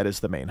 Yeah, that is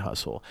the main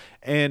hustle.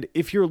 And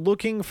if you're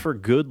looking for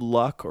good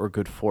luck or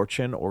good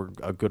fortune or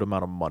a good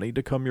amount of money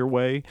to come your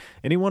way,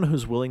 anyone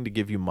who's willing to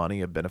give you money,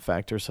 a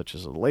benefactor such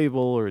as a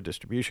label or a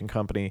distribution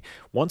company,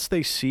 once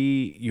they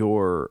see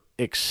your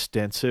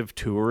extensive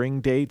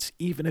touring dates,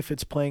 even if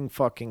it's playing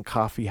fucking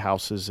coffee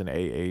houses and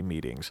AA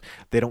meetings,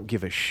 they don't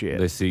give a shit.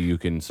 They see you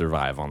can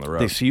survive on the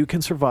road. They see you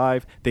can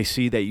survive. They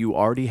see that you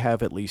already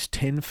have at least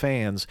 10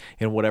 fans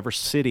in whatever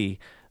city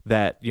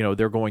that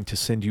they're going to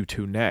send you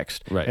to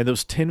next. Right. And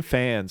those 10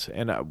 fans,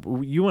 and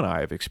you and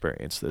I have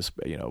experienced this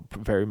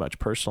very much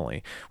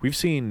personally. We've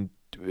seen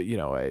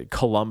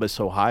Columbus,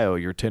 Ohio,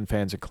 your 10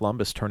 fans in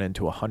Columbus turn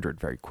into 100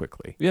 very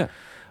quickly. Yeah.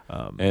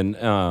 And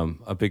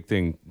a big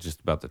thing just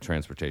about the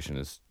transportation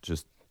is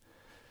just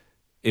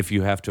if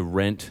you have to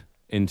rent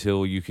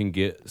until you can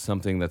get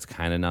something that's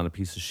kind of not a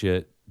piece of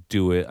shit,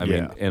 do it. I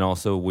mean, and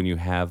also when you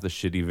have the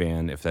shitty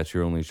van, if that's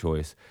your only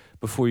choice,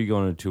 before you go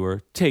on a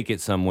tour, take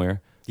it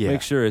somewhere. Yeah.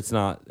 Make sure it's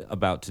not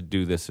about to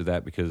do this or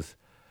that, because,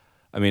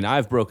 I mean,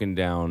 I've broken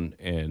down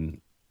in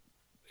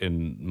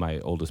my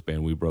oldest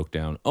band, we broke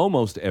down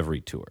almost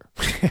every tour.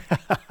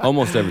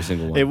 Almost every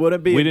single one. It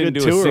wouldn't be a good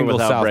tour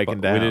without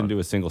breaking down. We didn't do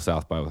a single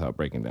South by without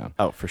breaking down.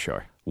 Oh, for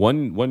sure.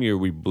 One year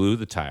we blew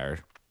the tire,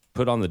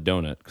 put on the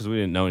donut because we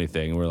didn't know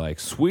anything. And we're like,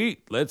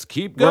 sweet, let's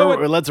keep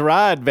going. Let's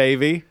ride,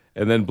 baby.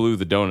 And then blew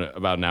the donut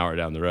about an hour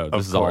down the road.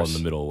 This is all in the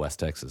middle of West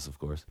Texas, of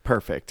course.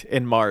 Perfect.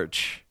 In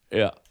March.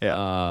 Yeah.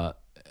 Yeah.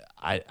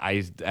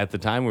 I at the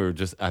time we were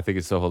just, I think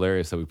it's so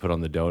hilarious that we put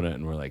on the donut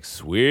and we're like,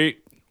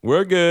 sweet,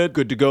 we're good.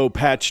 Good to go,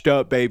 patched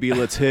up, baby.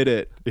 Let's hit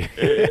it.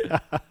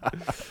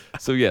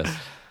 So yes,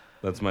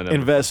 that's my number.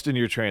 Invest in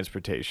your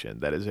transportation.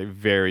 That is a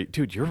very,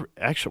 dude, you're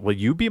actually, will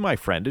you be my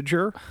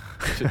friendager?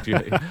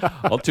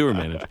 I'll tour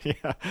manage.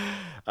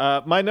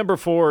 Yeah. My number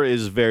 4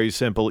 is very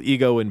simple.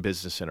 Ego in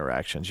business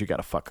interactions. You got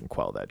to fucking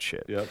quell that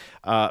shit.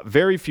 Yep.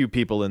 Very few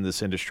people in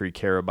this industry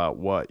care about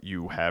what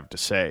you have to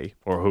say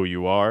or who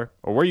you are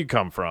or where you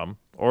come from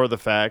or the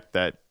fact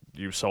that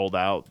you sold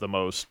out the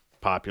most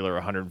popular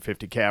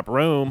 150 cap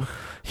room,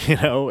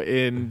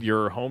 in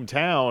your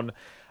hometown.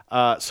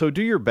 So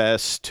do your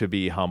best to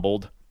be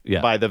humbled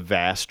by the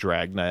vast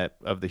dragnet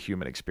of the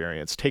human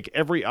experience. Take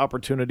every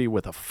opportunity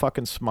with a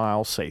fucking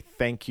smile. Say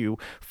thank you.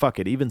 Fuck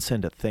it. Even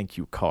send a thank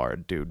you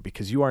card, dude,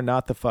 because you are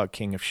not the fuck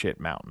king of shit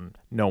mountain.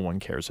 No one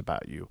cares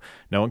about you.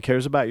 No one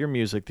cares about your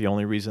music. The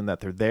only reason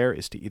that they're there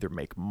is to either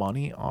make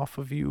money off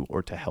of you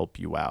or to help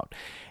you out.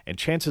 And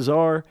chances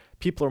are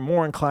people are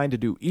more inclined to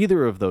do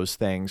either of those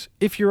things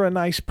if you're a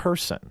nice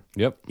person.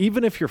 Yep.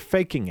 Even if you're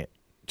faking it.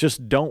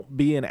 Just don't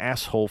be an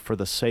asshole for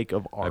the sake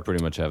of art. I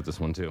pretty much have this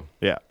one too.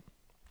 Yeah.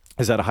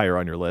 Is that higher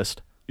on your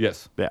list?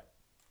 Yes. Yeah.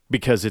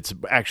 Because it's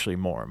actually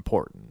more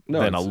important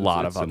than a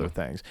lot of other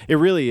things. It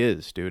really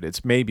is, dude.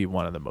 It's maybe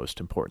one of the most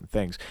important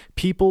things.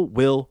 People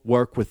will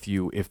work with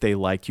you if they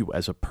like you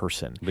as a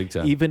person. Big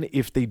time. Even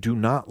if they do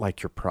not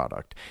like your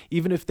product.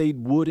 Even if they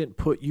wouldn't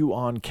put you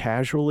on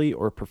casually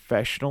or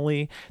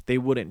professionally, they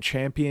wouldn't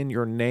champion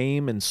your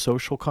name in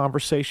social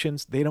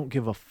conversations. They don't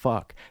give a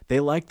fuck.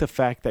 They like the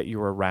fact that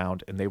you're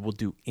around, and they will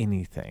do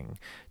anything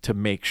to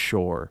make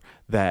sure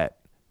that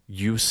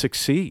you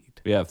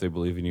succeed. Yeah, if they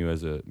believe in you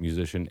as a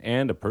musician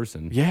and a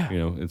person. Yeah.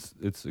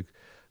 It's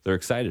they're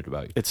excited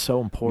about you. It's so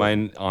important.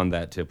 Mine on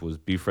that tip was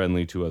be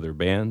friendly to other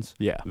bands,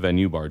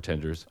 venue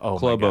bartenders,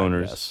 club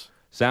owners,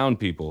 sound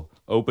people,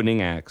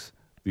 opening acts.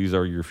 These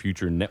are your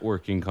future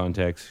networking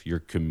contacts, your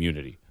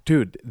community.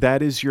 Dude,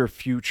 that is your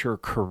future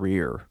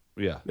career.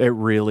 Yeah. It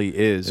really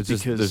is. It's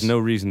because there's no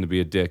reason to be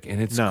a dick,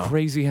 and it's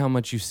crazy how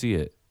much you see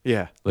it.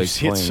 Yeah, you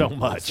see it so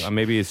much.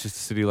 Maybe it's just a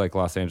city like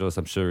Los Angeles.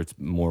 I'm sure it's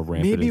more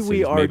rampant. Maybe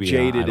we are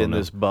jaded in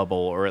this bubble,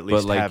 or at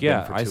least have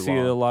been for too long. I see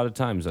it a lot of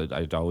times.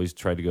 I'd always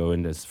try to go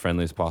in as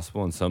friendly as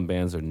possible, and some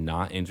bands are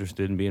not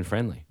interested in being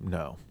friendly.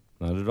 No.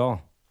 Not at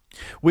all.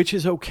 Which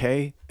is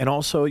okay. And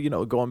also,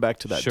 going back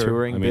to that Sure.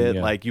 touring I mean, bit,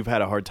 yeah. like you've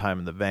had a hard time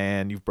in the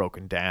van, you've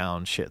broken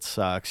down, shit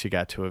sucks. You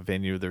got to a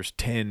venue, there's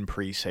 10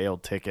 pre-sale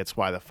tickets.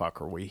 Why the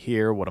fuck are we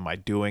here? What am I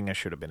doing? I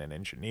should have been an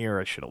engineer.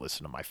 I should have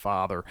listened to my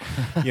father,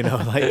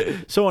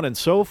 like so on and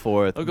so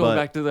forth. Going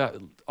back to that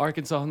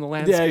Arkansas on the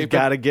landscape.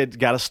 Yeah, you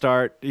gotta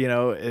start,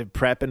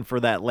 prepping for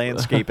that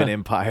landscaping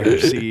empire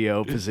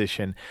CEO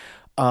position.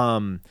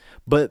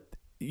 But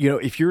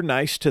if you're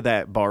nice to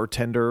that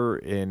bartender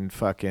in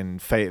fucking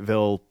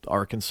Fayetteville,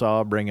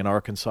 Arkansas, bringing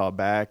Arkansas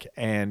back,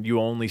 and you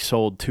only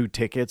sold 2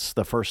 tickets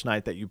the first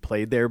night that you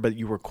played there, but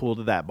you were cool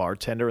to that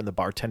bartender and the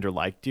bartender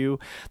liked you,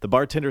 the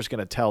bartender's going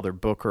to tell their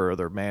booker or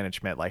their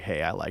management, like,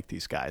 hey, I like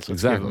these guys.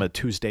 Let's give them a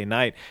Tuesday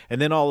night. And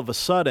then all of a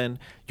sudden,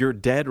 your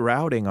dead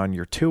routing on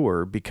your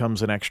tour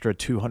becomes an extra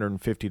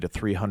 $250 to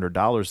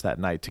 $300 that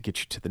night to get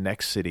you to the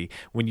next city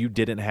when you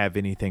didn't have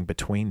anything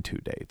between 2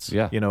 dates.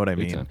 Yeah, You know what I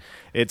big mean? time.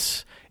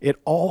 It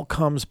all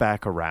comes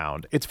back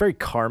around. It's very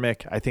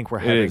karmic. I think we're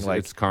having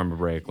it's karma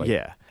break.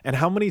 yeah. And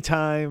how many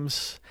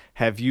times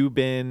have you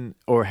been,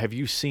 or have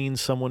you seen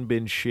someone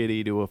been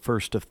shitty to a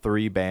first of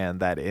 3 band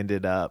that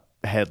ended up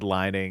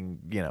headlining,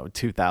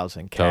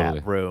 2,000 cap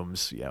Totally.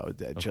 rooms,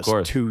 just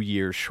course. 2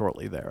 years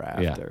shortly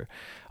thereafter.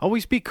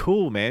 Always be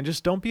cool, man.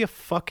 Just don't be a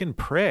fucking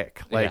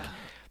prick. Like,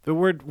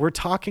 we're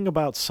talking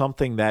about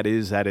something that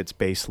is at its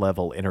base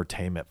level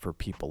entertainment for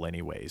people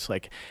anyways.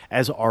 Like,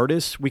 as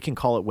artists, we can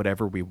call it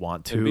whatever we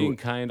want to. And being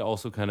kind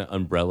also kind of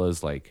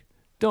umbrellas, like,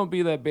 don't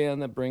be that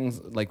band that brings,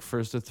 like,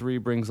 first of 3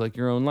 brings, like,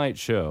 your own light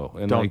show.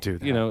 And Don't like, do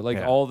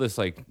that. all this,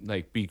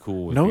 like be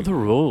cool with Know people. the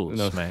rules,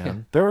 No.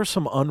 man. There are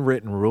some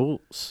unwritten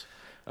rules.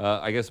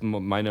 I guess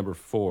my number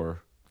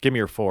 4, Give me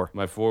your 4.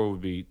 my 4 would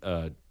be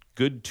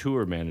good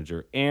tour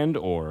manager and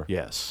or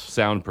Yes.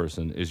 sound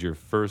person is your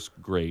first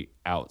great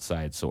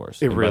outside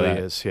source. It And by really that,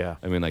 is, yeah.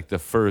 I mean, like, the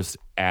first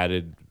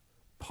added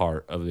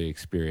part of the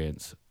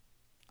experience,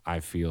 I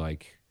feel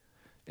like,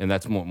 and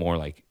that's more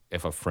like,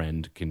 if a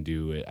friend can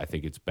do it, I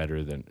think it's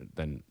better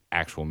than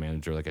actual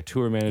manager. Like a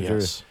tour manager,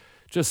 Yes.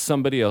 just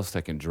somebody else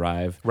that can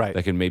drive, Right.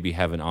 that can maybe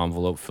have an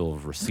envelope full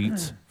of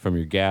receipts from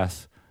your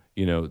gas,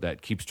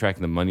 that keeps track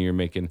of the money you're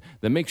making,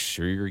 that makes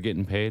sure you're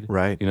getting paid.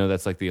 Right.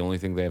 That's like the only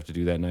thing they have to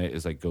do that night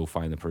is, like, go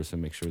find the person,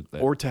 make sure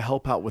that Or to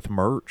help out with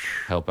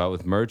merch. help out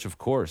with merch, of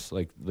course.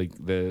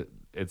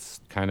 It's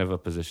kind of a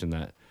position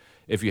that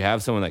if you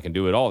have someone that can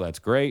do it all, that's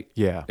great.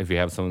 Yeah. If you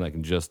have someone that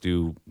can just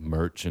do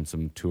merch and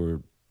some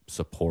tour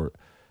support,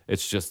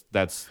 it's just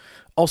that's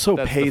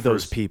Pay the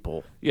those first-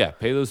 people. Yeah,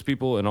 pay those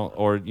people, and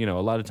or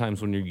a lot of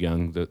times when you're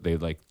young, they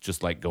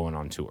just like going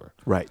on tour.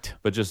 Right.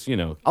 But just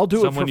I'll do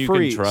it someone for you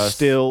free. can trust.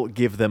 Still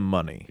give them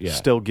money. Yeah.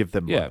 Still give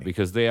them money. Yeah,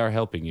 because they are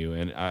helping you,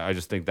 and I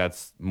just think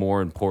that's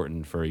more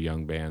important for a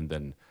young band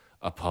than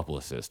a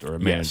publicist or a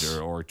Yes.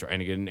 manager or trying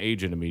to get an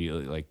agent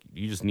immediately. Like,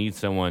 you just need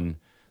someone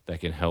that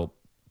can help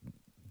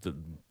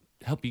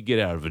you get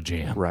out of a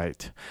jam.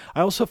 Right.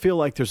 I also feel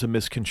like there's a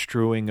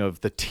misconstruing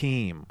of the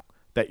team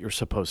that you're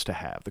supposed to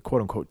have, the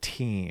quote unquote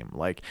team.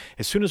 Like,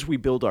 as soon as we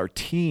build our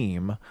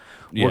team,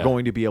 we're Yeah.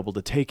 going to be able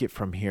to take it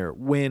from here.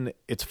 When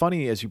it's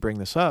funny, as you bring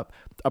this up,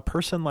 a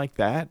person like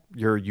that,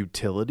 your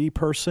utility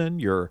person,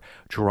 your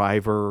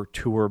driver,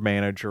 tour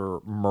manager,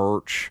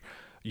 merch,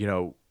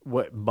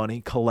 what money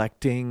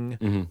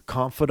collecting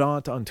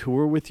confidant on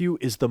tour with you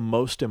is the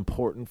most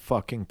important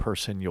fucking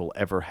person you'll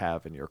ever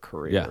have in your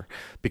career. Yeah.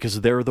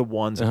 Because they're the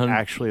ones And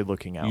actually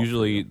looking out.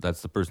 Usually,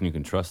 that's the person you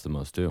can trust the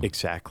most too.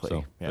 Exactly.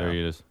 So Yeah. there it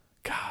is.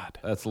 God,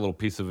 That's a little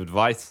piece of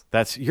advice.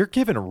 you're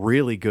giving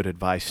really good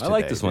advice today. I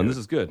like this one. dude. This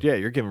is good. Yeah,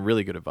 you're giving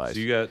really good advice. So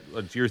you got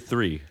what's your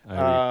 3?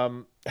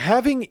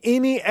 Having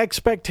any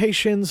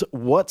expectations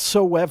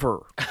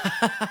whatsoever.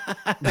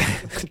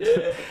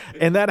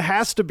 And that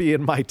has to be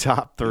in my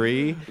top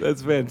 3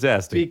 That's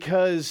fantastic.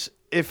 because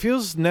it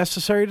feels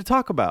necessary to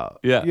talk about.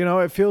 Yeah.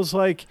 It feels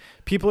like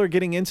people are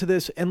getting into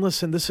this. And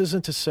listen, this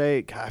isn't to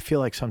say, God, I feel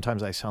like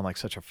sometimes I sound like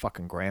such a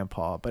fucking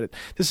grandpa, but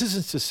this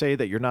isn't to say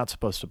that you're not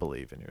supposed to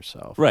believe in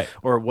yourself. Right.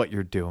 Or what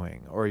you're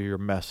doing or your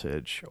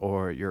message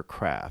or your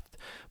craft.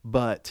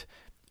 But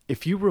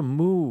if you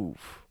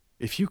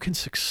can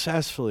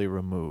successfully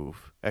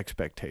remove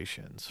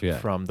expectations Yeah.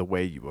 from the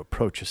way you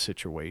approach a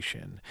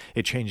situation,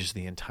 it changes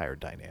the entire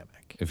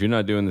dynamic. If you're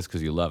not doing this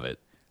because you love it,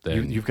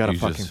 then You've got a you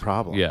fucking just-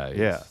 problem. Yeah,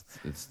 Yeah.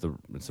 It's the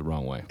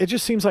wrong way. It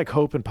just seems like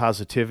hope and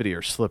positivity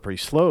are slippery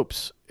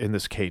slopes in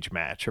this cage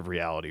match of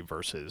reality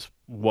versus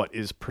what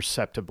is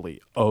perceptibly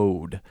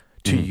owed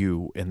to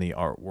you in the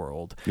art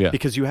world. Yeah.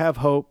 Because you have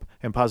hope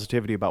and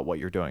positivity about what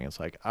you're doing. It's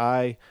like,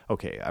 I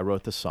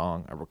wrote this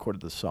song. I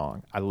recorded this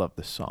song. I love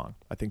this song.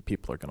 I think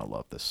people are going to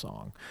love this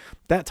song.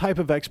 That type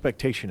of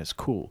expectation is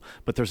cool.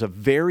 But there's a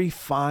very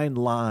fine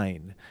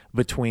line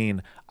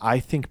between I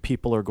think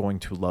people are going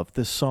to love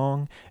this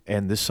song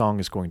and this song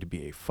is going to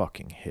be a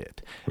fucking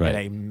hit. Right. And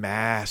a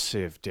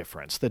massive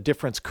difference. The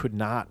difference could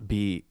not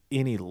be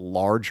any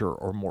larger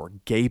or more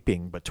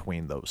gaping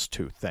between those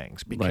two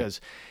things. Because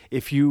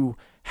if you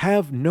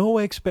have no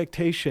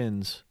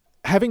expectations,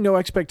 having no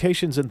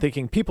expectations and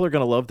thinking people are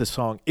going to love this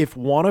song, if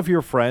one of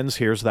your friends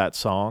hears that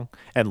song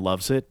and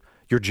loves it,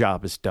 your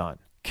job is done.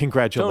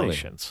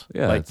 Congratulations.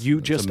 Totally. Yeah, like you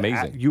it's just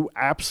amazing. you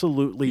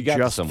absolutely You got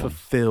just someone.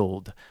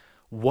 fulfilled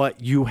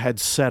what you had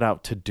set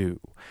out to do.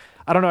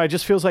 I don't know, it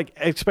just feels like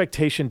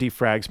expectation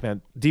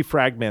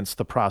defragments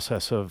the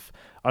process of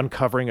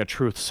uncovering a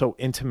truth so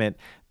intimate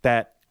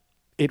that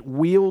it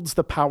wields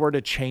the power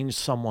to change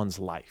someone's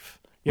life.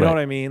 You know Right.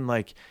 what I mean?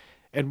 Like,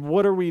 and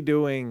what are we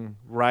doing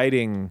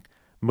writing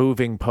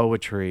moving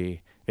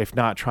poetry if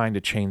not trying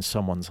to change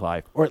someone's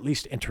life or at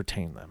least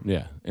entertain them?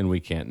 Yeah, and we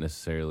can't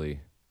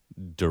necessarily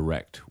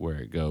direct where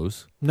it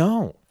goes.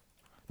 No,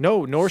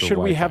 nor So should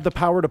we why have not? the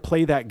power to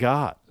play that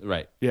God.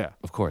 Right. Yeah.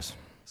 Of course.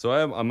 So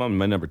I'm on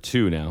my number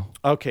 2 now.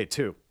 Okay,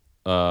 2.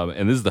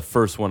 And this is the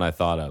first one I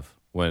thought of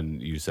when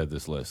you said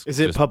this list. Is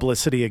it Just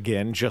publicity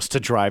again, just to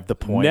drive the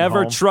point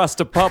never home?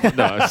 trust a public.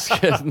 No, I'm just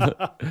kidding.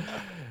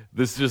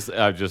 This is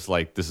I'm just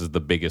like, this is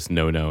the biggest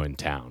no-no in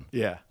town.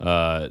 Yeah.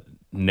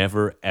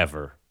 Never,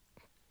 ever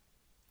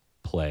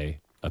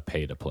play a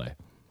pay-to-play.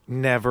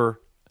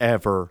 Never,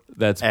 ever.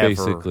 That's ever.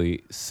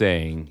 basically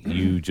saying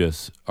you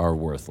just are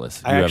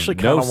worthless. I You actually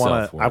have no kind of want to.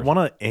 I self-worth.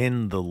 want to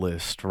end the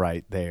list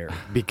right there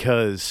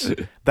because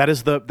that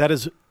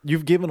is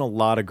you've given a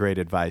lot of great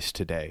advice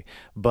today,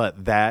 but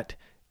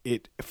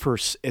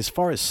as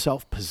far as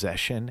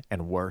self-possession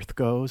and worth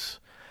goes,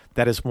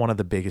 that is one of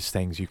the biggest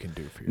things you can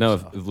do for Now,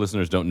 yourself. if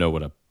listeners don't know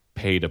what a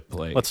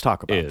pay-to-play Let's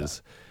talk about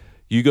is,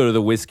 you go to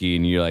the whiskey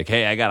and you're like,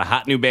 hey, I got a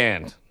hot new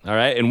band, all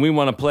right? And we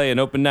want to play an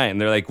open night. And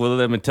they're like, well,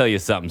 let me tell you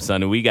something,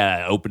 son. We got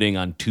an opening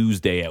on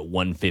Tuesday at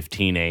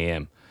 1:15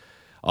 a.m.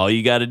 All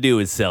you got to do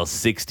is sell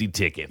 60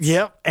 tickets.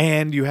 Yep,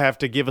 and you have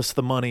to give us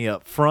the money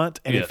up front.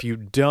 And Yeah. if you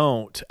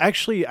don't,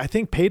 actually, I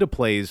think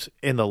pay-to-plays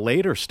in the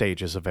later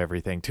stages of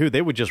everything too,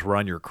 they would just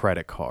run your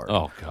credit card.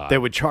 Oh, God. They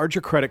would charge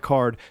your credit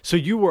card, so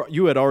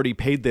you had already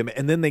paid them,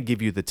 and then they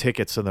give you the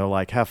tickets, and they're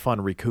like, "Have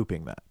fun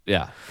recouping that."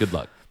 Yeah, good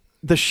luck.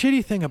 The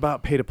shitty thing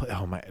about pay-to-play,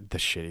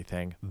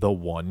 the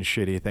one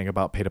shitty thing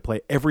about pay-to-play,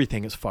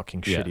 everything is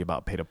fucking Yeah. shitty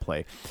about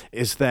pay-to-play,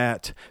 is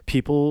that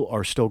people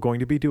are still going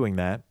to be doing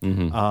that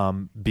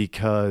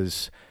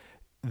because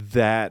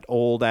that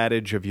old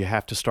adage of you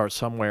have to start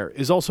somewhere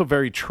is also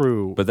very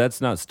true. But that's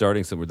not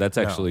starting somewhere. That's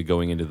actually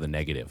going into the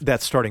negative.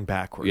 That's starting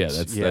backwards.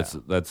 Yeah,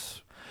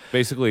 that's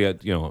basically,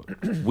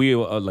 we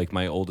like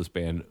my oldest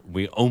band.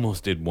 We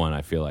almost did one.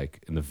 I feel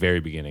like in the very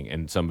beginning,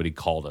 and somebody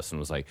called us and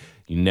was like,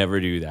 "You never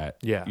do that.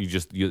 Yeah.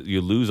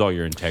 you lose all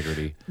your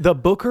integrity." The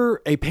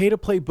booker, a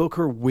pay-to-play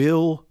booker,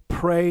 will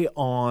prey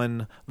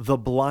on the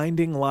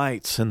blinding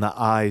lights in the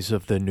eyes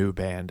of the new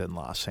band in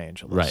Los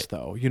Angeles, Right.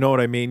 though. You know what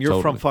I mean? You're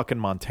from Totally. fucking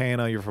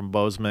Montana. You're from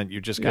Bozeman. You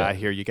just got Yeah.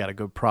 here. You got a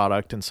good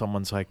product, and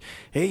someone's like,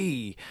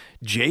 "Hey,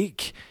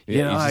 Jake, Yeah,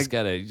 you know, you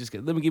just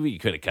gotta let me give you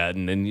credit card,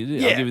 and then I'll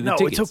yeah, give you the no,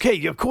 tickets. it's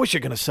okay. Of course,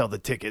 you're going to sell the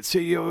tickets. So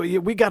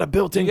we got a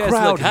built-in You guys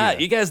crowd look hot.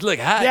 here. You guys look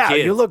hot. Yeah,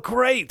 kids. you look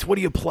great. What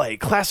do you play?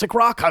 Classic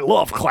rock? I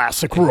love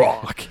classic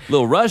rock.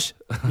 Little Rush.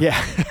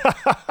 Yeah.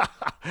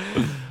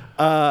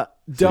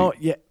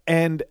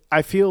 And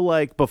I feel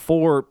like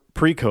before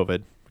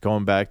pre-COVID,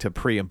 going back to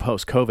pre and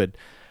post-COVID,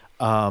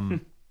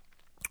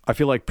 I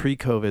feel like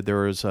pre-COVID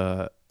there was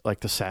like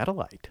the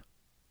Satellite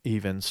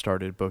even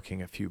started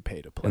booking a few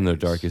pay-to-plays. In their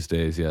darkest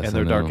days, yes. In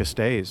their I know. darkest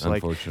days.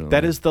 Like Unfortunately.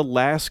 that is the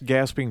last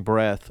gasping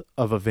breath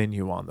of a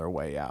venue on their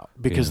way out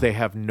because Yeah. they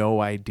have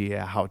no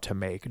idea how to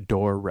make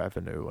door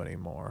revenue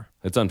anymore.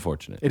 It's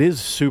unfortunate. It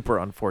is super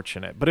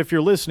unfortunate. But if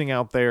you're listening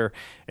out there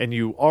and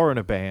you are in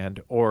a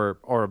band or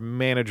a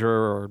manager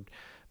or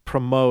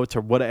promote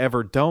or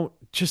whatever, don't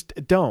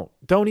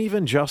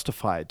even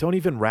justify it. Don't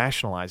even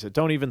rationalize it.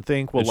 Don't even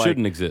think, well, It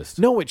shouldn't exist.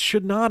 No, it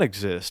should not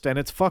exist. And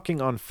it's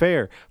fucking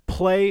unfair.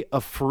 Play a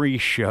free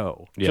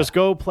show. Yeah. Just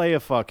go play a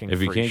fucking If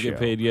free you can't show. get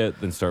paid yet,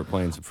 then start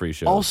playing some free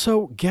shows.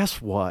 Also,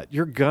 guess what?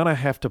 You're gonna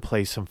have to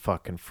play some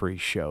fucking free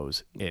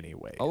shows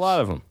anyway. a lot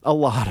of them. A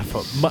lot of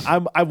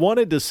them. I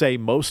wanted to say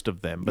most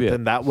of them, but Yeah.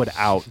 then that would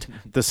out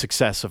the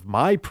success of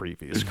my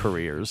previous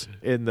careers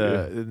in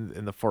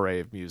the foray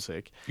of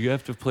music. You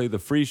have to play the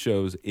free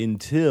shows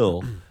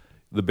until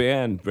the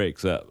band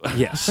breaks up.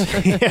 Yes.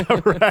 Yeah,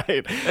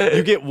 right.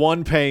 You get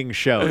one paying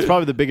show. It's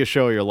probably the biggest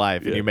show of your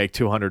life, and you make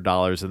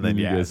 $200, and then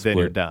You guys then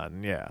you're split.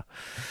 done. Yeah.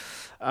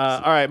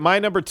 All right, my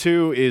number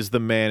 2 is the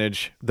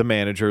manager, the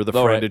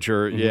All right.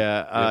 friendager.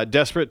 Yeah.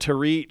 Desperate to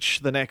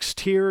reach the next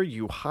tier,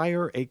 you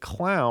hire a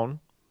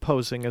clown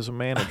posing as a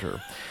manager.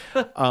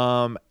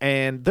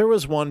 And there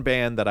was one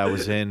band that I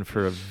was in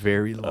for a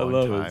very I long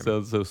love time. it. It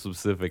sounds so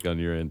specific on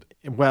your end.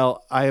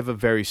 Well, I have a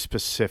very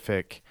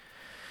specific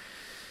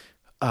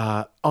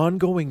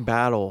ongoing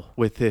battle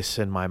with this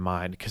in my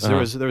mind because there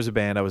was a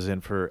band I was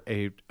in for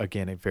a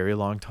very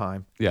long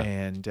time. Yeah.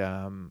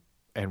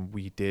 And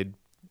we did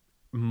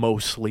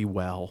mostly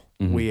well.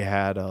 Mm-hmm. We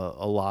had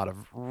a lot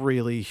of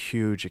really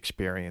huge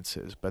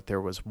experiences, but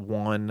there was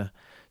one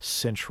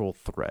central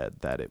thread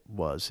that it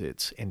was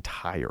its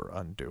entire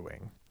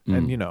undoing.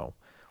 And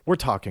we're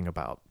talking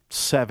about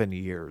 7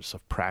 years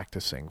of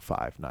practicing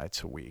 5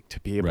 nights a week to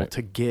be able Right.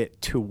 to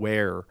get to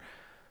where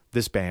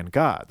this band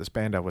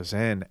I was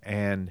in.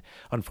 And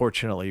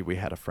unfortunately, we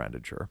had a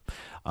frontager.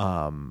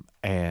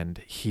 And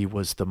he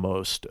was the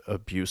most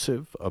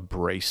abusive,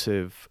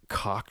 abrasive,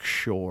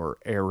 cocksure,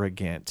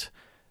 arrogant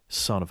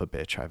son of a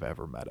bitch I've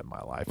ever met in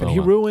my life. And he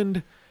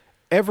ruined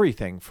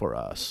everything for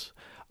us.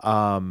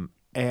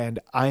 And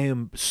I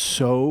am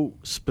so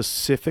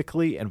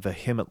specifically and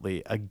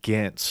vehemently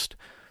against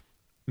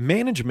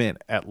management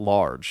at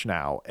large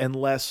now,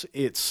 unless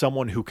it's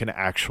someone who can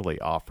actually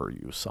offer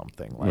you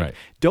something. Like,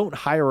 don't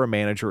hire a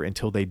manager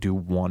until they do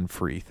one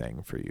free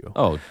thing for you.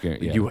 Oh, yeah.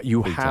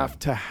 You have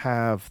to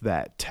have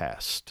that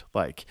test.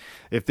 Like,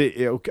 if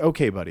they,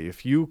 okay, buddy,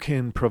 if you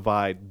can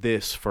provide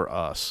this for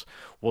us,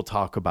 we'll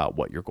talk about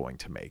what you're going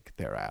to make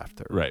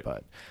thereafter. Right.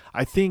 But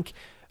I think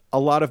a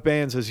lot of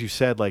bands, as you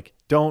said, like,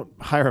 don't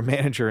hire a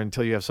manager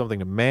until you have something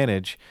to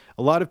manage.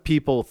 A lot of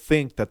people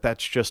think that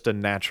that's just a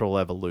natural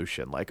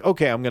evolution. Like,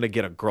 okay, I'm going to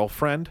get a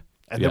girlfriend,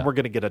 and then we're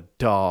going to get a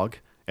dog,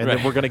 and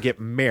then we're going to get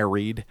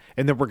married,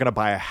 and then we're going to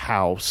buy a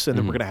house, and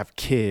then we're going to have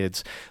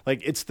kids.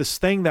 Like, it's this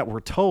thing that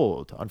we're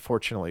told,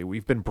 unfortunately.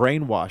 We've been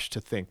brainwashed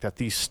to think that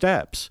these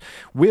steps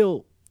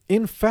will,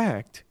 in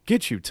fact,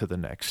 get you to the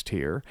next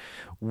tier,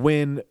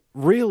 when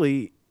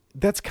really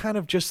that's kind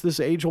of just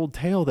this age-old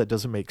tale that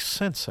doesn't make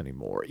sense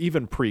anymore,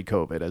 even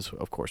pre-COVID, as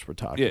of course we're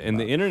talking about. And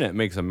the internet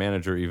makes a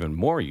manager even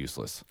more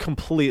useless.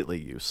 Completely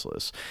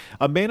useless.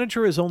 A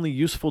manager is only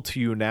useful to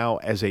you now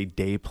as a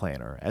day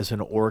planner, as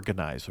an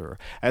organizer,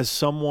 as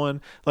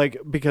someone, like,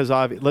 because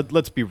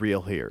let's be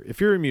real here.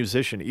 If you're a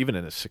musician, even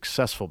in a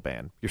successful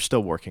band, you're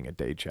still working a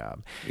day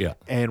job. Yeah.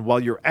 And while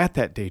you're at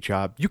that day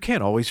job, you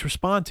can't always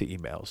respond to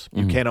emails.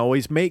 You can't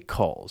always make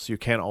calls. You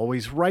can't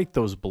always write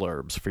those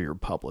blurbs for your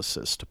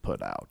publicist to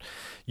put out.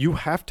 You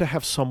have to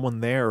have someone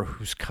there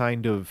who's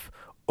kind of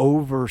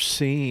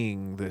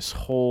overseeing this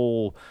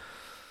whole,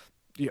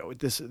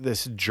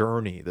 this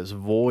journey, this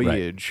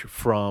voyage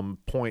from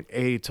point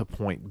A to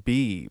point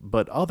B.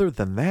 But other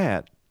than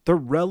that, they're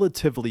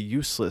relatively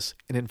useless.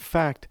 And in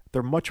fact,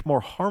 they're much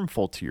more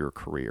harmful to your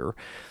career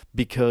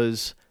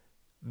because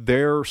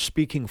they're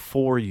speaking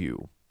for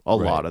you a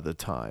lot of the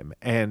time.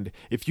 And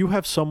if you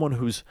have someone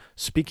who's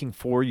speaking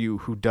for you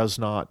who does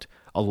not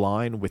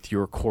align with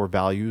your core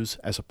values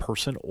as a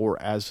person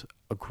or as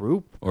a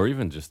group, or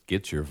even just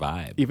get your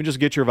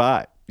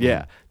vibe,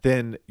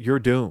 then you're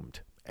doomed.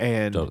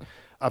 And Totally.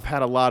 I've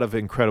had a lot of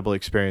incredible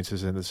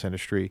experiences in this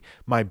industry.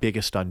 My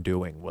biggest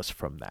undoing was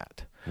from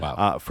that.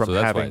 Wow. From so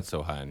that's having, why it's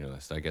so high on your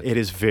list. I get it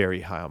is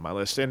very high on my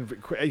list.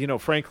 And,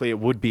 frankly, it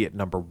would be at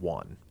number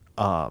one.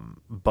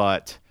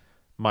 But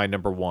my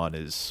number one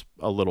is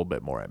a little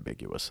bit more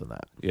ambiguous than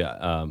that.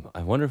 Yeah.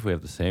 I wonder if we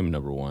have the same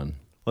number one.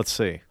 Let's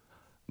see.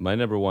 My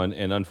number one,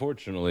 and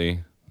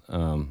unfortunately,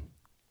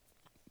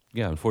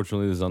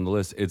 unfortunately this is on the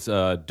list. It's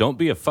don't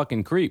be a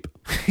fucking creep.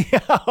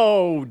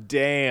 Oh,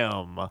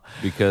 damn.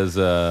 Because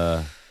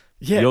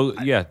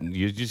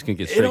you just can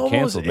get straight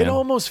canceled, man. It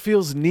almost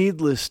feels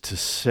needless to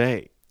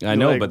say. I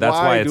know, but that's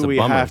why it's a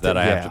bummer that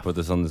I have to put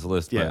this on this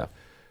list. Yeah. But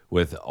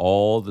with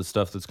all the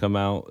stuff that's come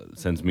out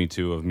since Me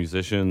Too of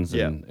musicians,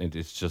 and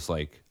it's just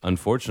like,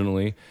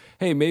 unfortunately,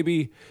 hey,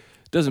 maybe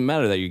it doesn't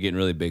matter that you're getting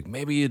really big.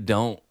 Maybe you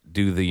don't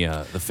do the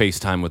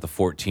FaceTime with a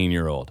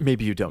 14-year-old.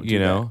 Maybe you don't do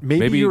that.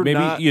 Maybe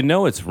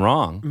it's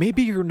wrong.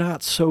 Maybe you're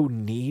not so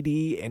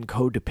needy and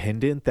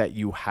codependent that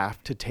you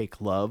have to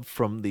take love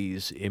from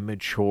these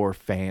immature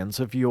fans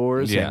of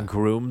yours and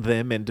groom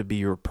them into be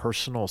your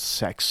personal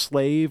sex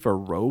slave or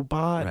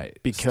robot. Right.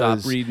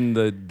 Because stop reading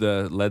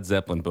the Led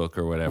Zeppelin book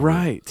or whatever.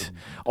 Right.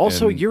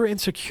 Also, your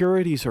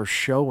insecurities are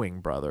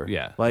showing, brother.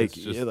 Yeah. Like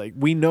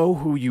we know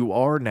who you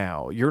are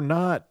now. You're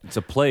not. It's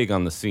a plague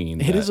on the scene.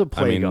 It is a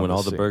plague on when the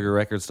all the scene. Burger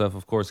Records stuff,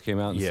 of course, came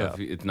out and stuff.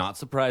 It's not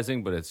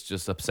surprising, but it's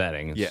just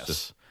upsetting.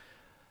 It's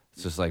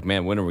just like,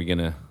 man, when are we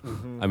gonna?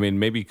 I mean,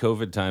 maybe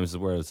COVID times is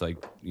where it's like,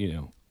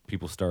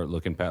 people start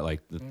looking back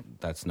like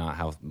that's not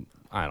how.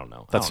 I don't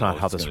know. That's not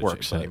how this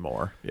works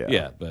anymore.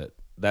 Yeah, but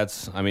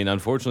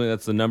unfortunately,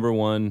 that's the number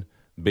one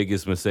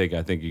biggest mistake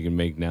I think you can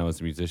make now as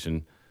a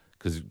musician,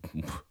 because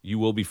you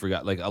will be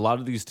forgotten. Like a lot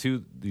of these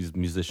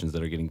musicians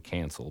that are getting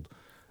canceled.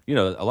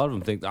 A lot of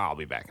them think, I'll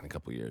be back in a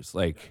couple of years.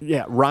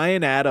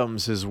 Ryan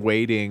Adams is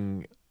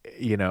waiting,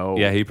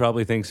 Yeah, he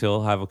probably thinks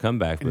he'll have a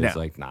comeback, but it's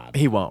like, nah.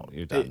 He won't.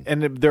 You're done.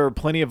 And there are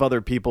plenty of other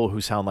people who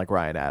sound like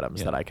Ryan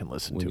Adams that I can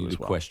listen to as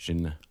well.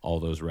 Question all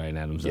those Ryan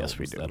Adams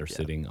albums that are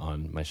sitting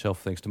on my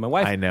shelf thanks to my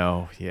wife. I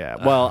know,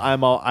 yeah. Well,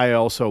 I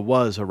also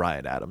was a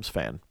Ryan Adams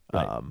fan.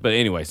 Right. But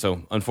anyway,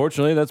 so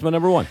unfortunately, that's my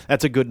number one.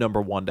 That's a good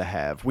number one to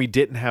have. We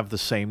didn't have the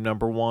same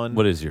number one.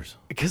 What is yours?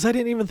 Because I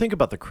didn't even think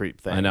about the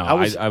creep thing. I know.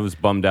 I was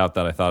bummed out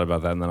that I thought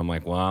about that, and then I'm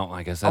like, well,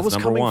 I guess that's number one. I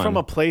was coming from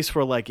a place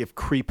where, like, if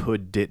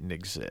creephood didn't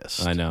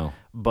exist. I know.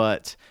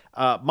 But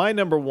my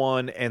number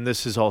one, and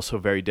this is also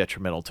very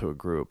detrimental to a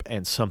group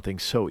and something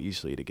so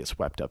easily to get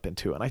swept up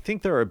into, and I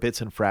think there are bits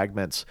and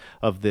fragments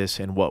of this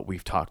in what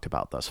we've talked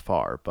about thus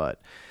far,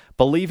 but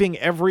believing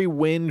every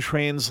win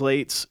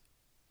translates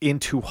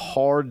into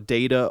hard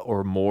data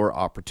or more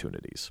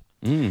opportunities.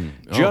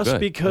 Just good.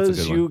 because That's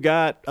a good you one.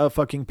 got a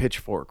fucking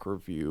Pitchfork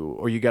review,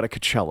 or you got a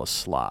Coachella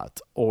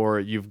slot, or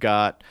you've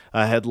got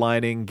a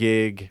headlining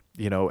gig,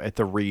 at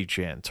the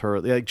Regent,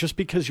 or like just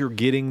because you're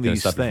getting Can I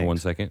these stop you things. for 1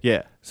 second?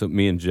 Yeah. So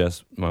me and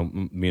Jess,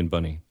 me and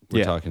Bunny, we're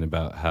Yeah. talking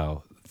about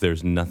how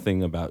there's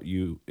nothing about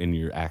you in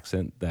your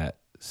accent that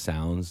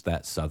sounds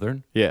that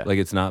Southern. Yeah. Like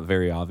it's not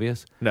very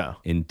obvious. No.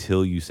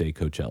 Until you say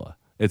Coachella.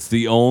 It's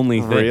the only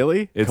thing.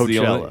 Really? It's the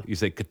only. Coachella. You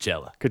say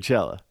Coachella.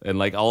 Coachella. And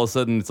like all of a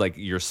sudden, it's like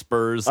your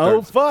spurs.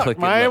 Oh, start fuck,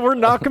 clicking man. like, We're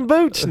knocking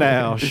boots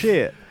now.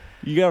 Shit.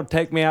 You gotta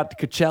take me out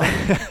to Coachella.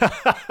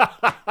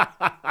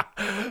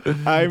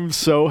 I'm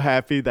so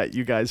happy that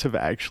you guys have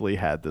actually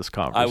had this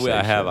conversation.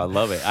 I have. I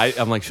love it.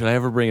 I'm like, should I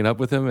ever bring it up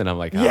with him? And I'm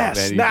like, oh, Yes,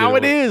 man, you now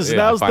did it is. Yeah,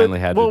 Now's I finally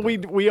had to.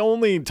 we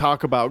only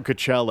talk about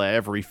Coachella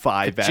every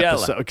 5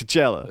 Coachella. episodes.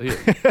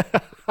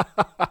 Coachella.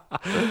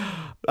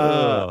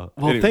 Well,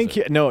 Thank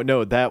you.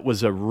 No, that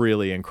was a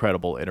really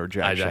incredible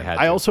interjection. I had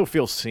I to. also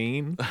feel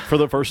seen for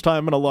the first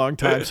time in a long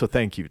time, so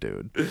thank you,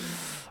 dude.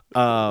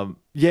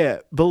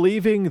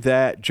 Believing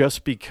that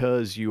just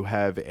because you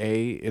have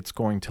A, it's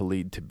going to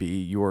lead to B,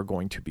 you are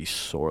going to be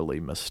sorely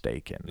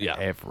mistaken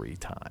every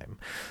time,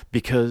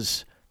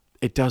 because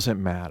it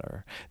doesn't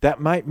matter.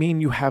 That might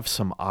mean you have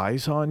some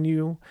eyes on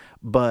you,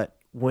 but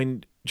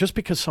just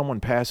because someone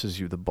passes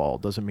you the ball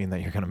doesn't mean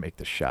that you're going to make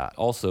the shot.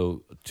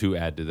 Also, to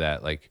add to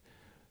that, like,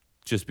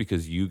 just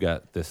because you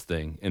got this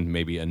thing and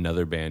maybe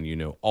another band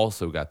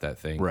also got that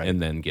thing Right.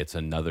 and then gets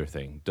another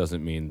thing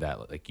doesn't mean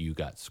that like you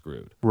got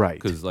screwed.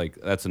 Right. Because like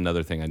that's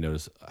another thing I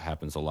notice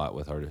happens a lot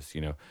with artists.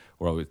 We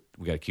got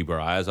to keep our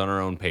eyes on our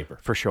own paper.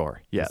 For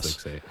sure, yes. As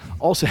they say.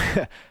 Also,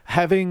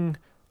 having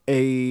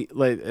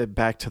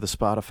back to the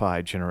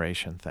Spotify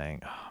generation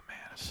thing. Oh man,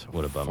 it's so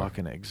What a bummer.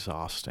 fucking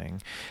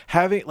exhausting.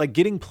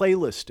 Getting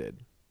playlisted.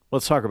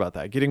 Let's talk about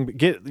that.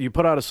 You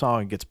put out a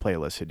song, it gets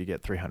playlisted. You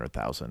get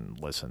 300,000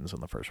 listens in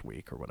the first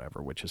week or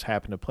whatever, which has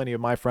happened to plenty of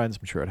my friends.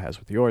 I'm sure it has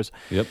with yours.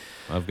 Yep,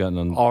 I've gotten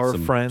on Our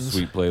some friends,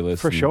 sweet playlists.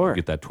 for and sure. You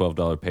get that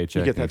 $12 paycheck.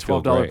 You get that and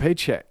feel $12 great.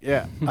 paycheck,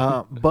 yeah.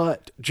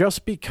 But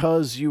just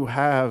because you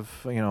have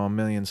a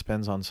million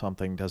spins on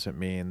something doesn't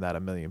mean that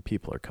a million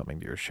people are coming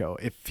to your show.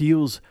 It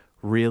feels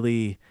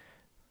really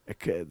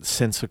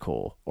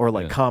sensical or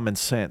common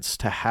sense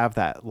to have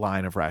that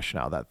line of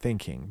rationale, that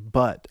thinking,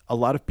 but a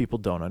lot of people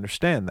don't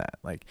understand that.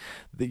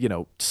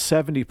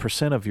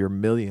 70% of your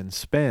million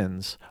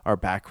spins are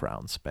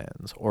background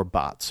spins or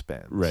bot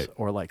spins, Right.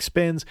 or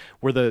spins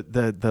where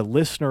the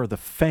listener, the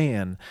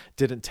fan,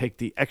 didn't take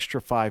the extra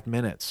 5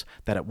 minutes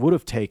that it would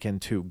have taken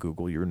to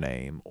Google your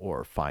name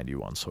or find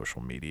you on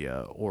social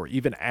media or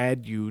even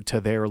add you to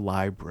their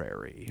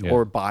library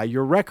or buy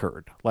your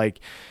record.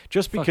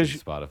 Just Fucking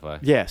because Spotify.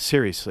 yeah,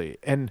 seriously.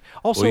 And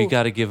also, Well, you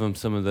got to give them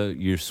some of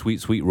your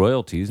sweet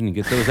royalties, and you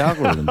get those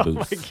algorithm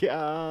boosts.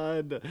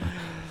 God,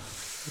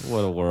 What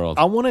a world!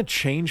 I want to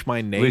change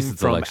my name least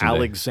it's from election day.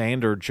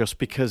 Alexander just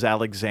because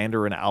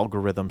Alexander and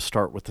algorithm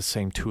start with the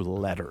same 2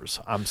 letters.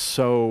 I'm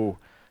so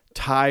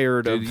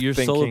tired Dude, of your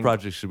thinking, solo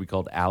project should be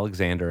called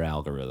Alexander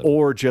Algorithm.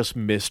 or just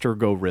Mr.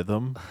 Go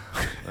Rhythm.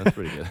 That's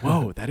pretty good.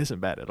 Whoa, that isn't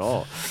bad at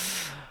all.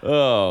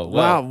 Oh,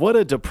 Wow, well, what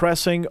a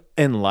depressing,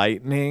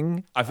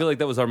 enlightening. I feel like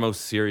that was our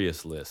most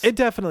serious list. It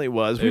definitely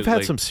was. We've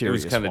had some It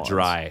serious was kind of ones.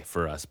 dry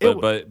for us, It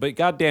but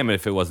God damn it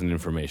if it wasn't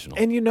informational.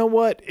 And you know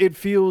what? It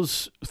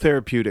feels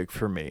therapeutic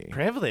for me.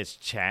 Privilege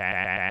chat.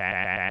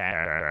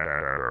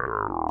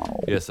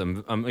 Yes,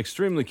 I'm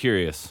extremely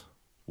curious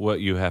what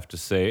you have to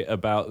say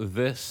about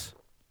this.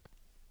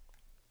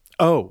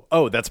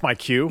 Oh, that's my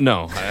cue?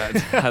 No,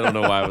 I don't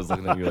know why I was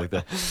looking at you like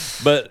that.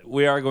 But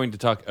we are going to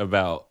talk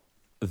about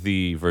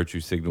the virtue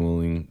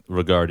signaling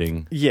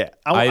regarding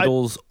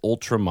Idol's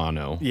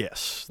Ultramono.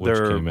 Yes, Which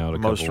their came out a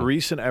most couple-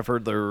 recent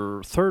effort,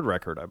 their third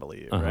record, I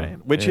believe, Uh-huh.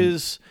 right? Which And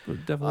is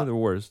definitely the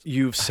worst.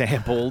 you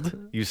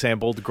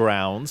sampled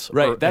Grounds,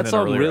 Right, in that an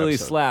song earlier really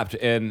episode. slapped,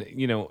 and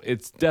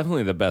it's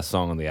definitely the best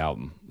song on the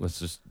album. Let's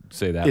just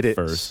say that It is,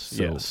 first.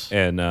 yes.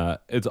 And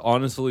it's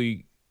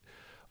honestly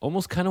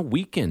almost kind of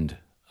weakened.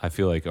 I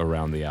feel like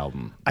around the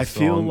album, I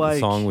feel like- the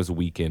song was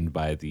weakened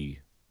by the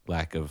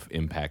lack of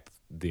impact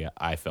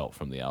I felt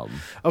from the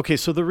album. Okay,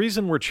 so the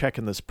reason we're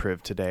checking this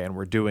priv today and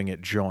we're doing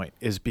it joint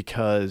is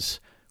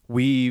because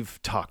we've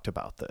talked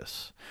about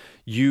this.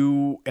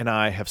 You and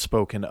I have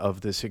spoken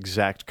of this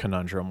exact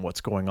conundrum,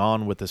 what's going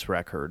on with this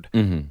record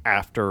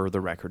after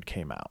the record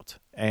came out.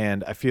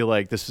 And I feel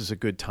like this is a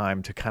good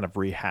time to kind of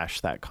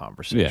rehash that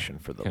conversation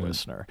for the kinda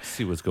listener.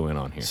 See what's going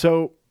on here.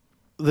 So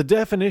the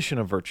definition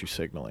of virtue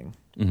signaling,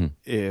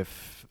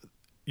 if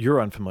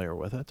you're unfamiliar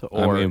with it,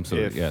 or am, so,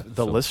 if yeah,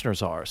 the so-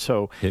 listeners are.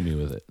 So Hit me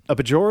with it. a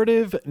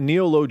pejorative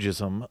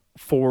neologism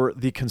for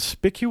the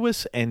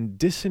conspicuous and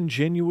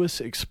disingenuous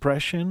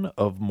expression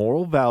of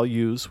moral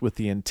values with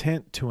the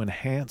intent to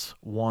enhance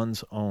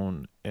one's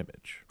own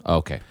image.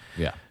 Okay,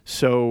 yeah.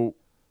 So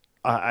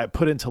I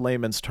put into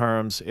layman's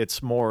terms,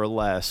 it's more or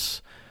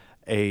less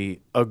a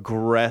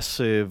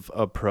aggressive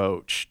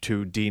approach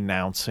to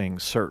denouncing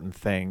certain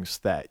things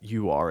that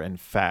you are in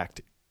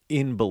fact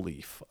in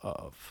belief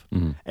of,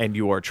 and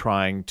you are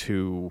trying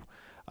to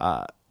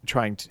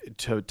trying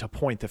to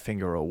point the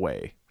finger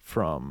away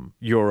from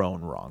your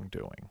own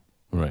wrongdoing.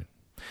 Right.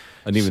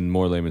 And even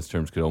more layman's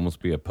terms, could almost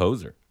be a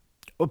poser.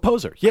 A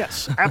poser,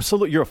 yes,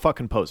 absolutely. You're a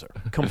fucking poser,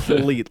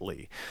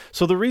 completely.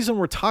 So the reason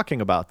we're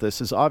talking about this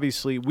is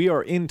obviously we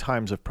are in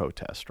times of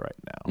protest right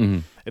now. Mm-hmm.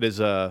 It is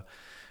a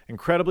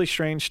incredibly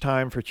strange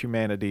time for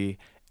humanity,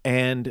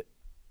 and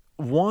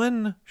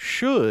one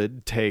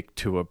should take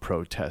to a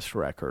protest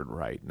record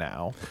right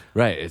now.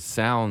 Right. It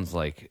sounds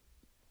like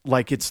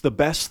it's the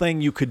best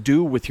thing you could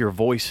do with your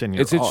voice and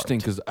your It's interesting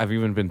art. because I've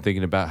even been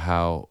thinking about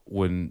how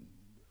when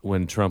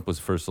Trump was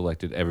first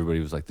elected, everybody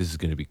was like, this is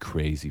going to be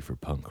crazy for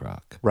punk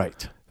rock.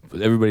 Right.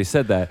 Everybody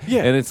said that.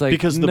 Yeah, and it's like,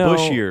 because the no,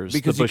 Bush years,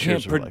 because the Bush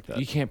years were like that.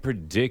 you can't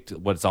predict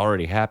what's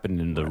already happened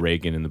in the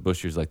Reagan and the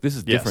Bush years. Like, this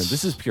is different. Yes.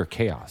 This is pure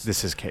chaos.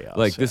 This is chaos.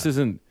 Like, this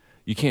isn't,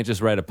 you can't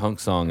just write a punk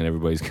song and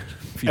everybody's going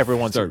to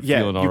Everyone's start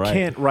feeling all you right.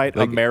 can't write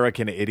Like,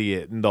 American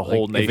Idiot and the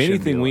whole nation. If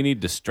anything, be we like- need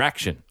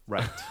distraction.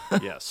 Right.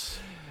 Yes.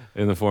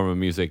 In the form of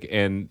music.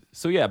 And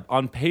so, yeah,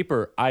 on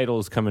paper,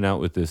 Idol's coming out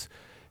with this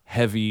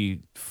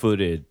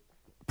heavy-footed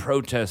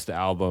protest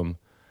album.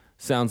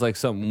 Sounds like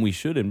something we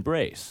should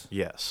embrace.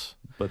 Yes.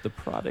 But the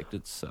product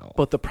itself.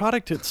 But the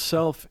product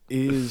itself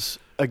is,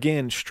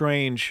 again,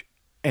 strange.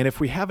 And if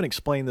we haven't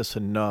explained this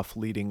enough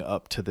leading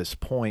up to this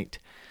point,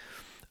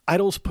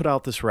 Idol's put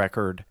out this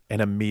record,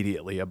 and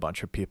immediately a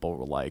bunch of people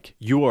were like,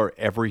 you are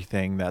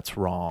everything that's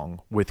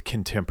wrong with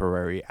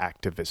contemporary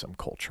activism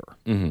culture.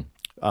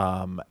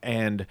 Mm-hmm.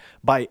 And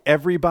by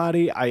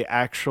everybody, I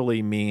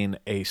actually mean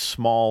a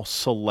small,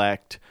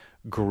 select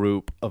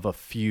group of a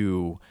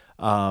few,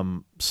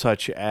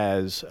 such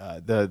as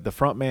the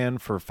frontman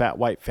for Fat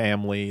White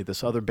Family,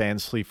 this other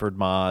band, Sleaford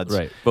Mods.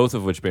 Right. Both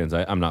of which bands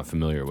I'm not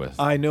familiar with.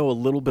 I know a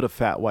little bit of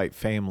Fat White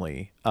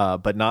Family,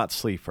 but not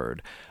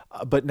Sleaford.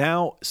 But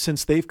now,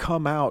 since they've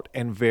come out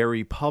and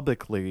very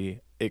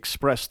publicly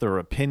expressed their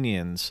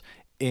opinions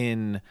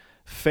in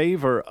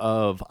favor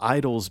of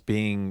Idols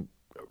being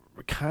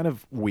kind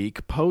of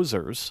weak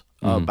posers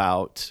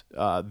about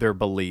their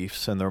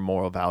beliefs and their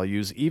moral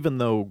values, even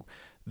though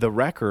the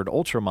record,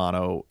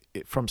 Ultramono,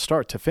 from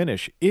start to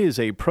finish, is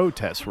a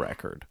protest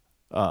record.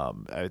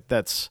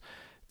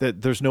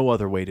 There's no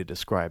other way to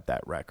describe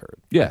that record,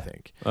 Yeah. I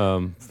think.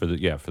 For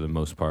the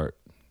most part.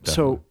 So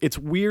Definitely. it's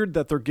weird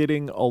that they're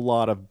getting a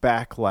lot of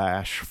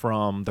backlash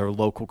from their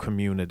local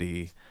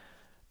community,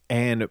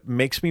 and it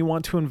makes me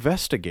want to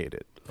investigate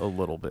it a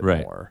little bit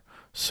Right. more.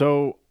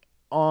 So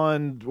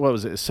on,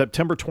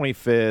 September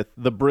 25th,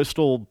 the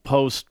Bristol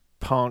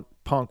post-punk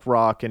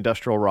rock,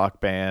 industrial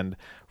rock band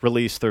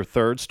released their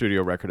third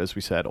studio record, as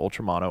we said,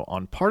 Ultramono,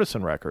 on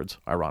Partisan Records,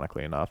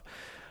 ironically enough,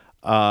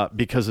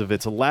 because of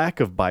its lack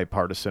of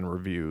bipartisan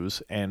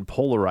reviews and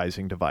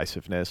polarizing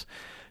divisiveness,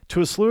 to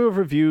a slew of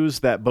reviews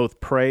that both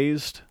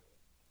praised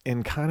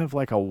in kind of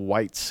like a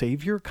white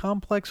savior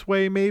complex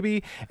way,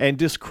 maybe, and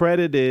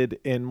discredited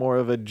in more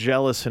of a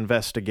jealous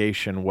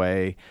investigation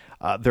way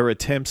their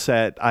attempts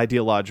at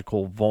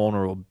ideological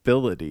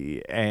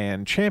vulnerability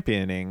and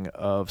championing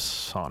of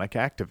sonic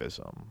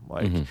activism.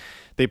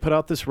 They put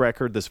out this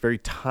record, this very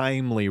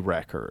timely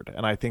record,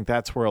 and I think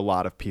that's where a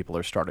lot of people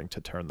are starting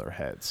to turn their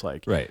heads.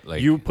 Right,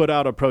 You put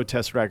out a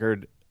protest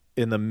record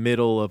in the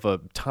middle of a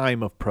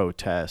time of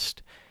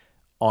protest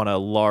on a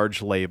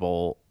large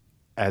label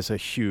as a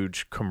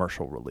huge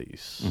commercial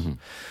release. Mm-hmm.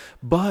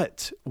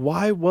 But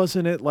why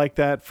wasn't it like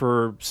that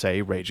for,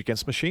 say, Rage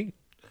Against the Machine?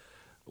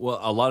 Well,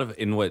 a lot of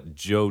in what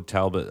Joe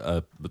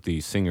Talbot,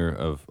 the singer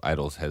of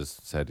Idols, has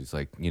said, he's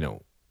like,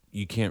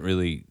 you can't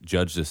really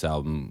judge this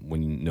album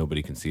when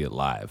nobody can see it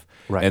live.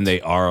 Right. And they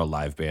are a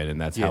live band,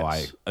 and that's how I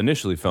Yes.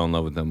 initially fell in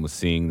love with them, was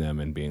seeing them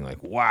and being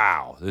like,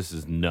 wow, this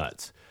is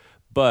nuts.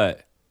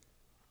 But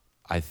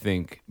I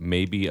think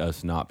maybe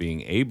us not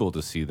being able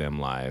to see them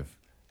live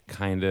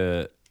kind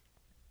of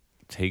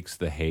takes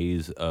the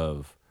haze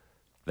of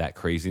that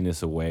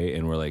craziness away,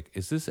 and we're like,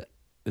 is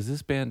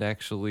this band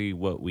actually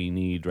what we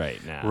need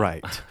right now?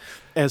 Right.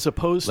 As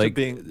opposed to Like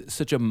being...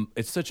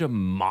 it's such a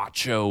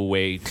macho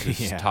way to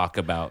Yeah. talk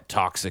about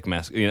toxic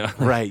masculinity.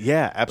 Right,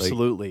 yeah,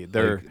 absolutely.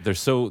 They're They're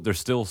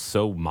still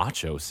so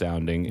macho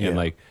sounding, Yeah.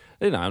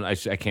 and I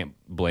can't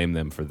blame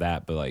them for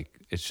that, but like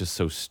it's just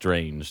so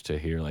strange to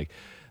hear like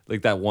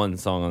that one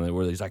song on there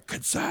where he's like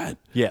consent.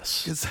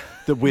 Yes.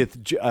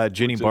 With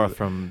Ginny Barth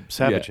from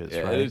Savages,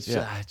 Yeah, right? it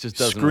just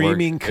doesn't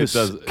Screaming work. It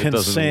doesn't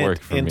consent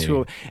work for into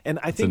me. a, and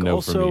I It's a think no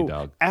for also me,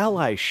 dog.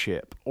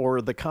 allyship,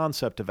 or the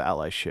concept of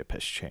allyship,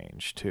 has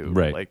changed too.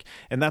 Right.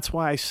 And that's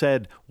why I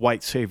said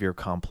white savior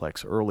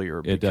complex earlier,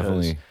 It because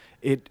definitely-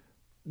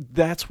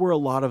 that's where a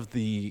lot of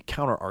the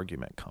counter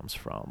argument comes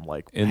from.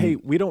 Like, And- hey,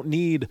 we don't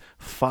need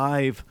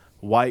 5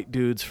 white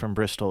dudes from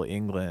Bristol,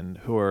 England,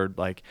 who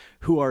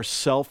are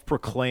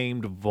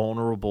self-proclaimed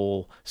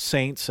vulnerable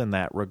saints in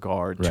that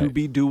regard, to Right.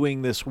 be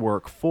doing this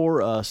work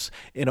for us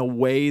in a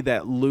way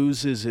that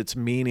loses its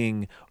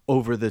meaning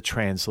over the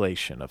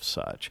translation of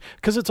such.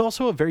 Because it's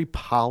also a very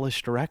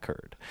polished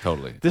record.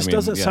 Totally. This I mean,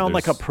 doesn't yeah, sound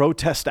like a there's-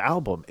 protest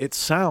album. It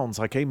sounds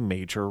like a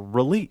major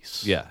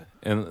release. Yeah,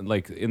 And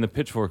like in the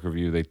Pitchfork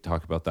review, they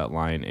talk about that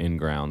line in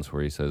Grounds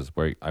where he says,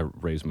 "Where I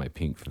raise my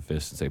pink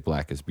fist and say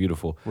black is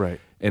beautiful." Right.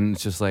 And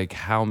it's just like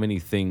how many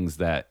things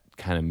that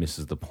kind of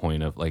misses the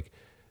point of like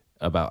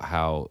about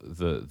how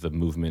the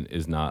movement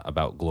is not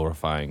about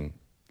glorifying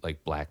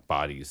like black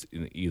bodies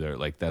either.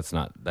 Like that's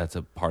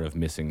a part of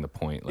missing the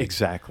point. Like,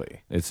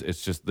 exactly. It's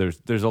just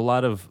there's a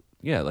lot of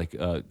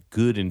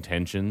good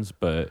intentions,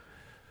 but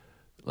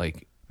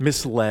like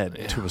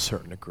misled to a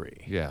certain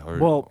degree. Yeah.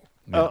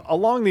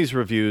 Along these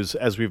reviews,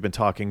 as we've been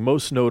talking,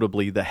 most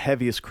notably, the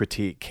heaviest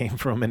critique came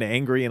from an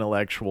angry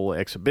intellectual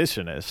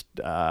exhibitionist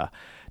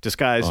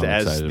disguised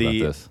as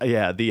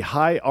the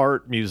high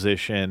art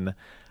musician,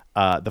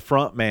 the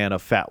front man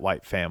of Fat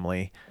White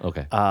Family.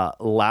 Okay.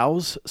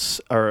 Lias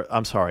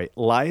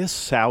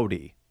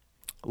Saudi.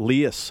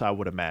 Lias, I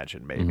would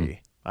imagine,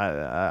 maybe.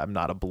 Mm-hmm. I'm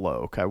not a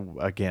bloke.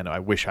 I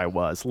wish I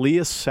was.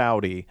 Lias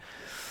Saudi.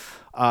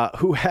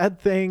 Who had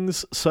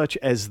things such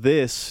as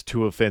this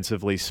to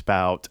offensively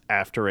spout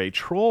after a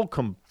troll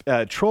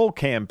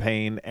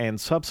campaign and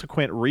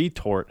subsequent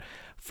retort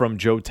from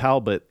Joe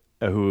Talbot,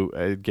 who,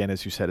 again,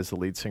 as you said, is the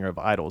lead singer of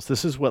Idols.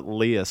 This is what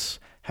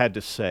Lias had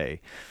to say.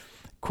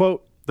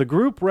 Quote, "The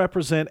group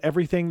represent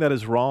everything that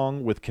is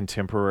wrong with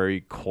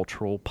contemporary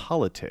cultural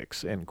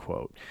politics," end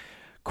quote.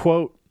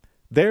 Quote,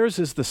 "Theirs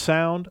is the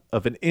sound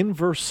of an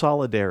inverse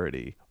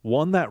solidarity,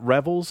 one that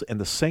revels in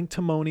the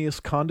sanctimonious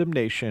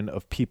condemnation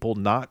of people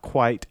not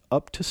quite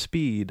up to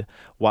speed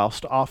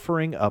whilst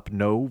offering up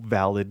no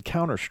valid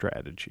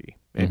counter-strategy,"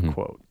 end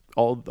quote.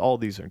 All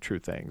these are true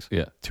things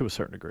to a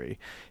certain degree.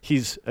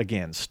 He's,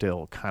 again,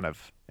 still kind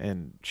of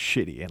an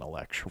shitty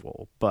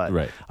intellectual.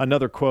 But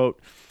another quote,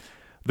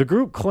 "The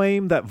group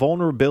claim that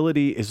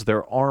vulnerability is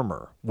their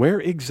armor. Where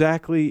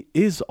exactly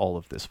is all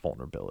of this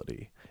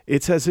vulnerability?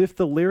 It's as if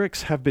the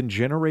lyrics have been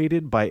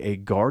generated by a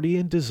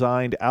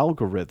Guardian-designed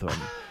algorithm.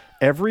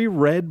 Every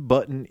red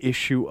button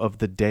issue of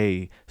the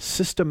day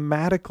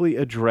systematically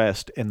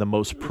addressed in the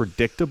most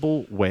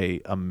predictable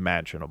way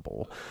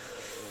imaginable."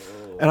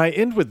 And I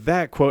end with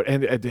that quote,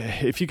 and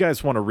if you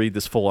guys want to read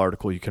this full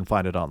article, you can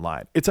find it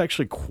online. It's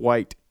actually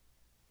quite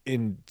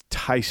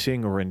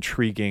enticing or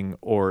intriguing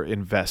or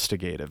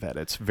investigative at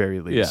its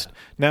very least. Yeah.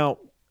 Now,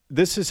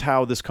 this is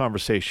how this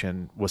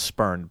conversation was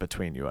spurned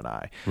between you and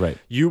I. Right.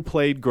 You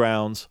played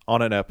Grounds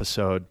on an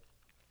episode.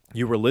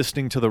 You were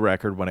listening to the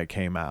record when it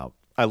came out.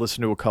 I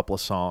listened to a couple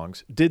of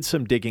songs, did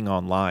some digging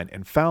online,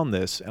 and found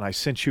this, and I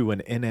sent you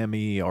an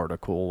NME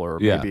article or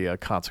maybe a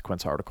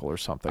Consequence article or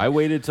something. I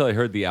waited till I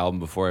heard the album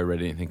before I read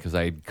anything because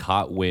I had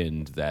caught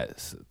wind that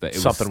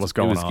something was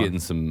going on. It was getting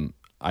some...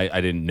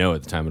 I didn't know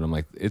at the time, but I'm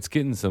like, it's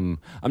getting some...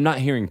 I'm not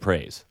hearing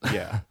praise.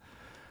 Yeah.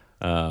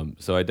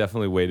 So I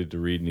definitely waited to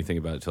read anything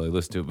about it till I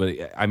listened to it.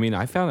 But, I mean,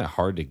 I found it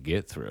hard to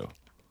get through.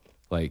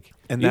 Like,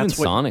 and even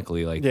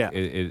sonically,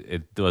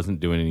 it wasn't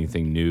doing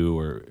anything new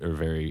or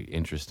very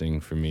interesting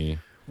for me.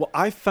 Well,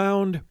 I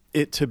found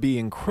it to be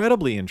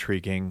incredibly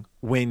intriguing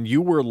when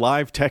you were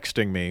live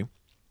texting me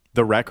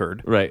the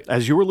record. Right.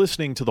 As you were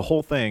listening to the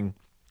whole thing,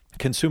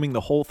 consuming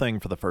the whole thing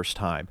for the first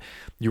time,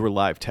 you were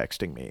live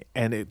texting me.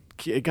 And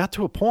it got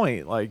to a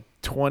point, like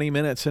 20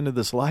 minutes into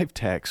this live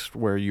text,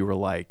 where you were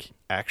like,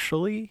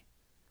 actually,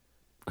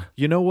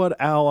 you know what,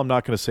 Al, I'm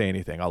not going to say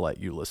anything. I'll let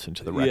you listen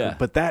to the record. Yeah.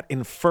 But that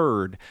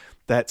inferred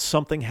that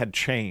something had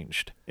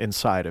changed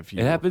inside of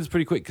you. It happens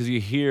pretty quick because you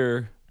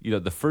hear...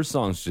 the first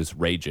song's just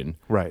raging.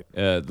 Right.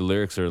 The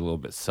lyrics are a little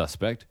bit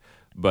suspect,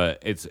 but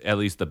it's at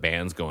least the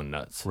band's going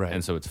nuts. Right.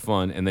 And so it's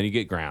fun. And then you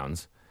get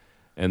Grounds.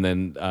 And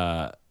then,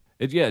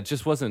 it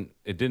just wasn't,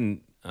 it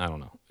didn't, I don't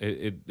know.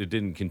 It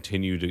didn't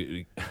continue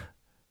to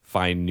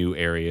find new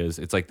areas.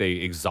 It's like they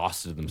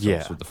exhausted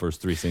themselves with the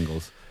first three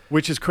singles.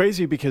 Which is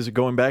crazy because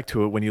going back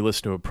to it, when you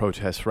listen to a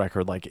protest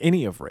record like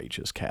any of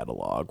Rage's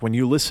catalog, when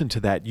you listen to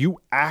that, you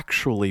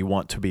actually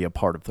want to be a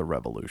part of the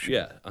revolution.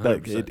 Yeah,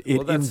 100%.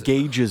 It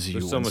engages you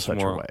in such a way. There's so much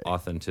more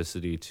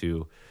authenticity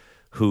to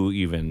who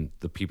even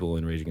the people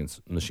in Rage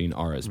Against the Machine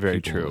are as Very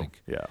people. True.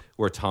 Like,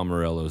 where Tom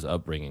Morello's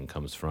upbringing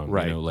comes from.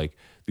 Right. Like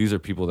these are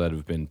people that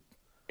have been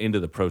into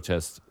the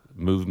protest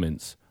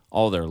movements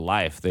all their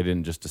life. They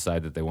didn't just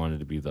decide that they wanted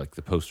to be like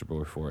the poster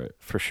boy for it.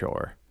 For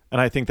sure. And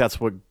I think that's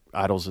what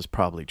Idols is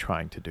probably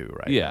trying to do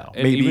right now.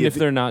 And even if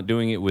they're not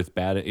doing it with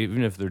bad,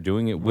 even if they're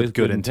doing it with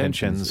good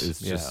intentions, it's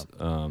just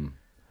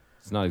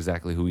it's not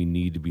exactly who we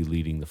need to be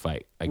leading the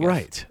fight, I guess.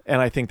 Right. And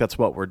I think that's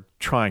what we're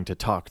trying to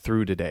talk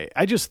through today.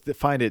 I just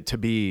find it to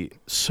be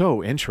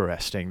so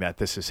interesting that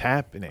this is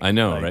happening. I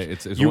know, right?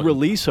 It's you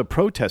release a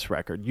protest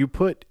record. You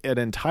put an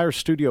entire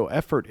studio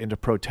effort into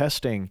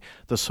protesting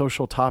the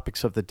social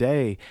topics of the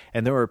day,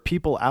 and there are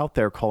people out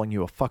there calling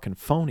you a fucking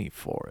phony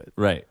for it.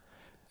 Right.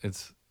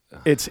 It's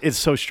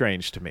so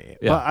strange to me.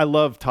 Yeah. But I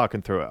love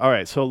talking through it. All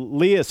right, so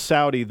Lias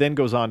Saudi then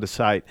goes on to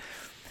cite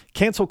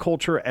cancel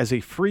culture as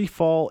a free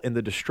fall in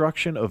the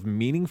destruction of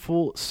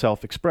meaningful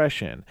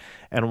self-expression.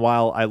 And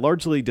while I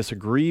largely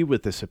disagree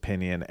with this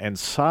opinion and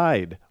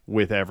side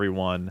with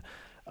everyone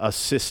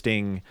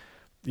assisting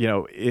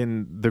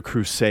in the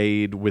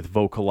crusade with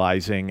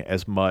vocalizing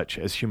as much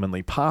as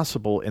humanly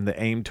possible in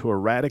the aim to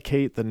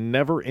eradicate the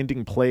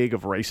never-ending plague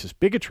of racist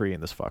bigotry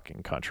in this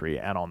fucking country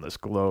and on this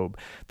globe,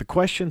 the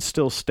question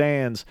still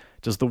stands,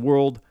 does the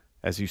world,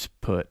 as you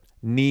put,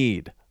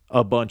 need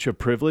a bunch of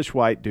privileged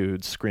white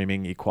dudes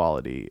screaming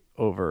equality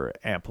over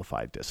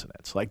amplified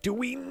dissonance? Like, do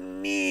we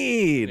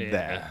need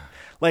that?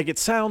 Like, it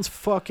sounds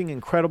fucking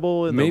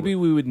incredible. Maybe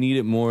we would need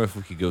it more if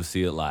we could go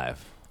see it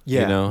live.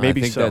 Yeah,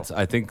 maybe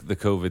I think the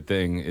COVID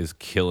thing is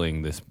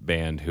killing this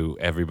band who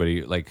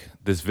everybody, like,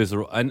 this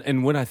visceral...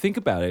 And when I think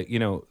about it,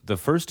 the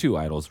first 2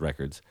 Idols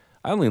records,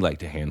 I only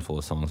liked a handful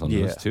of songs on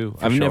those too.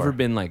 I've never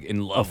been, like,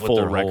 in love with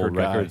their whole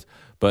records.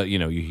 But,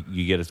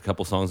 you get a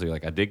couple songs that you're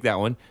like, I dig that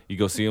one. You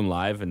go see them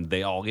live, and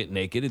they all get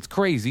naked. It's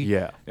crazy.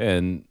 Yeah.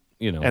 And...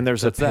 and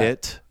there's a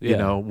pit,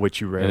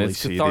 which you rarely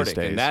see these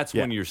days. And that's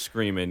when you're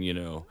screaming,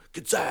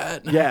 get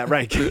sad. Yeah,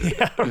 right.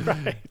 Yeah,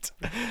 right.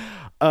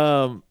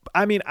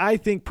 I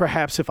think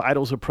perhaps if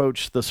Idols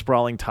approached the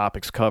sprawling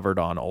topics covered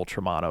on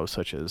Ultramono,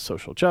 such as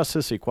social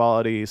justice,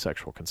 equality,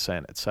 sexual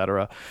consent,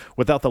 etc.,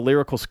 without the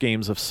lyrical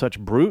schemes of such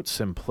brute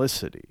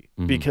simplicity,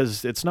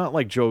 because it's not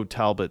like Joe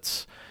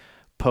Talbot's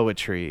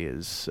poetry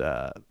is,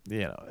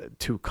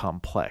 too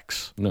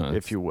complex,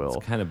 if you will.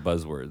 It's kind of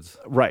buzzwords.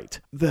 Right.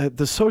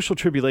 The social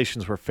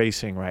tribulations we're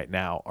facing right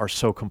now are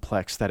so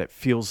complex that it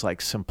feels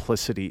like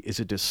simplicity is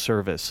a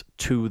disservice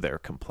to their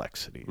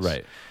complexities.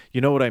 Right. You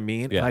know what I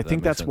mean? Yeah, and I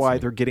think that's why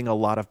they're getting a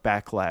lot of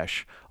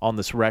backlash on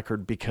this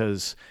record,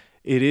 because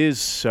it is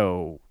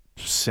so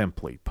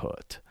simply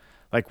put.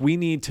 Like, we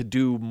need to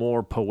do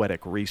more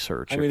poetic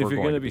research. If you're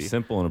going to be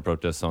simple in a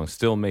protest song,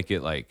 still make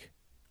it, like,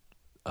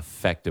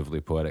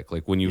 effectively poetic.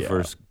 Like, when you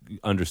first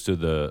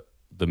understood the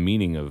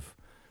meaning of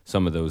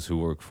some of those who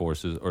work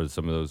forces, or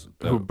some of those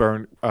who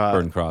burn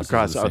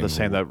crosses are the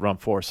same that run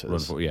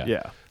forces.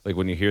 Yeah. Like,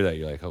 when you hear that,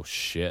 you're like, oh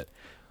shit.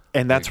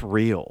 And that's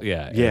real.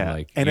 Yeah.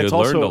 Yeah. And it's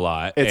also learned a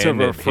lot. It's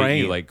and a refrain. It hit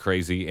you like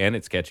crazy, and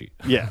it's catchy.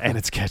 Yeah, and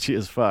it's catchy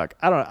as fuck.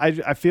 I don't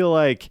know. I feel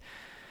like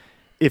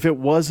if it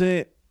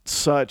wasn't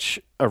such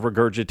a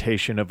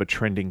regurgitation of a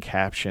trending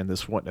caption,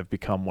 this wouldn't have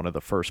become one of the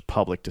first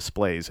public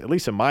displays, at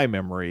least in my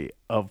memory,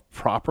 of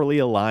properly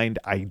aligned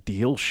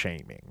ideal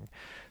shaming.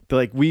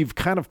 Like, we've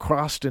kind of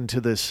crossed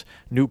into this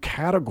new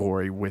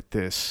category with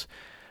this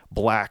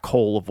black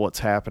hole of what's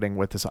happening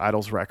with this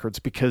Idols records,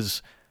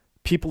 because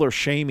people are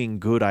shaming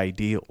good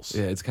ideals.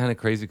 Yeah, it's kind of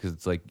crazy, because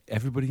it's like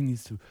everybody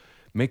needs to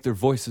make their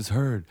voices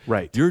heard.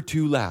 Right. You're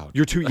too loud.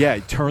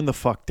 Turn the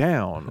fuck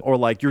down, or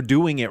like you're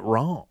doing it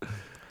wrong.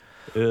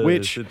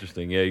 Which, it's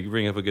interesting. Yeah, you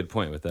bring up a good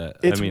point with that.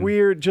 It's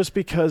weird just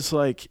because,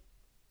 like,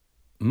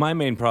 my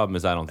main problem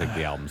is I don't think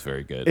the album's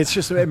very good. It's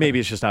just, maybe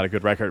it's just not a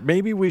good record.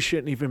 Maybe we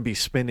shouldn't even be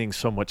spending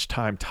so much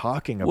time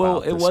talking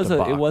about this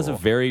debacle. It was a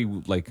very,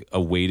 like,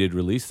 awaited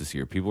release this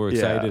year. People were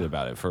excited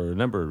about it for a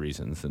number of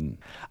reasons. And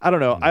I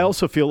don't know. I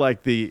also feel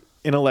like the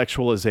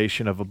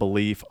intellectualization of a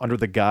belief under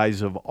the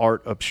guise of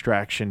art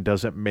abstraction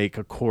doesn't make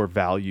a core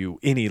value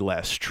any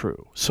less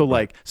true. So,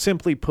 like,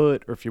 simply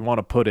put, or if you want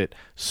to put it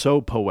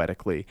so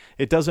poetically,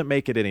 it doesn't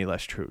make it any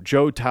less true.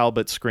 Joe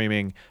Talbot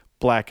screaming,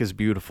 "Black is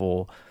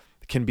beautiful,"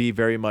 can be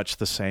very much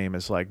the same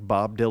as, like,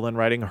 Bob Dylan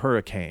writing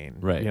Hurricane,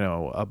 right,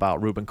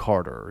 about Reuben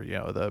Carter,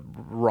 the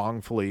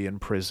wrongfully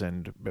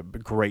imprisoned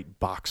great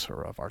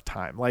boxer of our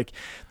time. Like,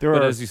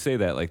 but as you say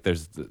that, like,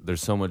 there's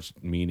so much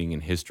meaning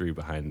and history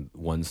behind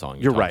one song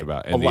you're talked right.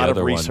 about. And a lot of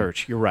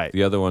research. You're right.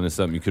 The other one is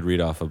something you could read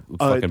off a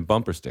fucking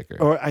bumper sticker.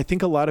 Or I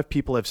think a lot of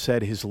people have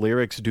said his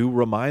lyrics do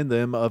remind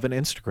them of an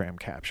Instagram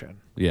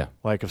caption. Yeah.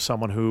 Like of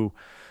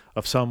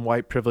some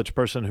white privileged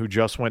person who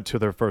just went to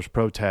their first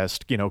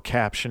protest,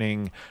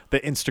 captioning the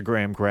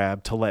Instagram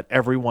grab to let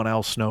everyone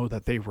else know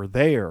that they were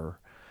there.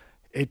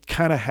 It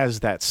kind of has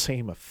that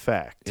same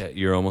effect. Yeah,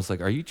 you're almost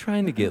like, are you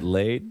trying to get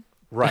laid?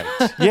 Right.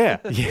 Yeah,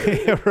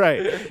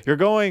 right. You're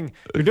doing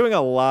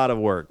a lot of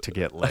work to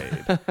get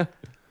laid.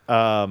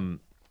 I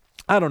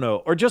don't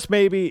know. Or just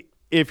maybe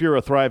if you're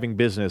a thriving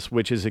business,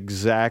 which is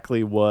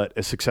exactly what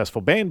a successful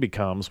band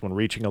becomes when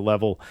reaching a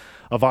level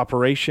of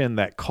operation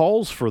that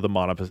calls for the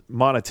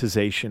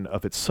monetization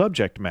of its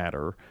subject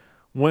matter,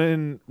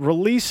 when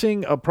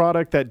releasing a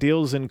product that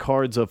deals in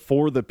cards of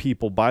for the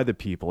people, by the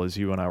people, as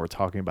you and I were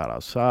talking about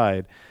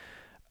outside,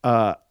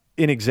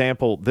 in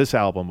example, this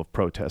album of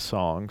protest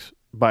songs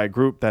by a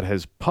group that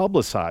has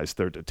publicized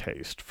their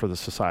distaste for the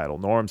societal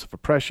norms of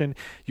oppression,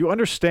 you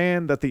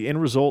understand that the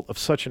end result of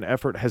such an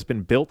effort has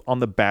been built on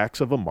the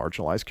backs of a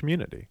marginalized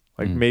community.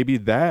 Like, maybe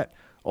that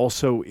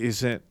also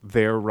isn't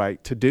their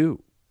right to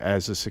do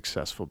as a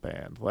successful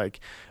band. Like,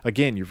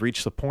 again, you've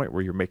reached the point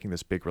where you're making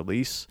this big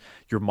release,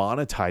 you're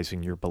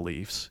monetizing your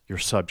beliefs, your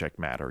subject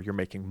matter, you're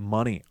making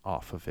money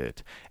off of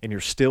it, and you're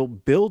still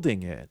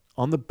building it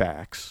on the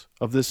backs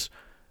of this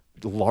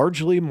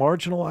largely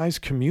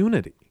marginalized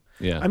community.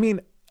 Yeah. I mean,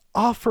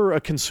 offer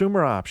a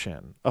consumer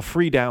option, a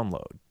free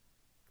download,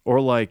 or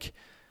like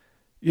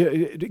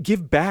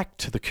give back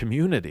to the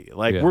community.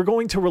 Like Yeah. we're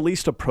going to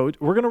release a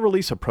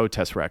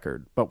protest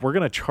record, but we're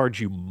going to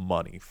charge you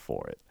money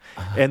for it.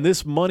 And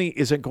this money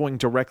isn't going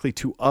directly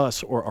to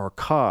us or our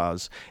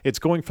cause. It's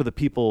going for the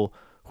people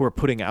who are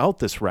putting out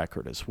this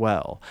record as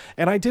well.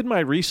 And I did my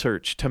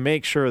research to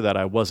make sure that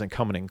I wasn't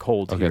coming in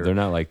cold Okay, here.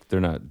 they're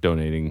not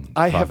donating.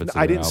 I profits of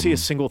I their didn't see a album.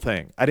 single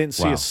thing. I didn't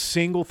see Wow. a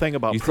single thing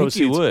about You proceeds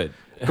think you would?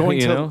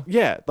 going You to know?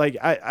 like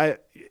I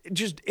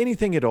just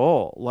anything at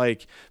all.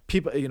 Like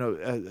people,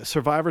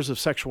 survivors of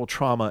sexual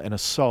trauma and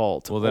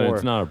assault. Well, then or,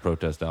 it's not a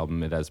protest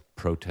album. It has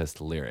protest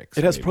lyrics.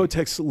 It has maybe.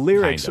 protest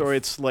lyrics, Kind of. or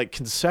it's like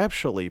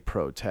conceptually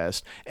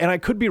protest. And I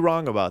could be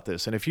wrong about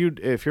this. And if you're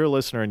a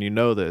listener and you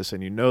know this,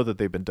 and you know that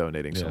they've been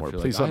donating Yeah, I somewhere,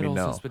 feel please like let me Idols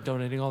know. has been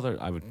donating all their.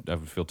 I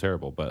would feel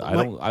terrible, but I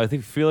Like- don't. I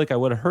feel like I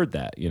would have heard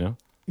that. You know.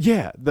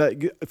 Yeah,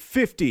 the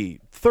 50,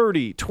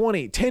 30,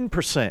 20,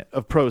 10%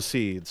 of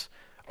proceeds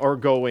are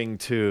going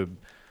to,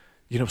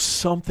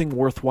 something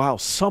worthwhile,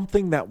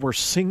 something that we're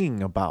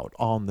singing about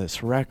on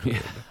this record.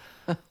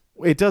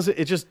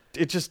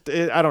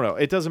 I don't know.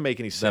 It doesn't make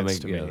any sense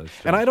to me. that's true.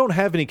 And I don't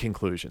have any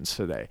conclusions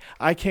today.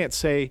 I can't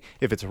say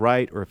if it's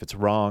right or if it's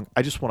wrong.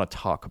 I just want to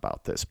talk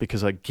about this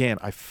because, again,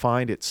 I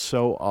find it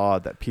so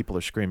odd that people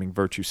are screaming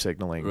virtue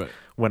signaling Right.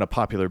 when a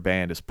popular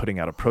band is putting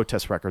out a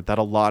protest record that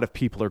a lot of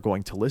people are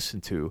going to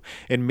listen to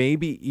and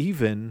maybe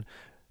even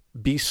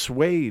be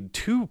swayed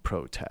to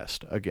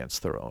protest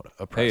against their own Hey,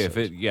 oppressors.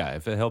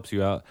 if it helps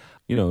you out,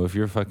 if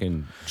you're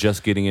fucking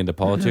just getting into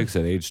politics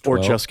at age 12,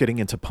 or just getting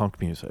into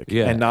punk music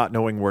Yeah. and not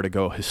knowing where to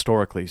go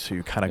historically, so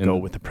you kind of go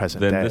with the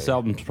present then day. this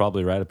album's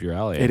probably right up your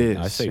alley. It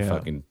I is, say yeah.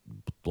 fucking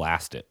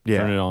blast it.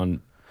 Yeah. Turn it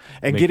on.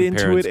 and make get your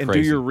into parents it and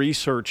crazy. do your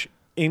research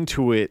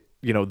into it,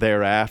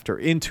 thereafter,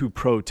 into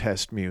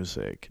protest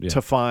music Yeah.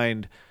 to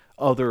find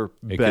other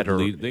It better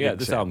could lead,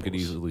 this album could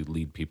examples. easily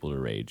lead people to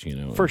rage,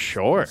 For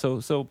sure.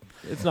 So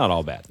it's not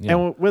all bad.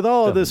 And with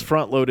all of this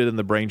front loaded in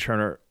the brain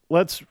churner,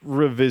 let's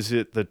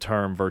revisit the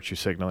term virtue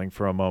signaling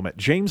for a moment.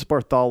 James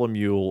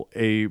Bartholomew,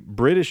 a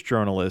British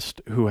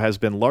journalist who has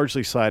been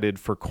largely cited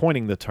for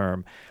coining the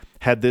term,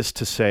 had this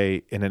to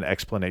say in an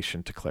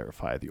explanation to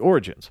clarify the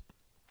origins.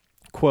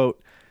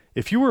 Quote,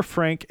 "If you were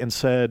frank and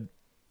said,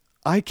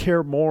 'I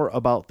care more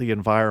about the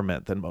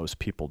environment than most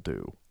people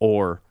do,'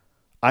 or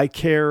 'I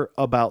care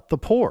about the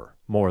poor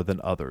more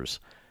than others,'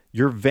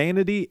 your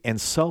vanity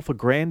and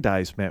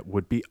self-aggrandizement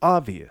would be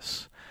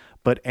obvious,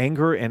 but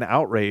anger and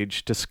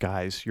outrage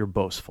disguise your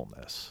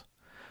boastfulness."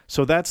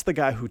 So that's the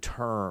guy who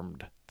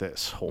termed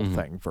this whole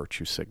thing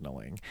virtue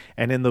signaling.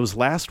 And in those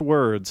last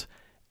words,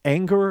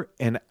 anger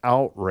and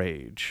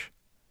outrage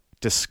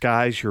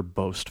disguise your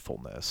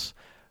boastfulness.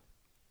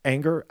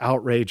 Anger,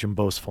 outrage, and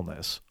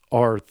boastfulness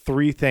are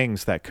three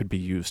things that could be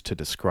used to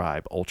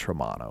describe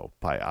Ultramono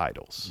by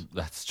Idols.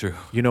 That's true.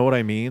 You know what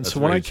I mean? That's So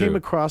when very I came true.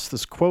 across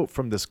this quote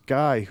from this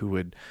guy who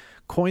had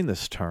coined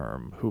this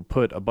term, who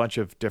put a bunch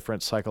of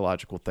different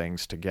psychological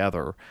things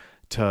together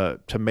to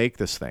make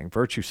this thing,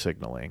 virtue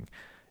signaling,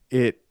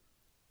 I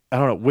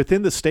don't know,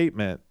 within the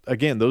statement,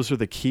 again, those are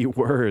the key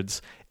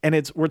words.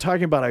 And we're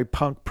talking about a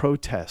punk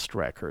protest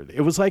record.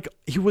 It was like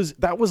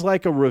that was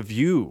like a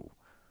review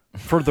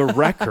for the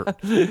record.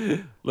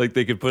 Like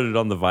they could put it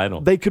on the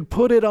vinyl. They could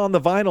put it on the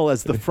vinyl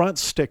as the front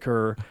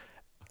sticker.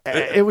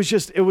 It was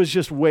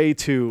just way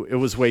too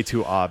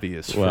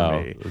obvious for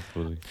me. That's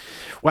funny.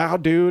 Wow,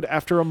 dude,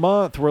 after a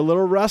month, we're a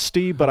little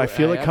rusty, but I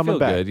feel it coming feel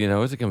back. Good.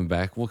 Is it coming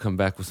back? We'll come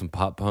back with some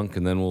pop punk,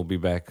 and then we'll be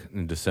back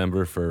in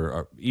December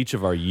for each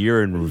of our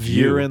year in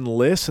review. Year in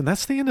list, and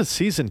that's the end of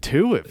season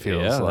 2, it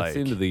feels yeah, like. that's the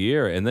end of the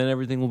year, and then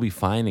everything will be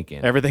fine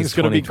again. Everything's 'Cause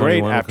going to be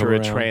great 2021 will after come a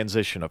around.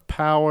 transition of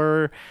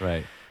power.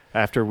 Right.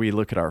 After we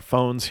look at our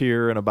phones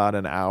here in about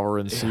an hour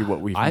and see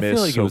what we've I missed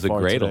feel like so it was a far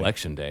great today.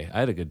 election day. I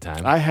had a good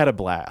time. I had a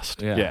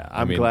blast. Yeah, Yeah,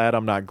 I I'm mean- glad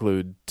I'm not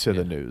glued to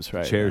the news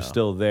right Chair's now.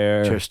 still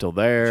there. Chair's still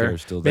there.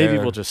 Chair's still Maybe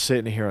there. we'll just sit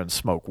in here and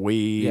smoke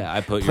weed. Yeah,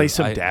 I put play your,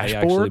 some I actually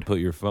dashboard. put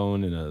your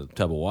phone in a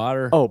tub of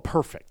water. Oh,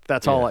 perfect.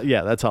 That's all.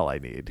 That's all I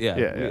need. yeah.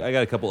 I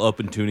got a couple up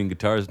and tuning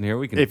guitars in here.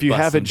 We can. If you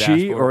bust have a some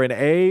G dashboard. or an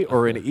A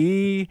or an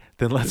E,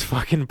 then let's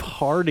fucking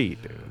party,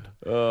 dude.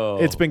 Oh,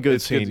 It's been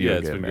good seeing you Yeah,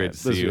 it's again, been man. great to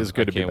see This you. is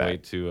good I to be can't back.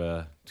 wait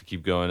to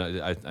keep going.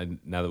 I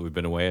now that we've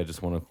been away, I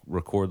just want to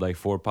record like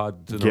 4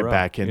 pods in a Get row.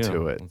 back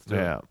into it. Let's do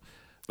Yeah.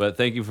 But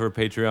thank you for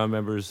Patreon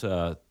members.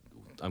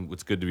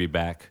 It's good to be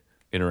back.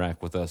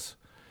 Interact with us.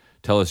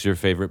 Tell us your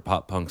favorite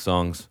pop punk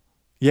songs.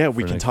 Yeah,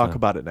 we For can next talk time.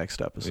 about it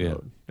next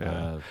episode. Yeah.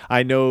 Yeah.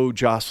 I know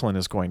Jocelyn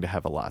is going to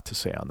have a lot to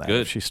say on that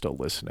Good. if she's still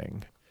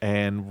listening.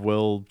 And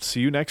we'll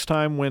see you next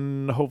time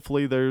when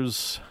hopefully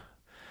there's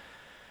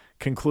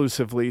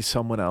conclusively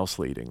someone else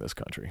leading this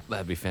country.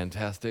 That'd be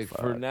fantastic.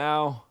 For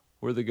now,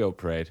 we're the Goat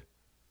Parade.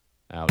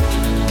 Out.